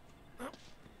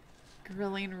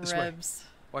 Grilling This ribs. way.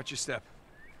 Watch your step.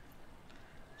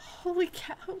 Holy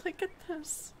cow, look at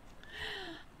this.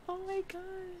 Oh my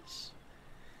gosh.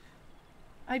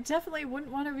 I definitely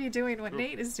wouldn't want to be doing what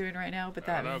Nate is doing right now, but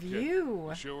that view.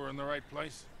 You sure we're in the right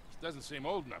place? This doesn't seem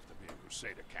old enough to be a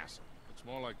Crusader castle. Looks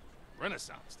more like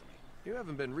Renaissance to me. You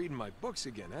haven't been reading my books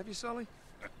again, have you, Sully?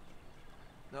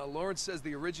 Now, Lawrence says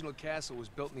the original castle was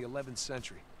built in the 11th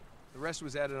century. The rest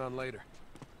was added on later.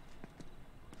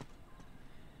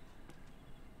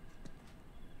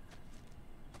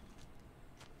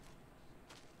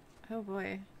 Oh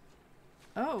boy.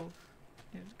 Oh,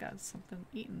 it's got something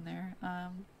eaten there.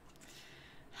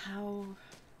 How?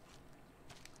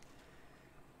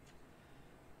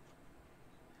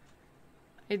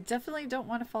 I definitely don't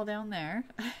want to fall down there.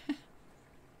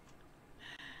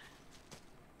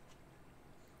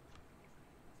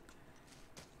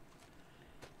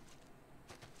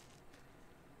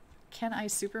 Can I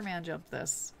Superman jump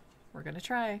this? We're gonna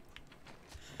try.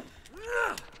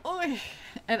 Oh,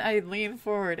 and I lean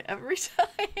forward every time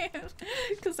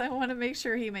because I want to make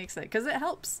sure he makes it. Because it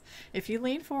helps. If you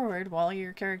lean forward while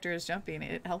your character is jumping,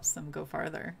 it helps them go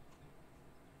farther.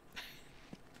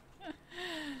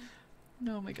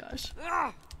 Oh my gosh.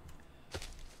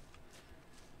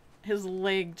 His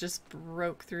leg just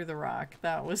broke through the rock.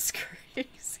 That was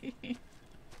crazy.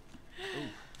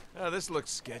 Oh, this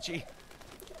looks sketchy.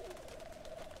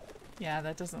 Yeah,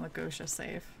 that doesn't look OSHA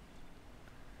safe.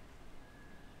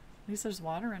 At least there's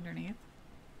water underneath.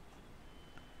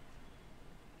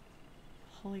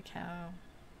 Holy cow.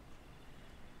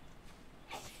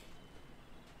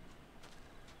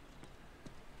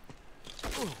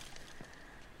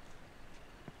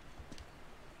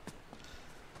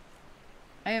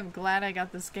 I am glad I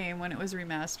got this game when it was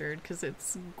remastered because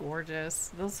it's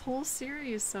gorgeous. This whole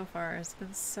series so far has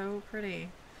been so pretty.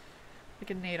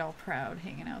 Look at Nate all proud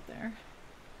hanging out there.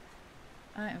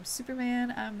 I am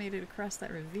Superman. I made it across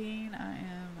that ravine. I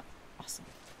am awesome.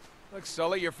 Look,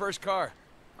 Sully, your first car.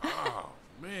 Oh,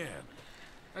 man.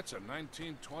 That's a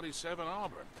 1927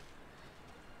 Auburn.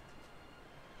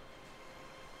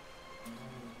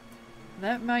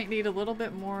 That might need a little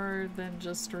bit more than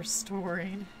just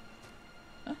restoring.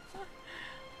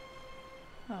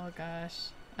 Oh gosh.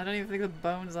 I don't even think the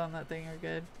bones on that thing are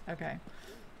good. Okay.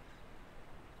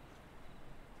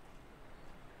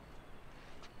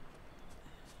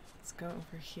 Let's go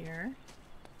over here.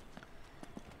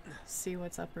 See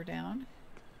what's up or down.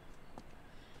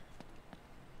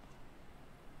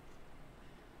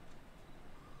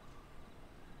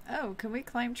 Oh, can we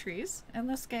climb trees in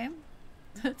this game?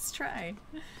 Let's try.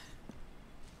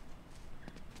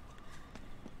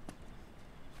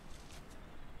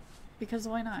 Because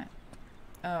why not?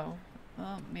 Oh,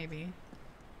 well, maybe.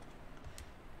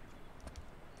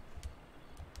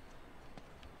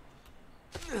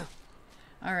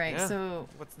 Alright, Yeah? so...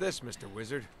 What's this, Mr.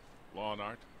 Wizard? Law and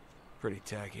art. Pretty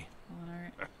tacky.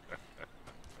 Alright.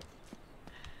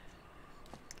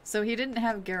 So he didn't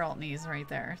have Geralt knees right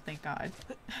there, thank God.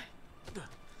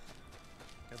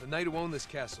 Now, the knight who owned this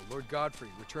castle, Lord Godfrey,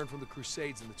 returned from the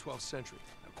Crusades in the 12th century.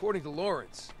 According to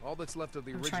Lawrence, all that's left of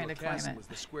the original castle is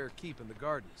the square keep and the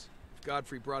gardens. If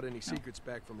Godfrey brought any secrets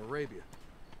back from Arabia,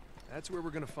 that's where we're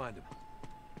gonna find him.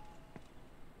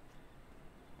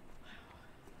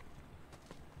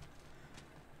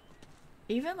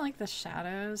 Even like the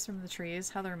shadows from the trees,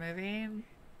 how they're moving,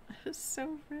 is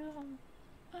so real.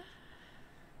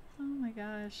 Oh my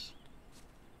gosh.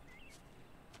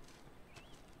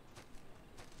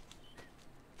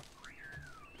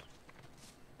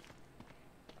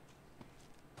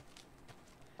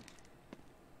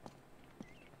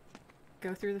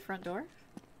 Go through the front door?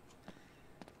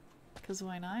 Because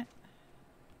why not?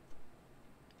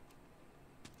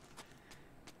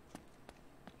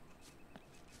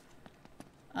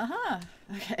 Aha!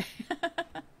 Okay.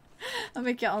 I'll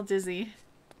make you all dizzy.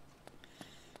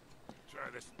 Try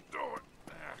this door.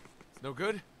 It's no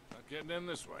good? Not getting in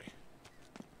this way.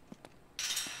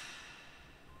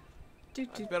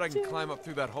 I bet I can climb up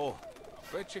through that hole.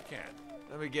 Bet you can.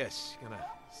 Let me guess. Gonna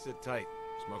sit tight.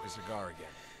 Smoke a cigar again.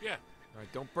 Yeah. Alright,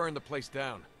 don't burn the place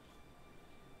down.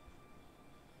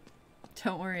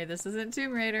 Don't worry, this isn't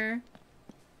Tomb Raider.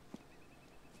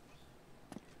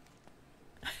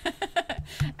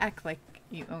 Act like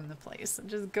you own the place and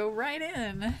just go right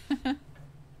in.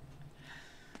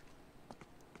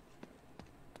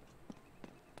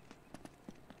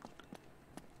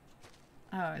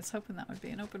 I was hoping that would be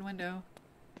an open window.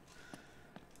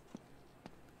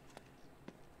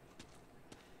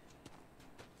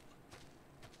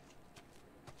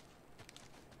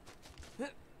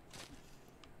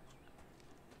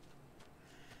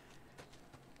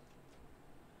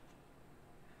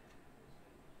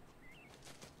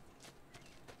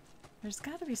 There's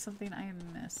got to be something I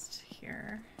missed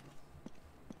here.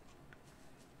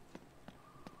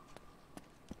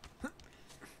 Can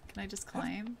I just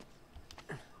climb?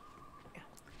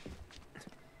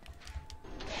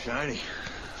 Shiny.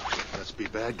 Must be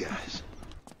bad guys.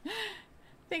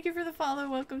 Thank you for the follow.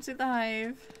 Welcome to the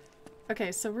hive.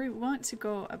 Okay, so we want to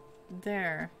go up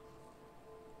there.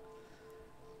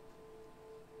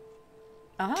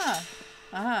 Aha!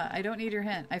 Aha, I don't need your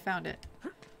hint. I found it.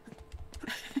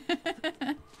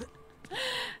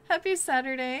 Happy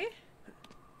Saturday.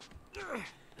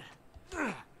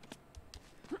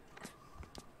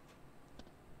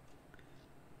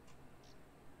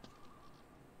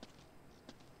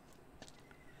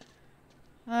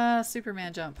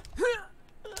 Superman jump.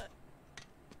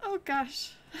 Oh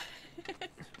gosh. What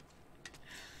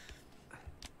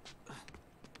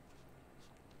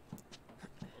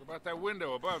about that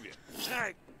window above you?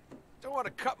 I don't want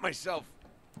to cut myself.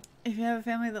 If you have a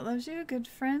family that loves you, good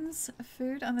friends,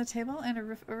 food on the table, and a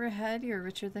roof overhead, you're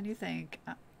richer than you think.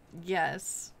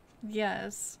 Yes.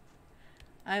 Yes.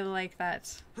 I like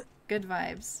that. Good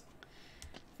vibes.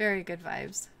 Very good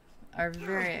vibes are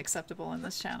very acceptable in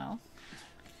this channel.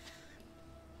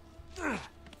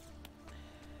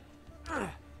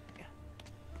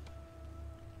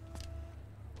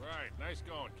 Right, nice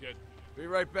going, kid. Be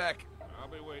right back. I'll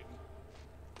be waiting.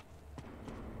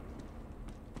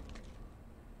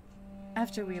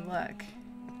 After we look.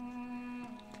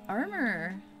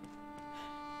 Armor.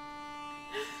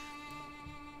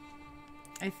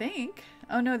 I think.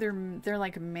 Oh no, they're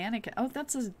like mannequin. Oh,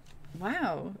 that's a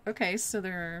wow. Okay, so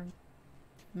they're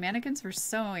mannequins for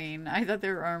sewing. I thought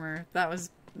they were armor. That was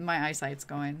my eyesight's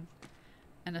going.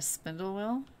 And a spindle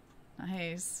wheel.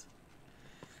 Nice.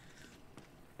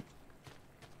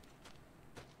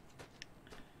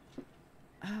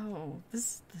 Oh,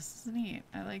 this is neat.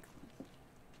 I like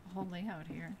the whole layout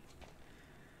here.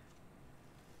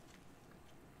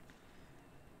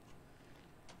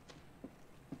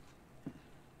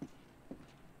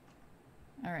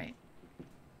 All right.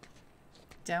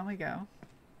 Down we go.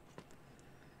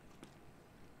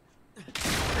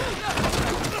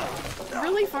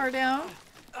 Really far down.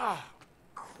 Oh,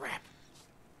 crap.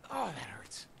 Oh, that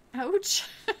hurts. Ouch.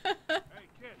 Hey,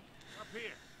 kid, up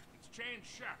here. It's chained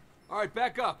shut. All right,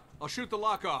 back up. I'll shoot the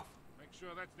lock off. Make sure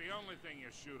that's the only thing you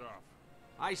shoot off.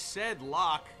 I said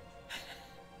lock.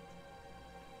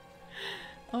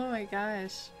 Oh my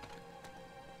gosh.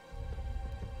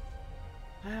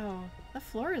 Wow, the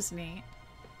floor is neat.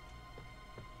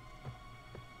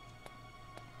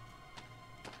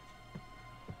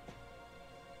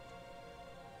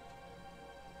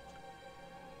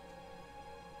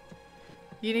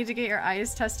 You need to get your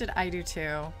eyes tested. I do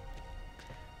too.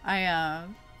 I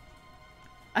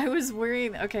was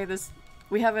worried. Okay,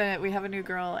 we have a new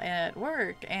girl at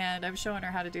work, and I'm showing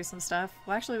her how to do some stuff.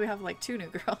 Well, actually, we have like 2 new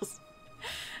girls.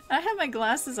 I have my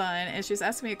glasses on, and she's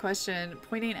asking me a question,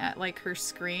 pointing at like her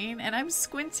screen, and I'm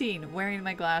squinting, wearing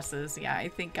my glasses. Yeah, I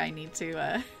think I need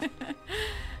to.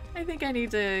 I think I need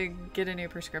to get a new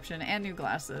prescription and new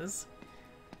glasses.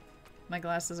 My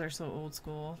glasses are so old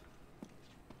school.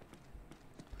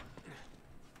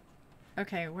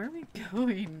 Okay, where are we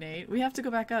going, Nate? We have to go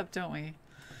back up, don't we?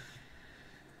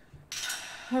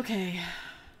 Okay.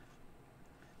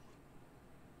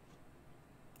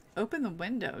 Open the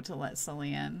window to let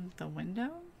Sully in. The window?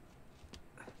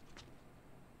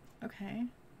 Okay.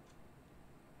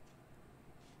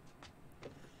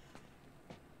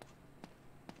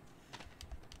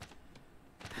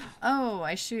 Oh,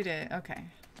 I shoot it. Okay.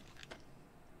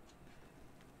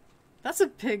 That's a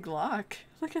big lock.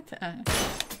 Look at that.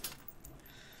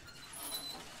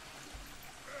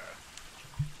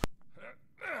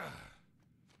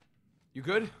 You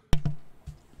good?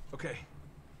 Okay.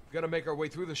 We gotta make our way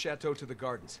through the chateau to the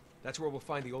gardens. That's where we'll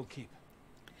find the old keep.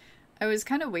 I was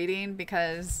kind of waiting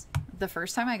because the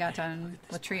first time I got done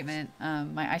with treatment,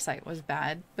 my eyesight was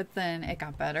bad, but then it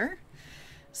got better.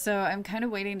 So I'm kind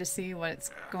of waiting to see what's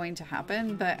going to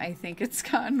happen, but I think it's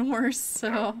gotten worse,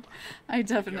 so I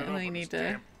definitely need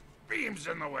to... Beams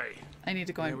in the way. I need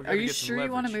to go in. Are you sure you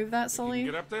want to move that, Sully?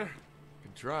 Get up there?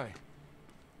 Can try.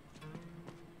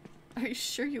 Are you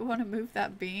sure you want to move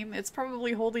that beam? It's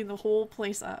probably holding the whole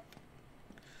place up.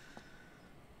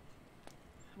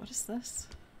 What is this?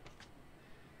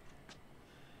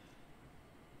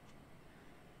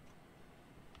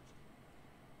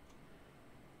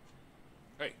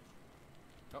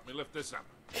 lift this up.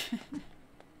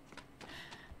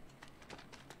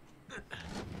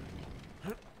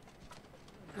 There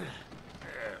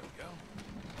we go.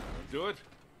 Do it.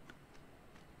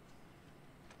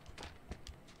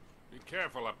 Be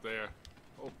careful up there.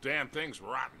 Whole damn thing's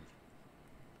rotten.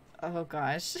 Oh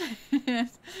gosh.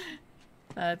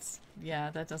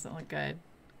 That doesn't look good.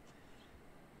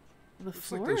 The Looks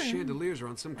floor. like those chandeliers are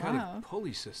on some kind of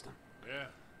pulley system. Yeah,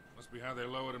 must be how they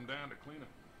lowered them down to clean them.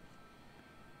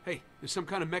 Hey, there's some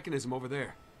kind of mechanism over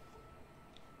there.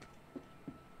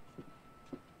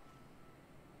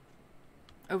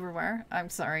 Over where? I'm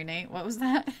sorry, Nate. What was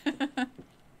that? I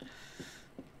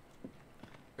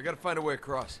gotta find a way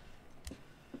across.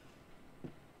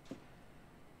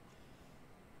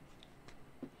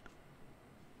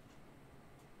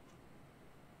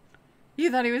 You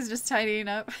thought he was just tidying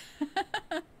up?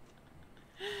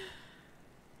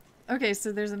 Okay,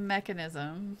 so there's a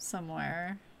mechanism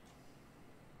somewhere.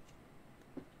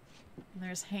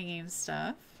 There's hanging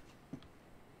stuff.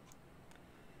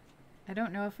 I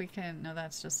don't know if we can... No,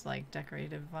 that's just like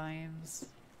decorative vines.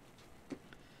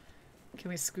 Can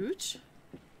we scooch?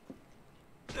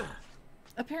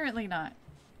 Apparently not.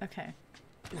 Okay.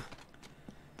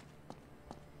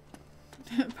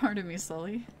 Pardon me,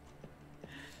 Sully.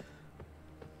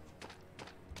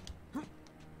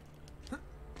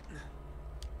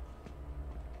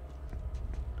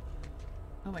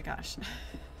 Oh my gosh.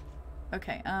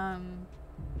 Okay,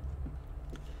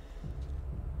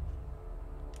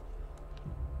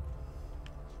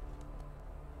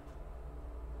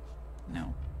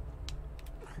 no.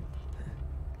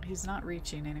 He's not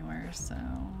reaching anywhere, so...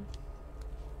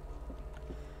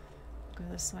 Go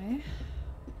this way.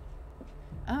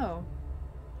 Oh.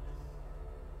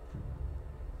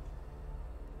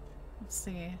 Let's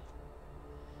see.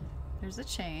 There's a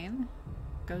chain.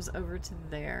 Goes over to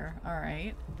there.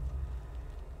 Alright.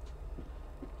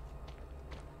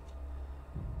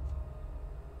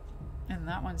 And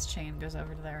that one's chain goes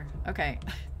over to there. Okay.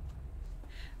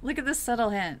 Look at this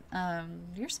subtle hint.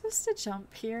 You're supposed to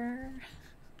jump here.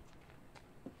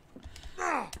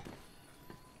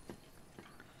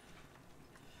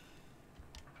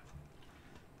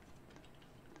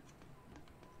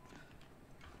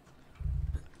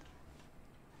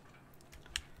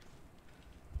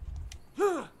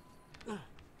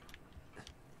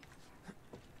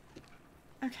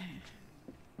 Okay.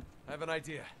 I have an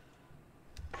idea.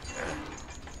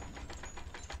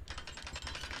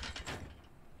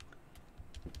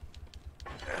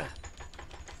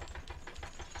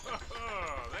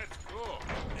 That's cool.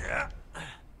 Yeah.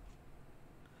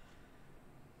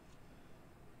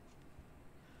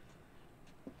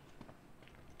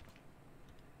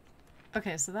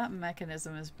 Okay, so that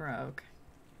mechanism is broke.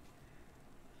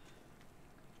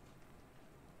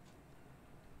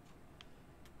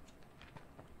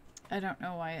 I don't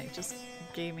know why it just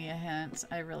gave me a hint.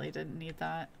 I really didn't need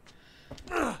that.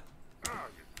 Oh, you're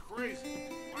crazy.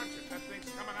 Watch it. That thing's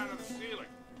coming out of the ceiling.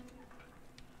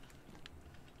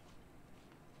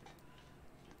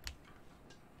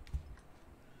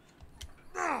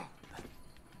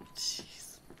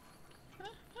 Jeez.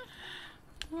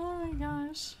 Oh my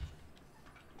gosh.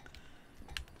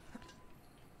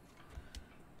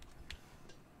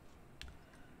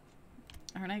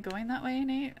 Aren't I going that way,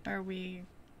 Nate? Are we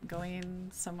going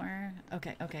somewhere?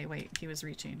 Okay, okay, wait. He was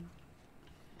reaching.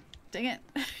 Dang it.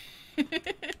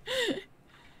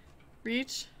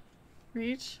 Reach.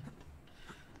 Reach.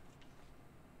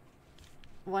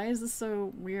 Why is this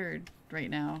so weird right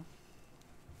now?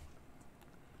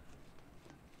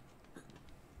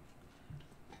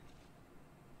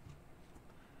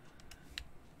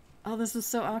 Oh, this is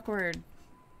so awkward.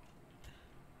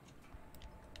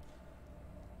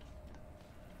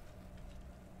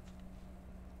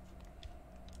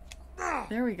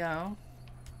 There we go.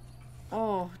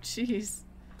 Oh, jeez.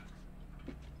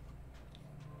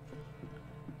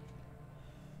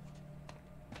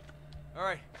 All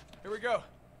right, here we go.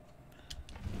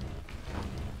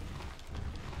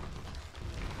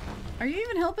 Are you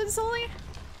even helping, Sully?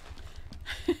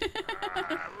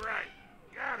 Right.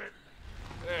 Got it.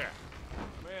 There.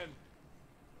 I'm in.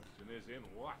 Question is, in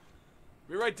what?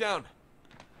 Be right down.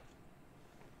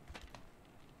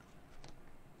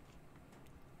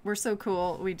 We're so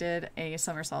cool, we did a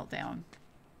somersault down.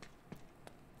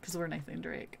 Because we're Nathan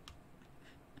Drake.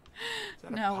 Is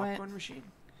that a Now popcorn what? machine?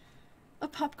 A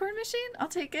popcorn machine? I'll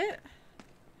take it.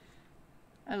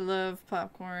 I love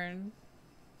popcorn.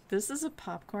 This is a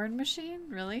popcorn machine?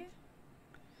 Really?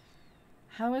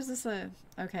 How is this a...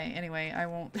 Okay, anyway, I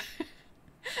won't...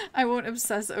 I won't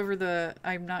obsess over the...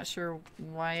 I'm not sure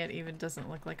why it even doesn't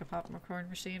look like a popcorn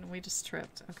machine. We just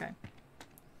tripped. Okay.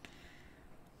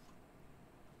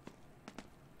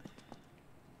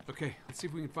 Okay, let's see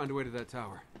if we can find a way to that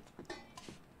tower.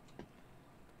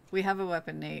 We have a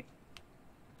weapon, Nate.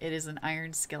 It is an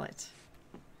iron skillet.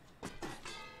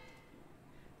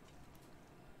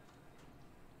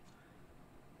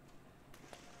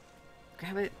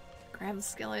 Grab it. Grab the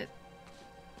skillet.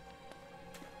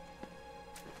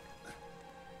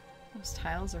 Those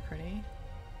tiles are pretty.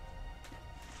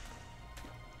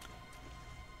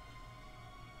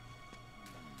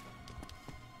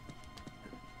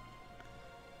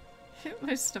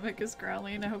 My stomach is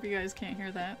growling. I hope you guys can't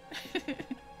hear that.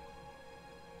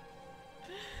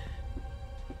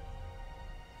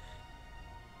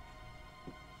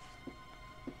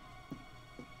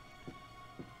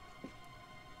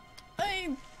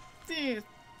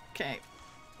 Okay.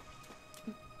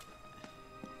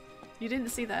 You didn't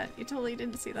see that. You totally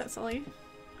didn't see that, Sully.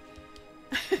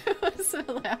 What's so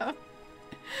loud?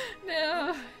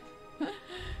 No.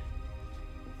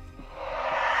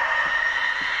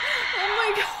 Oh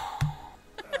my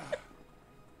god.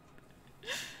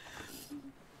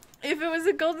 If it was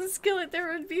a golden skillet,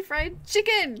 there would be fried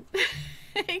chicken.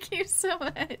 Thank you so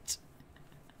much.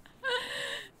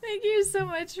 Thank you so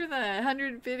much for that.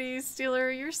 100 biddies,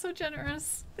 Steeler. You're so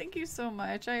generous. Thank you so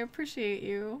much. I appreciate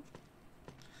you.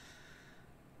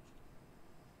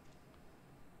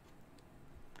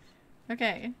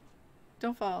 Okay.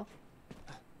 Don't fall.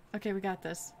 Okay, we got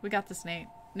this. We got this, Nate.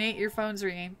 Nate, your phone's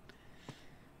ringing.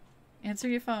 Answer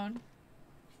your phone.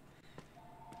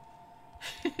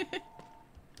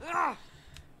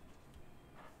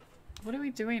 What are we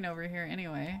doing over here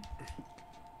anyway?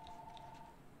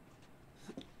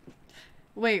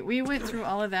 Wait, we went through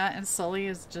all of that and Sully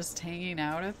is just hanging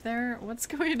out up there? What's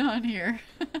going on here?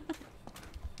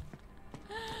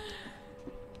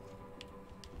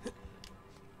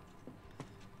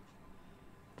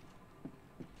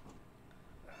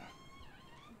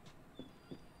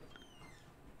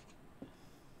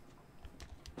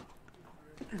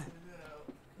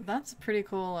 That's a pretty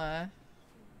cool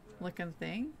looking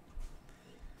thing.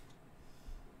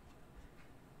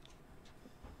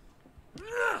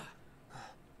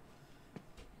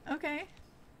 Okay.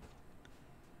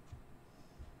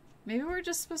 Maybe we're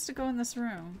just supposed to go in this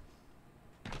room.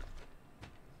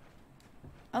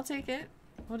 I'll take it.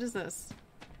 What is this?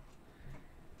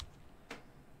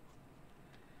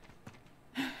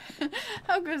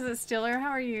 How goes it, Steeler? How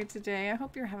are you today? I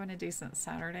hope you're having a decent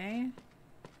Saturday.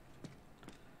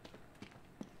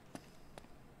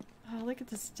 Oh, look at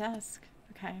this desk.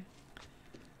 Okay.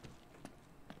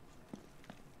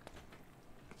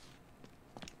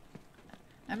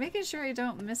 I'm making sure I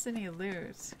don't miss any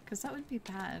loot, because that would be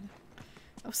bad.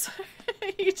 Oh, sorry.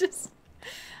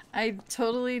 I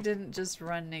totally didn't just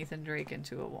run Nathan Drake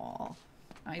into a wall.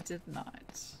 I did not.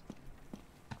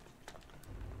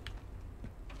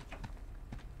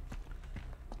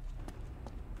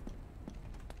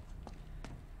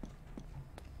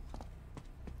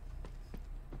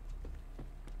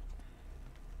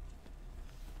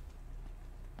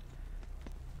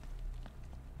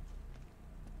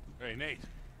 Hey, Nate.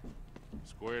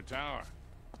 Square Tower.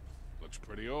 Looks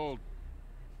pretty old.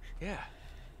 Yeah.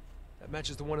 That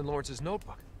matches the one in Lawrence's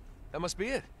notebook. That must be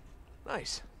it.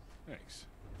 Nice. Thanks.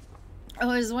 Oh,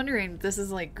 I was wondering, this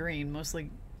is like green,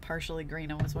 mostly partially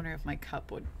green. I was wondering if my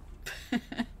cup would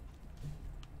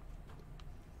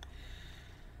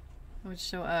would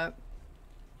show up.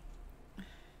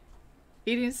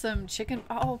 Eating some chicken.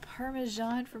 Oh,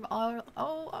 Parmesan from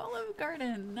Olive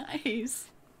Garden. Nice.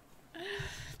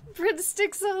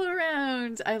 Breadsticks all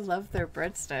around. I love their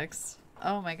breadsticks.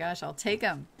 Oh my gosh, I'll take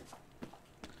them.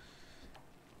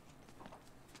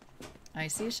 I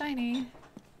see a shiny.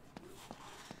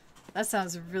 That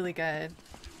sounds really good.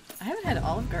 I haven't had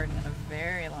Olive Garden in a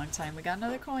very long time. We got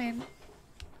another coin.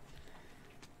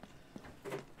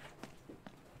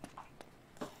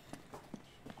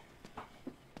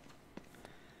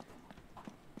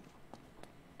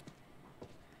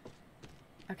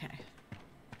 Okay.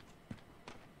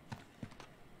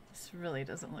 This really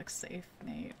doesn't look safe,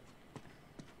 Nate.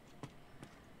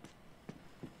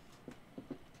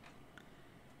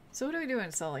 So what are we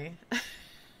doing, Sully?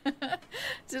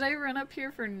 Did I run up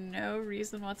here for no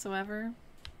reason whatsoever?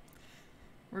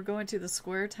 We're going to the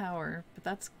square tower, but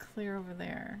that's clear over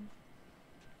there.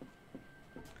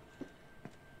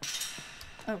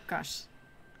 Oh, gosh.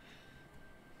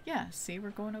 Yeah, see,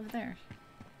 we're going over there.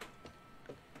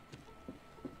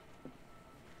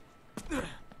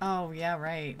 Oh, yeah,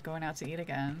 right. Going out to eat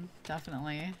again.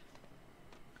 Definitely.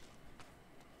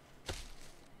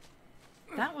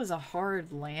 That was a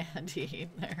hard landing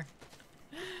there.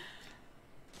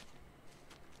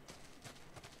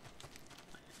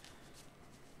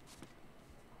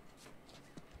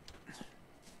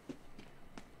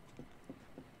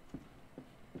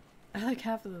 like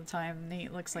half of the time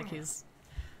Nate looks like he's...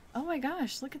 Oh my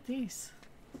gosh, look at these.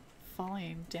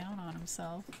 Falling down on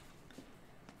himself.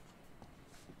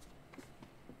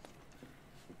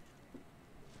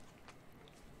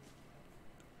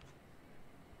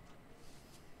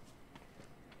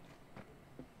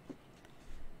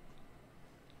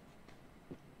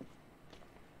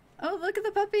 Oh, look at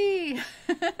the puppy!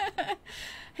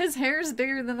 His hair's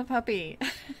bigger than the puppy.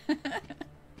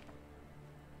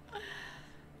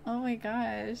 Oh my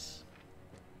gosh.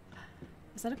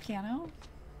 Is that a piano?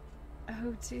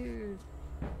 Oh, dude.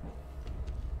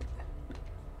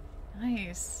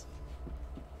 Nice.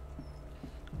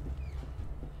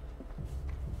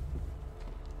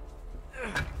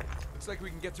 Looks like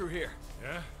we can get through here.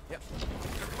 Yeah? Yep.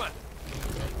 Come on.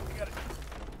 We got it.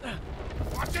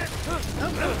 Watch it!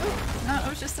 Oh, no, I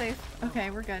was just safe. Okay,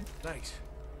 we're good. Thanks.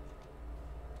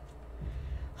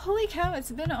 Holy cow,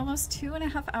 it's been almost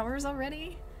 2.5 hours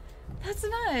already? That's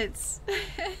nuts.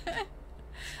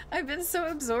 I've been so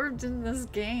absorbed in this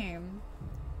game.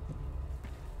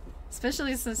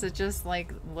 Especially since it just,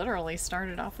 like, literally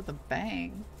started off with a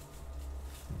bang.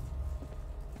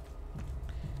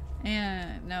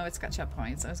 And, no, it's got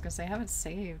checkpoints. I was gonna say, I haven't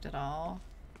saved at all.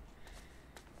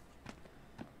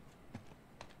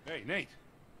 Hey, Nate.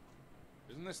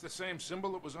 Isn't this the same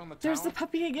symbol that was on the tower? There's the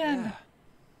puppy again. Yeah.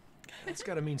 That's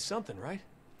gotta mean something, right?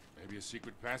 Maybe a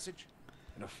secret passage?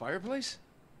 In a fireplace?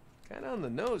 Kinda on the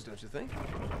nose, don't you think?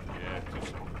 Yeah, too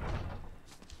simple.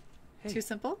 Hey, too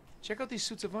simple? Check out these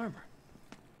suits of armor.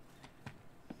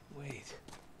 Wait.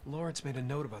 Lawrence made a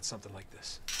note about something like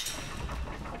this.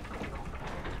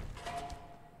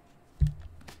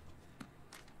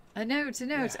 A note, a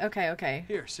note. Yeah. Okay, okay.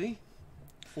 Here, see?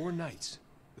 4 knights.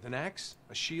 With an axe,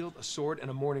 a shield, a sword, and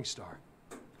a morning star.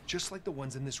 Just like the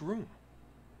ones in this room.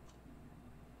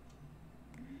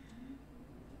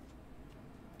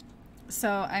 So,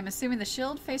 I'm assuming the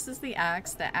shield faces the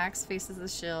axe faces the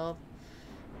shield.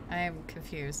 I'm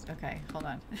confused. Okay, hold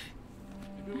on.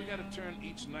 Maybe we gotta turn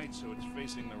each knight so it's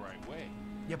facing the right way.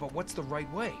 Yeah, but what's the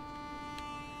right way?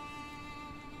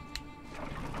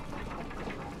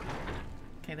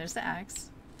 Okay, there's the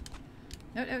axe.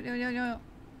 No, no, no, no, no.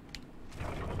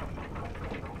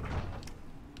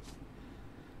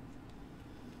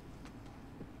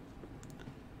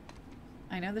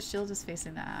 I know the shield is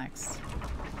facing the axe.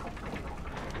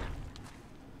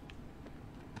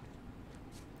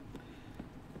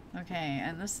 Okay,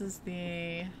 and this is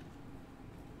the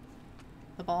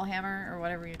ball hammer, or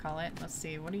whatever you call it. Let's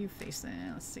see, what are you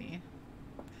facing? Let's see.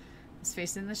 It's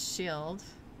facing the shield.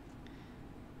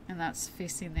 And that's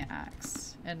facing the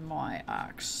axe. And my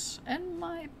axe. And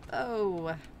my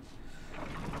bow.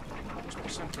 Must be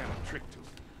some kind of trick to it.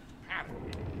 Pattern.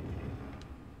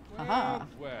 Haha.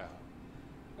 Well,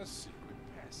 a secret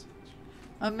passage.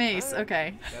 A mace,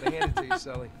 okay. Gotta hand it to you,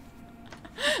 Sully.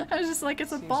 I was just like,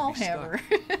 it's a ball hammer.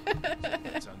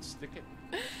 Let's unstick it.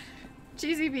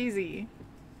 Cheesy peasy.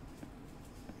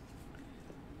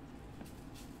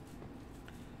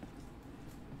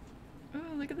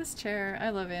 Oh, look at this chair. I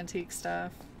love antique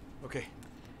stuff. Okay.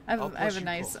 I have a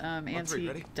nice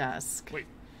antique desk. Wait,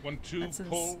 1, 2,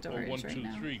 pull, or 1, 2,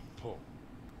 3, pull?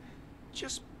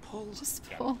 Just pull. Just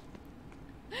pull.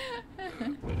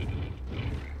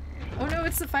 Oh no,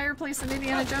 it's the fireplace in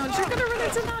Indiana Jones. You're gonna run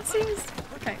into Nazis!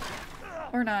 Okay.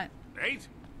 Or not. Nate?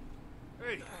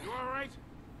 Hey, you alright?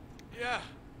 Yeah.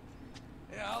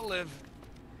 Yeah, I'll live.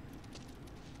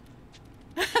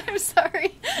 I'm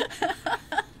sorry.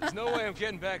 There's no way I'm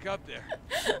getting back up there.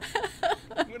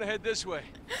 I'm gonna head this way.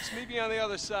 Just meet me on the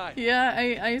other side. Yeah,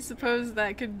 I suppose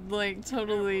that could, like,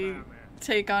 totally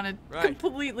take on a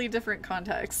completely different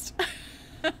context.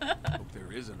 Hope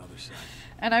there is another side.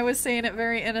 And I was saying it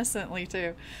very innocently,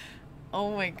 too.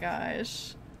 Oh my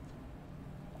gosh.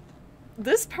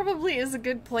 This probably is a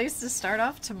good place to start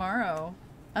off tomorrow.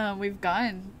 We've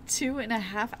gone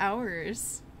 2.5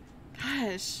 hours.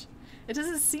 Gosh, it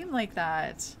doesn't seem like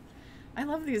that. I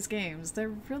love these games. They're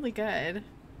really good.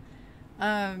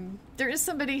 There is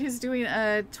somebody who's doing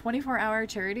a 24-hour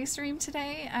charity stream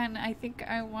today, and I think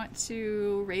I want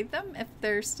to raid them if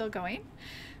they're still going.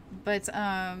 But,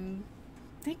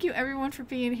 thank you everyone for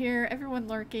being here, everyone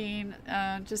lurking,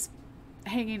 just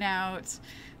hanging out,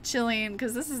 chilling,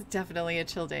 because this is definitely a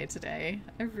chill day today.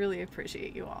 I really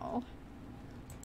appreciate you all.